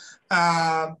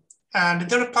 And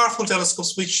there are powerful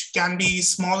telescopes which can be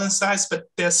small in size, but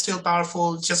they're still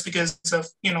powerful just because of,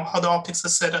 how the optics are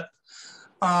set up.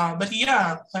 But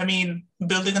yeah, I mean,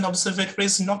 building an observatory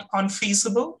is not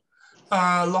unfeasible.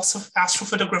 Lots of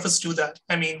astrophotographers do that.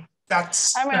 I mean,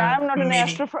 I'm not an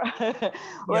astrophotographer.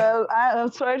 Well,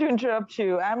 I'm sorry to interrupt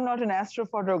you. I'm not an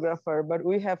astrophotographer, but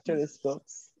we have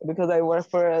telescopes because I work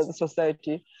for a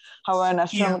society. However, an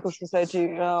astronomical society,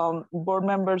 board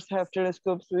members have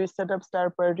telescopes. We set up star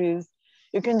parties.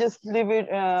 You can just leave it,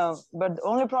 but the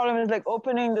only problem is like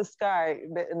opening the sky,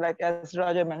 like as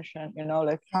Raja mentioned,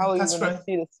 like how you going to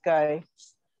see the sky.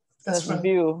 That's the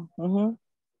view.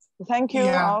 Thank you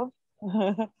all.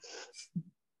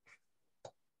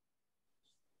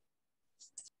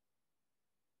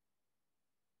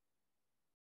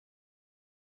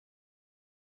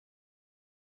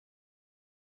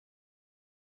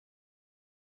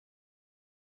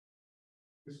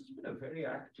 This has been a very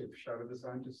active Shout of the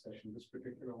Scientist session. This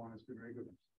particular one has been very good.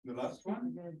 The last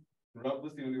one, Rob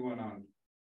was the only one on.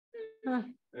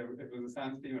 It was a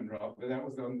San Stephen Rob, but that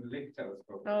was on the Lake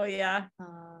telescope. Oh, yeah.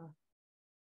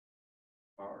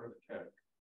 Power of Keck.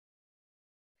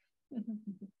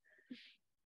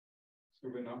 So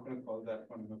we're not going to call that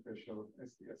one an official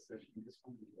SDS session. This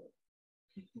one we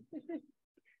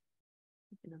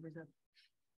The numbers up.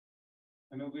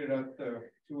 I know we're at the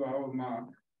 2-hour mark.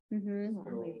 So,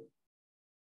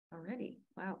 already.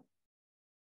 Wow.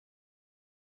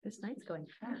 This night's going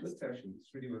fast. This session,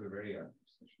 this really was a very active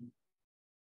session.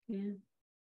 Yeah.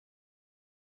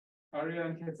 Arya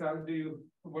and Quetzal,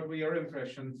 what were your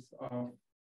impressions of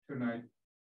tonight?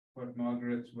 What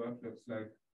Margaret's work looks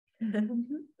like?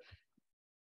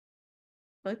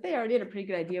 Well, they already had a pretty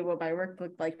good idea what my work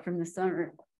looked like from the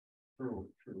summer. True.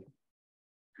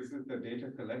 This is the data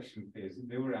collection phase.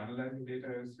 They were analyzing data,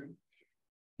 I assume?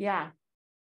 Yeah.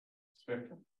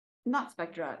 Spectra? Not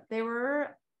spectra. They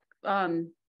were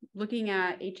looking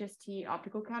at HST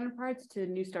optical counterparts to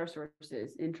new star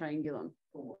sources in Triangulum.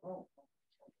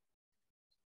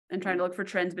 And trying to look for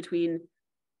trends between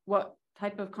what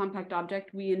type of compact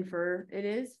object we infer it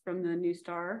is from the new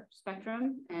star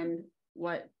spectrum, and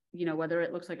what, whether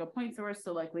it looks like a point source,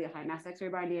 so likely a high mass X-ray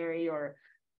binary or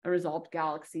a resolved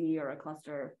galaxy or a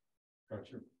cluster.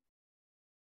 Gotcha.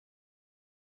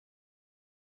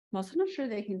 I'm also not sure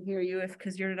they can hear you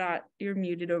because you're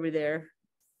muted over there.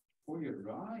 Oh, you're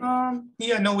right.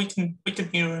 Yeah, no, we can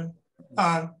hear.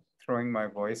 Throwing my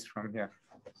voice from here.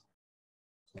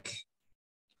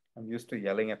 I'm used to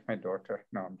yelling at my daughter.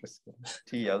 No, I'm just kidding.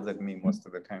 She yells at me most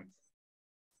of the time.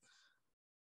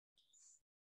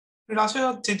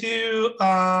 Raja, did you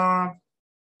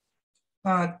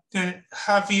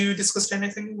have you discussed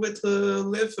anything with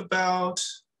Liv about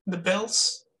the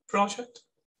Bells project?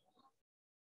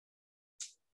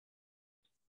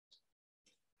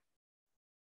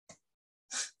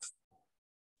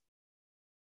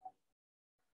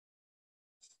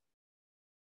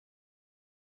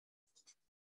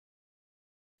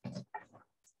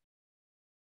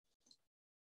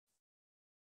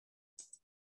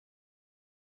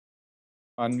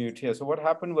 Unmute here. So what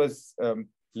happened was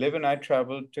Liv and I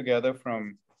traveled together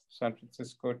from San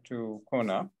Francisco to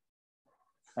Kona.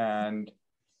 And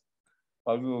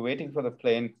while we were waiting for the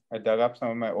plane, I dug up some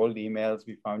of my old emails.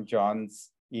 We found John's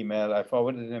email. I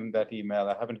forwarded him that email.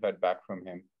 I haven't heard back from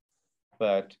him.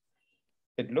 But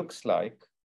it looks like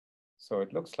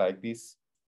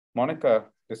Monica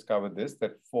discovered this,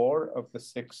 that 4 of the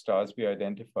 6 stars we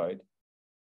identified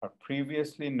are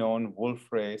previously known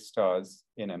Wolf-Rayet stars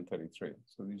in M33.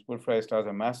 So these Wolf-Rayet stars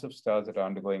are massive stars that are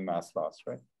undergoing mass loss,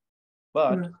 right?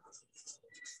 But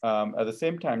at the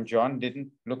same time, John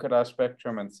didn't look at our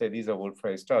spectrum and say these are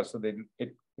Wolf-Rayet stars. So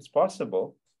it's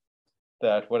possible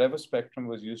that whatever spectrum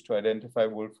was used to identify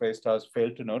Wolf-Rayet stars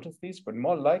failed to notice these, but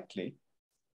more likely,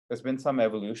 there's been some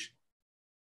evolution,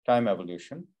 time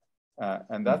evolution.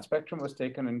 And that spectrum was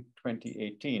taken in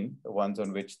 2018, the ones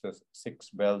on which the 6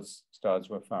 Bells stars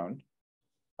were found.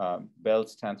 Bell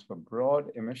stands for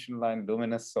Broad Emission Line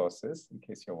Luminous Sources, in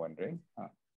case you're wondering.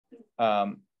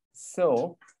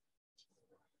 So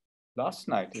last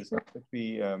night is that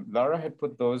Lara had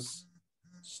put those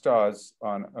stars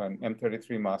on an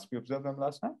M33 mask. We observed them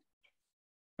last night.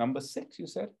 Number 6, you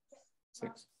said?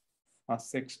 6.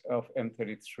 6 of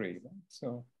M33. Right?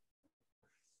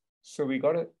 So we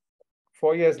got it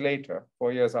 4 years later,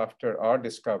 4 years after our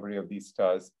discovery of these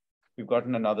stars. We've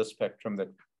gotten another spectrum that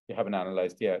we haven't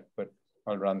analyzed yet, but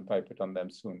I'll run Pipette on them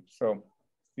soon. So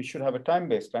we should have a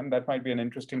time-based time. That might be an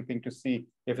interesting thing to see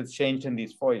if it's changed in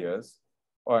these 4 years,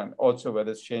 and also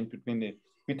whether it's changed between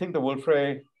we think the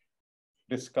Wolf-Rayet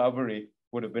discovery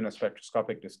would have been a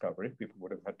spectroscopic discovery. People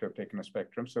would have had to have taken a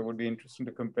spectrum. So it would be interesting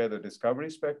to compare the discovery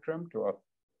spectrum to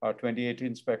our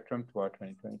 2018 spectrum to our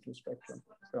 2022 spectrum.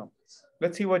 So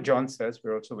let's see what John says.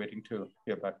 We're also waiting to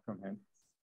hear back from him.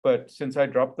 But since I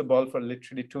dropped the ball for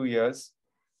literally 2 years,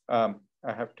 I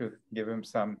have to give him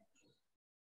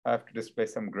I have to display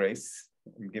some grace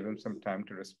and give him some time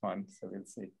to respond. So we'll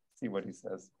see what he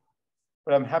says.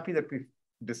 But I'm happy that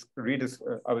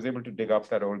I was able to dig up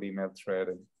that old email thread.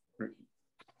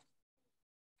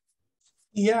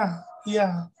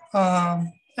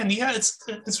 And yeah,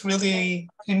 it's really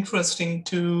interesting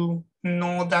to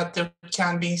know that there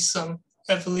can be some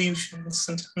evolution,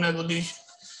 some evolution.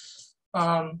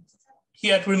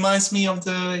 It reminds me of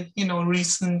the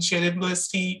recent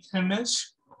JWST image.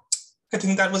 I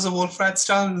think that was a Wolf-Rayet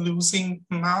star losing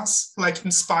mass, like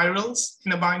in spirals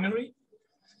in a binary.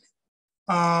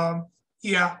 I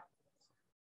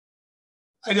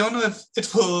don't know if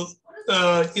it will,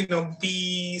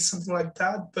 be something like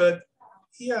that, but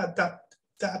yeah,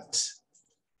 that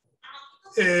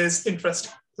is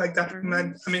interesting. Like that,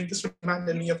 this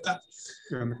reminded me of that.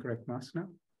 You're on the correct mask now?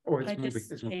 Oh, it's moving.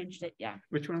 Just changed it, yeah.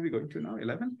 Which one are we going to now?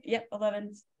 11? Yep,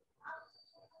 11.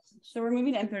 So we're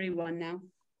moving to M31 now.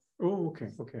 Oh, okay.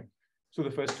 So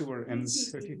the first 2 were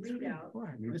M33. Oh,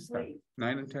 I missed that.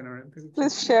 9 and 10 are M33.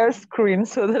 Please share screen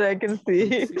so that I can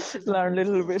see, learn a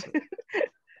little bit.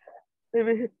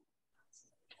 Maybe.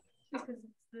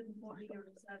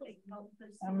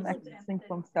 I'm accessing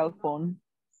from cell phone,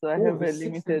 so I have a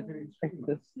limited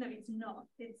access. No, it's not.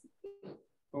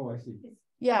 Oh, I see.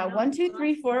 Yeah, 1, 2,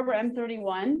 3, 4 were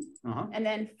M31, and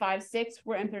then 5, 6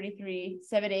 were M33,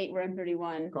 7, 8 were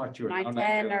M31. Got you. 9,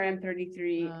 10 are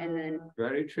M33, and then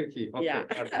very tricky. Okay. Yeah.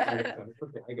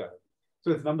 Okay, I got it.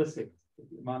 So it's number 6.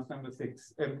 Mass number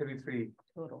 6, M33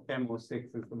 total.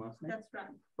 MO6 is the mass name. That's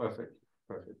right. Perfect.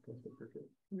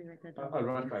 I'll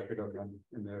run Pipette on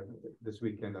this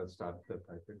weekend. I'll start the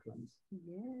Pipette runs.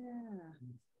 Yeah.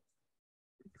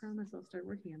 I promise I'll start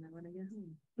working on that when I get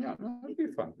home. Yeah, it'll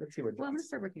be fun. Let's see what. Well, I'm gonna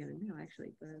start working on it now,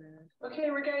 actually. But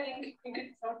okay, we're going.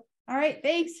 All right,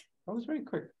 thanks. That was very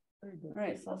quick. Very good. All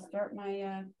right, so I'll start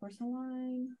my course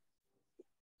line.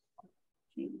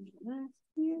 Change last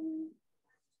here.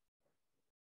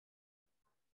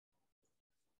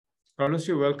 Carlos,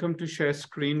 you're welcome to share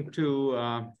screen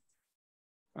to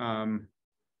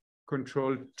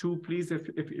control 2, please,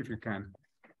 if you can.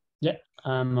 Yeah,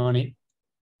 I'm on it.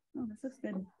 Oh, this looks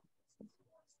good.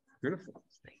 Beautiful.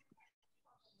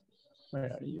 Where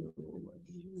are you?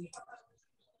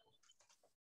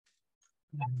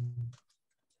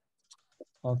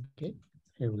 Okay,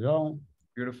 here we go.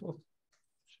 Beautiful.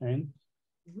 Shane.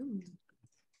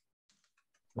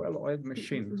 Well-oiled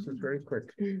machine. This is very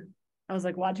quick. I was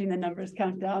like watching the numbers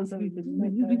count down so we could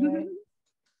make that right.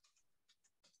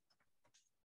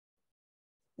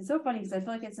 It's so funny because I feel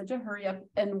like it's such a hurry up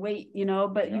and wait, you know,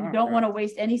 but you don't want to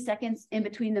waste any seconds in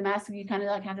between the masks. You kind of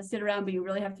like have to sit around, but you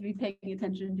really have to be paying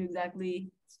attention to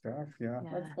exactly Stuff,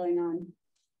 what's going on.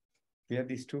 We had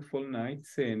these 2 full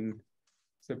nights in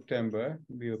September.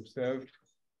 We observed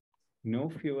no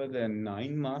fewer than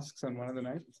 9 masks on one of the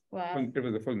nights. Wow. Well, it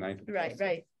was a full night.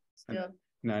 Right. Still.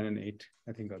 9 and 8,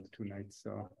 I think, are the 2 nights.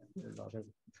 So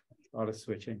a lot of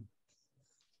switching.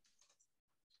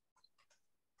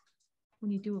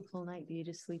 When you do a full night, do you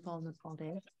just sleep all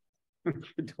day? But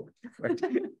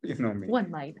you know me.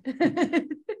 One night.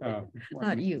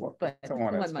 Not you, but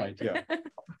someone else one might. Yeah.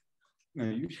 No,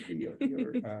 usually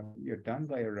you're done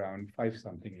by around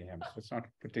 5-something a.m. So it's not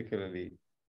particularly,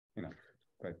 you know,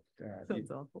 but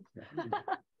Sounds awful. Yeah.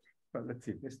 But let's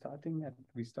see, we started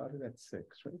at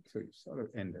 6, right? So you sort of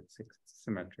end at 6. It's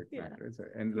symmetric matter. So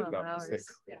end at about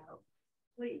 6. Yeah.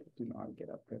 Do not get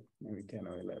up at maybe 10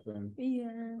 or 11.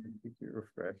 Yeah. Keep you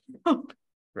refreshed,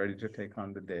 ready to take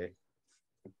on the day.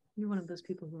 You're one of those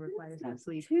people who requires no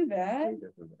sleep. Too bad.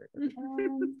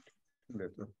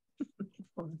 Little.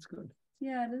 Oh, that's good.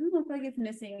 Yeah, it doesn't look like it's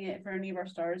missing it for any of our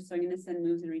stars, so I'm going to send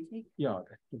moves and retake. Yeah,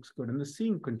 that looks good. And the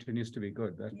seeing continues to be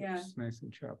good. That looks nice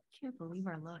and sharp. Can't believe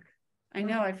our luck. I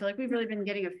know. I feel like we've really been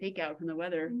getting a fake out from the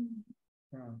weather.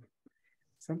 Yeah.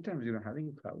 Sometimes, you know,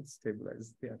 having clouds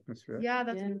stabilize the atmosphere. Yeah,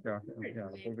 that's yeah.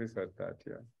 I've always heard that.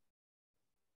 Yeah.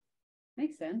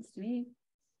 Makes sense to me.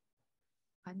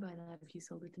 I'd buy that if you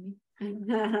sold it to me.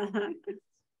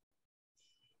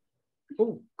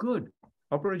 Oh, good.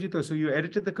 Aparajita, so you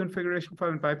edited the configuration file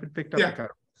and Pipet picked up the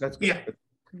car. That's good. Yeah.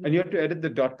 And you have to edit the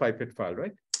 .pipet file,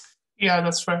 right? Yeah,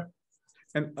 that's right.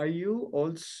 And are you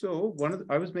also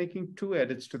I was making 2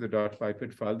 edits to the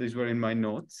 .pipet file. These were in my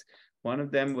notes. One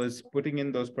of them was putting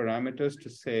in those parameters to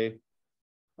say,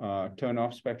 turn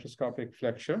off spectroscopic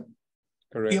flexure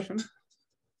correction. Yep.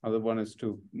 Other one is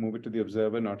to move it to the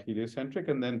observer, not heliocentric,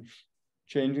 and then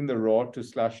changing the raw to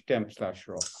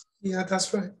 /temp/raw. Yeah,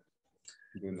 that's right.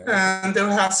 And there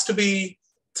has to be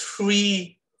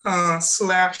 3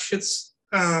 slashes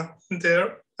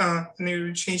there, and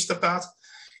you change the path.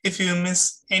 If you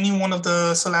miss any one of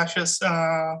the slashes,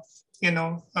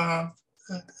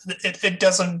 it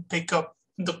doesn't pick up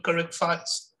the correct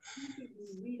files.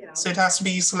 So it has to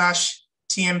be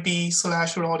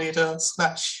 /tmp/raw data/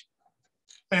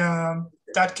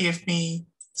 that gave me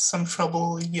some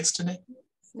trouble yesterday.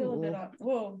 Still a bit off.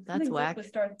 Whoa, that's whack. With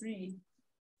star 3.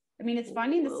 I mean, it's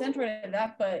finding the center of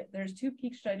that, but there's 2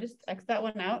 peaks. Should I just X that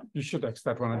one out? You should X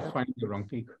that one. I'm finding the wrong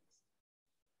peak.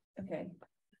 Okay.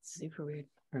 That's super weird.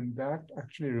 And that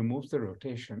actually removes the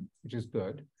rotation, which is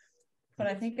good. But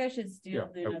I think I should still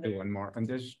do another one more. And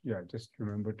there's, just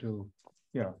remember to,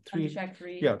 3. Check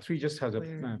 3. Yeah, 3 just has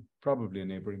probably a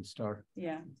neighboring star.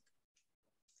 Yeah.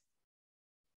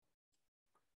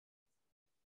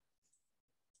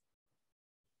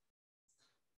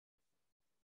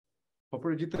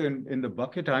 Aparajita, in the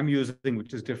bucket I'm using,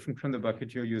 which is different from the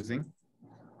bucket you're using,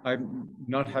 I'm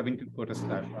not having to put a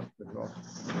slash after the draw.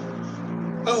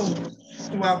 Oh,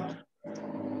 wow.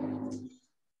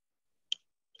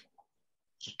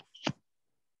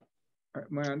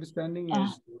 My understanding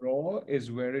is raw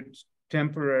is where it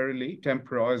temporarily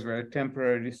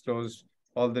stores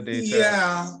all the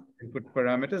data, input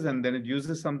parameters, and then it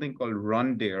uses something called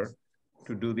run there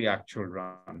to do the actual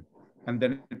run. And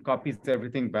then it copies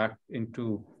everything back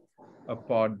into a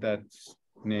pod that's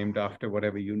named after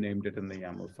whatever you named it in the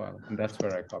YAML file. And that's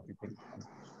where I copy things from.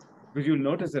 Because you'll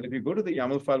notice that if you go to the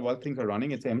YAML file while things are running,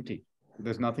 it's empty.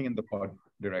 There's nothing in the pod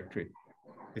directory.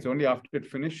 It's only after it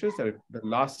finishes that the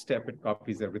last step, it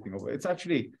copies everything over. It's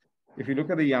actually, if you look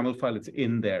at the YAML file, it's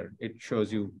in there. It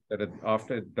shows you that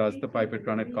after it does the pipet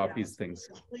run, it copies things.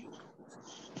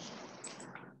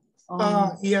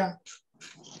 Yeah.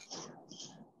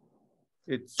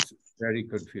 it's very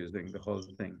confusing, the whole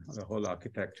thing, the whole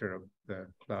architecture of the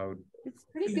cloud. It's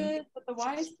pretty good, but the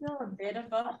Y is still a bit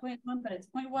above 0.1, but it's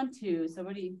 0.12. So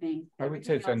what do you think? I would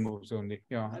say sun moves only.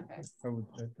 Yeah. Okay. I would.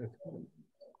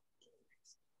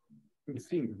 The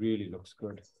thing really looks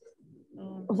good.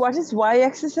 What is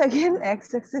y-axis again?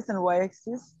 X-axis and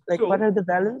y-axis? Like, so, what are the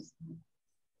values?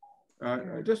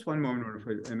 Just one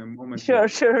moment, in a moment. Sure.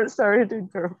 Sorry to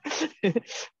interrupt.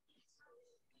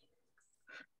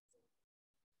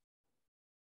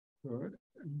 Good.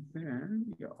 And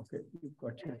then, yeah, okay, you've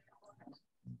got it.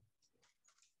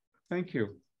 Thank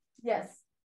you. Yes.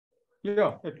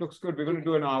 Yeah, it looks good. We're going to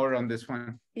do an hour on this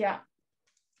one. Yeah.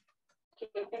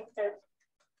 Okay, thanks, sir.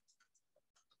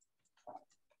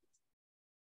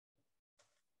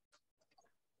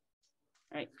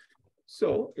 Right.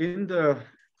 So remember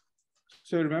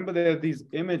there are these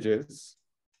images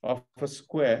of a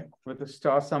square with a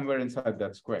star somewhere inside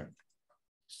that square.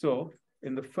 So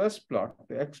in the first plot,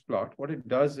 the X plot, what it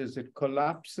does is it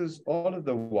collapses all of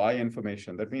the Y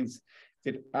information. That means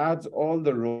it adds all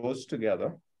the rows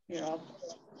together. Yeah.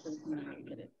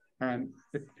 And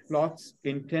it plots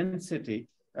intensity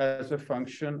as a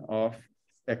function of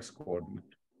X coordinate.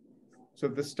 So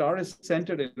if the star is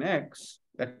centered in X,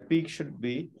 that peak should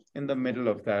be in the middle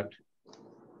of that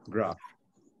graph.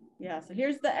 Yeah, so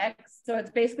here's the X. So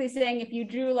it's basically saying if you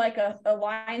drew like a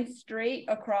line straight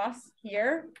across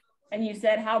here, and you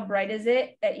said how bright is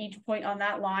it at each point on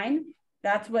that line,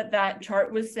 that's what that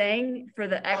chart was saying for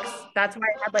the X. That's why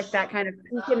it had like that kind of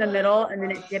peak in the middle, and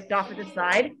then it dipped off at the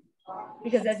side.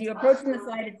 Because as you approach from the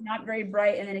side, it's not very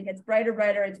bright, and then it gets brighter,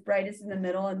 it's brightest in the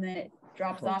middle, and then it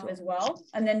drops off as well.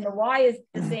 And then the Y is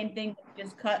the same thing,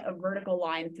 just cut a vertical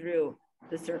line through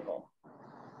the circle.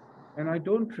 And I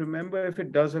don't remember if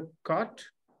it does a cut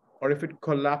or if it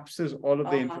collapses all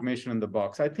of the information in the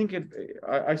box. I think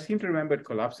I seem to remember it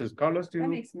collapses. Carlos, do you? That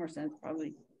makes more sense,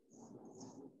 probably.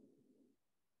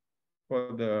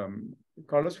 For the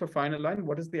Carlos, for final line,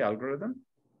 what is the algorithm?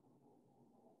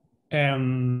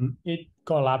 It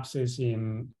collapses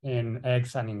in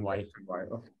X and in Y.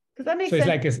 Because that makes sense. It's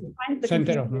like a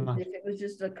center of mass. If it was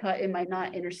just a cut, it might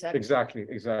not intersect. Exactly.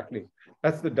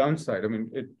 That's the downside. I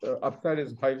mean, upside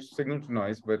is high signal to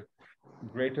noise, but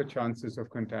greater chances of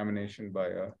contamination by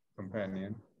a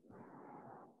companion.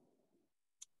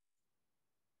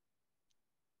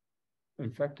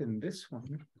 In fact, in this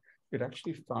one, it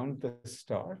actually found the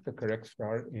star, the correct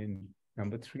star in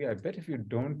number 3. I bet if you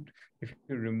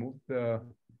remove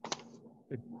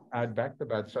add back the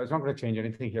bad star, it's not going to change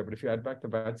anything here, but if you add back the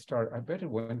bad star, I bet it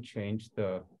won't change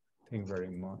the thing very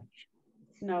much.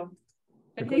 No.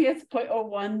 I think it's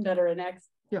 0.01 that are an X.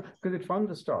 Yeah, because it found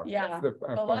the star. Yeah. The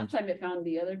last time it found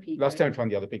the other peak. Last time it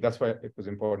found the other peak. That's why it was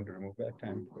important to remove that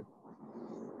time.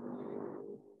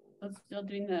 It's still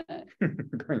doing that.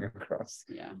 Going across.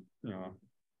 Yeah. Yeah.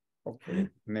 Hopefully,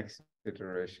 next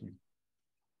iteration.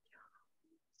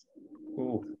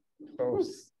 Cool.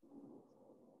 Close.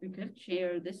 We could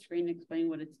share this screen and explain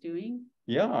what it's doing.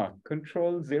 Yeah.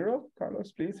 Control 0,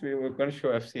 Carlos, please. We were going to show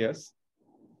FCS.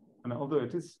 And although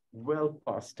it is well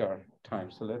past our time,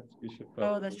 so we should.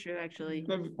 Oh, that's true, actually.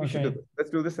 No, we should do this.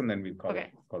 Let's do this and then we'll call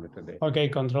it a day. Okay,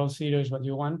 Control 0 is what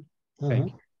you want.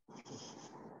 Thank you.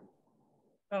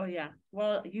 Oh yeah.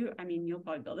 Well, you'll probably be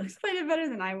able to explain it better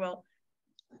than I will.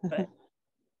 But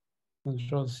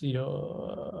Control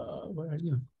 0. Where are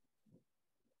you?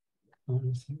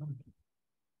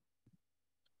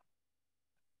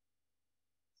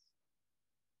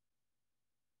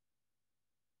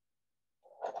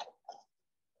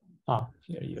 Oh,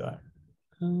 here you are.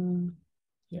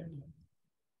 Here you are.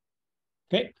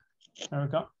 Okay, there we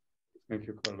go. Thank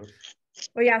you, Carlos.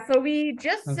 Well, yeah, so we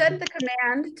just sent the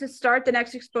command to start the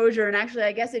next exposure, and actually,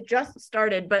 I guess it just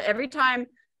started, but every time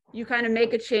you kind of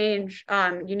make a change,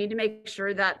 you need to make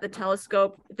sure that the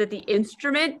telescope, that the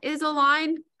instrument is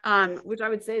aligned, which I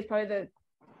would say is probably the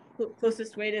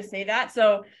closest way to say that.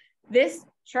 So this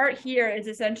chart here is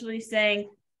essentially saying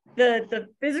the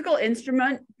physical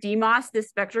instrument, DMOS,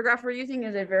 this spectrograph we're using,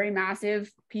 is a very massive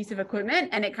piece of equipment,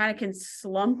 and it kind of can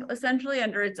slump essentially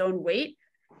under its own weight.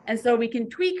 And so we can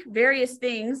tweak various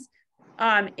things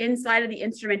inside of the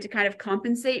instrument to kind of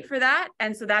compensate for that.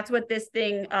 And so that's what this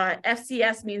thing,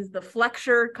 FCS means the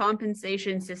flexure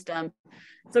compensation system.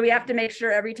 So we have to make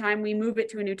sure every time we move it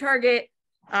to a new target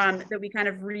that we kind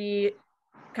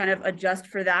of adjust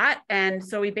for that. And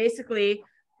so we basically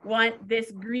want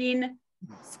this green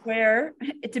square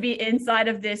to be inside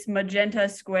of this magenta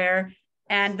square,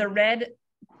 and the red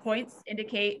points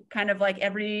indicate kind of like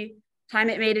every time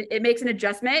it makes an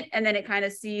adjustment, and then it kind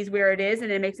of sees where it is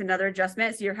and it makes another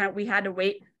adjustment. So we had to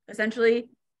wait essentially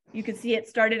you could see it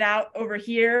started out over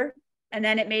here, and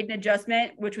then it made an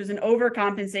adjustment, which was an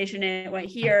overcompensation, and it went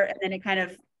here, and then it kind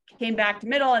of came back to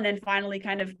middle, and then finally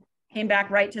kind of came back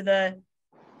right to the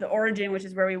origin, which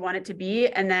is where we want it to be.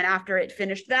 And then after it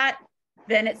finished that,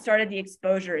 then it started the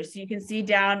exposures. So you can see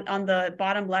down on the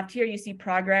bottom left here, you see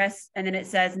progress, and then it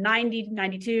says 90,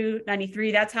 92,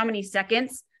 93. That's how many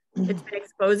seconds it's been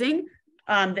exposing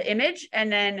the image.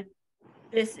 And then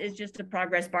this is just a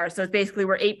progress bar. So it's basically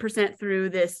we're 8%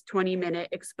 through this 20-minute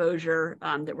exposure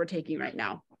that we're taking right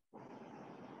now.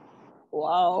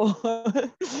 Wow,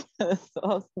 that's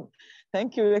awesome.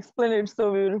 Thank you. You explained it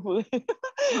so beautifully.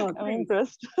 Oh, I'm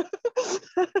impressed.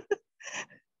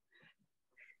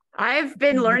 I've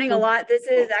been learning a lot. This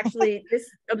is actually, this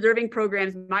observing program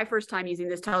is my first time using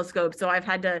this telescope. So I've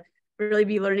had to really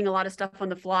be learning a lot of stuff on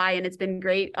the fly, and it's been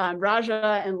great.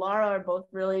 Raja and Lara are both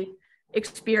really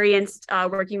experienced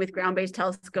working with ground-based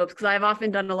telescopes, because I've often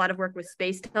done a lot of work with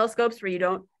space telescopes where you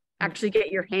don't actually get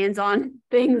your hands on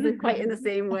things quite in the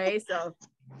same way. So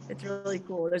it's really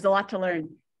cool. There's a lot to learn.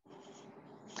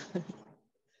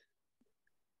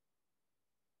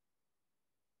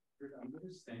 I'm going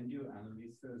to send you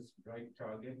Annalisa's right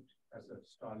target as a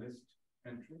star list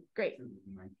entry. Great.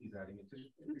 He's adding it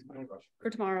For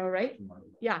tomorrow, right? Tomorrow.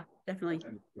 Yeah, definitely.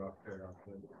 I'm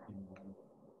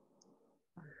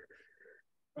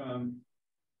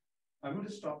going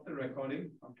to stop the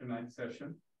recording of tonight's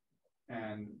session,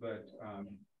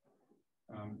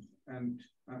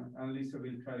 Annalisa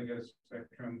will try to get a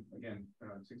spectrum again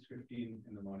around 6:15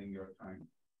 in the morning your time.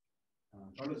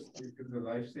 It was a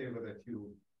lifesaver that you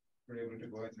were able to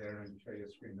go in there and share your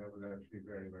screen. That was actually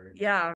very, very yeah.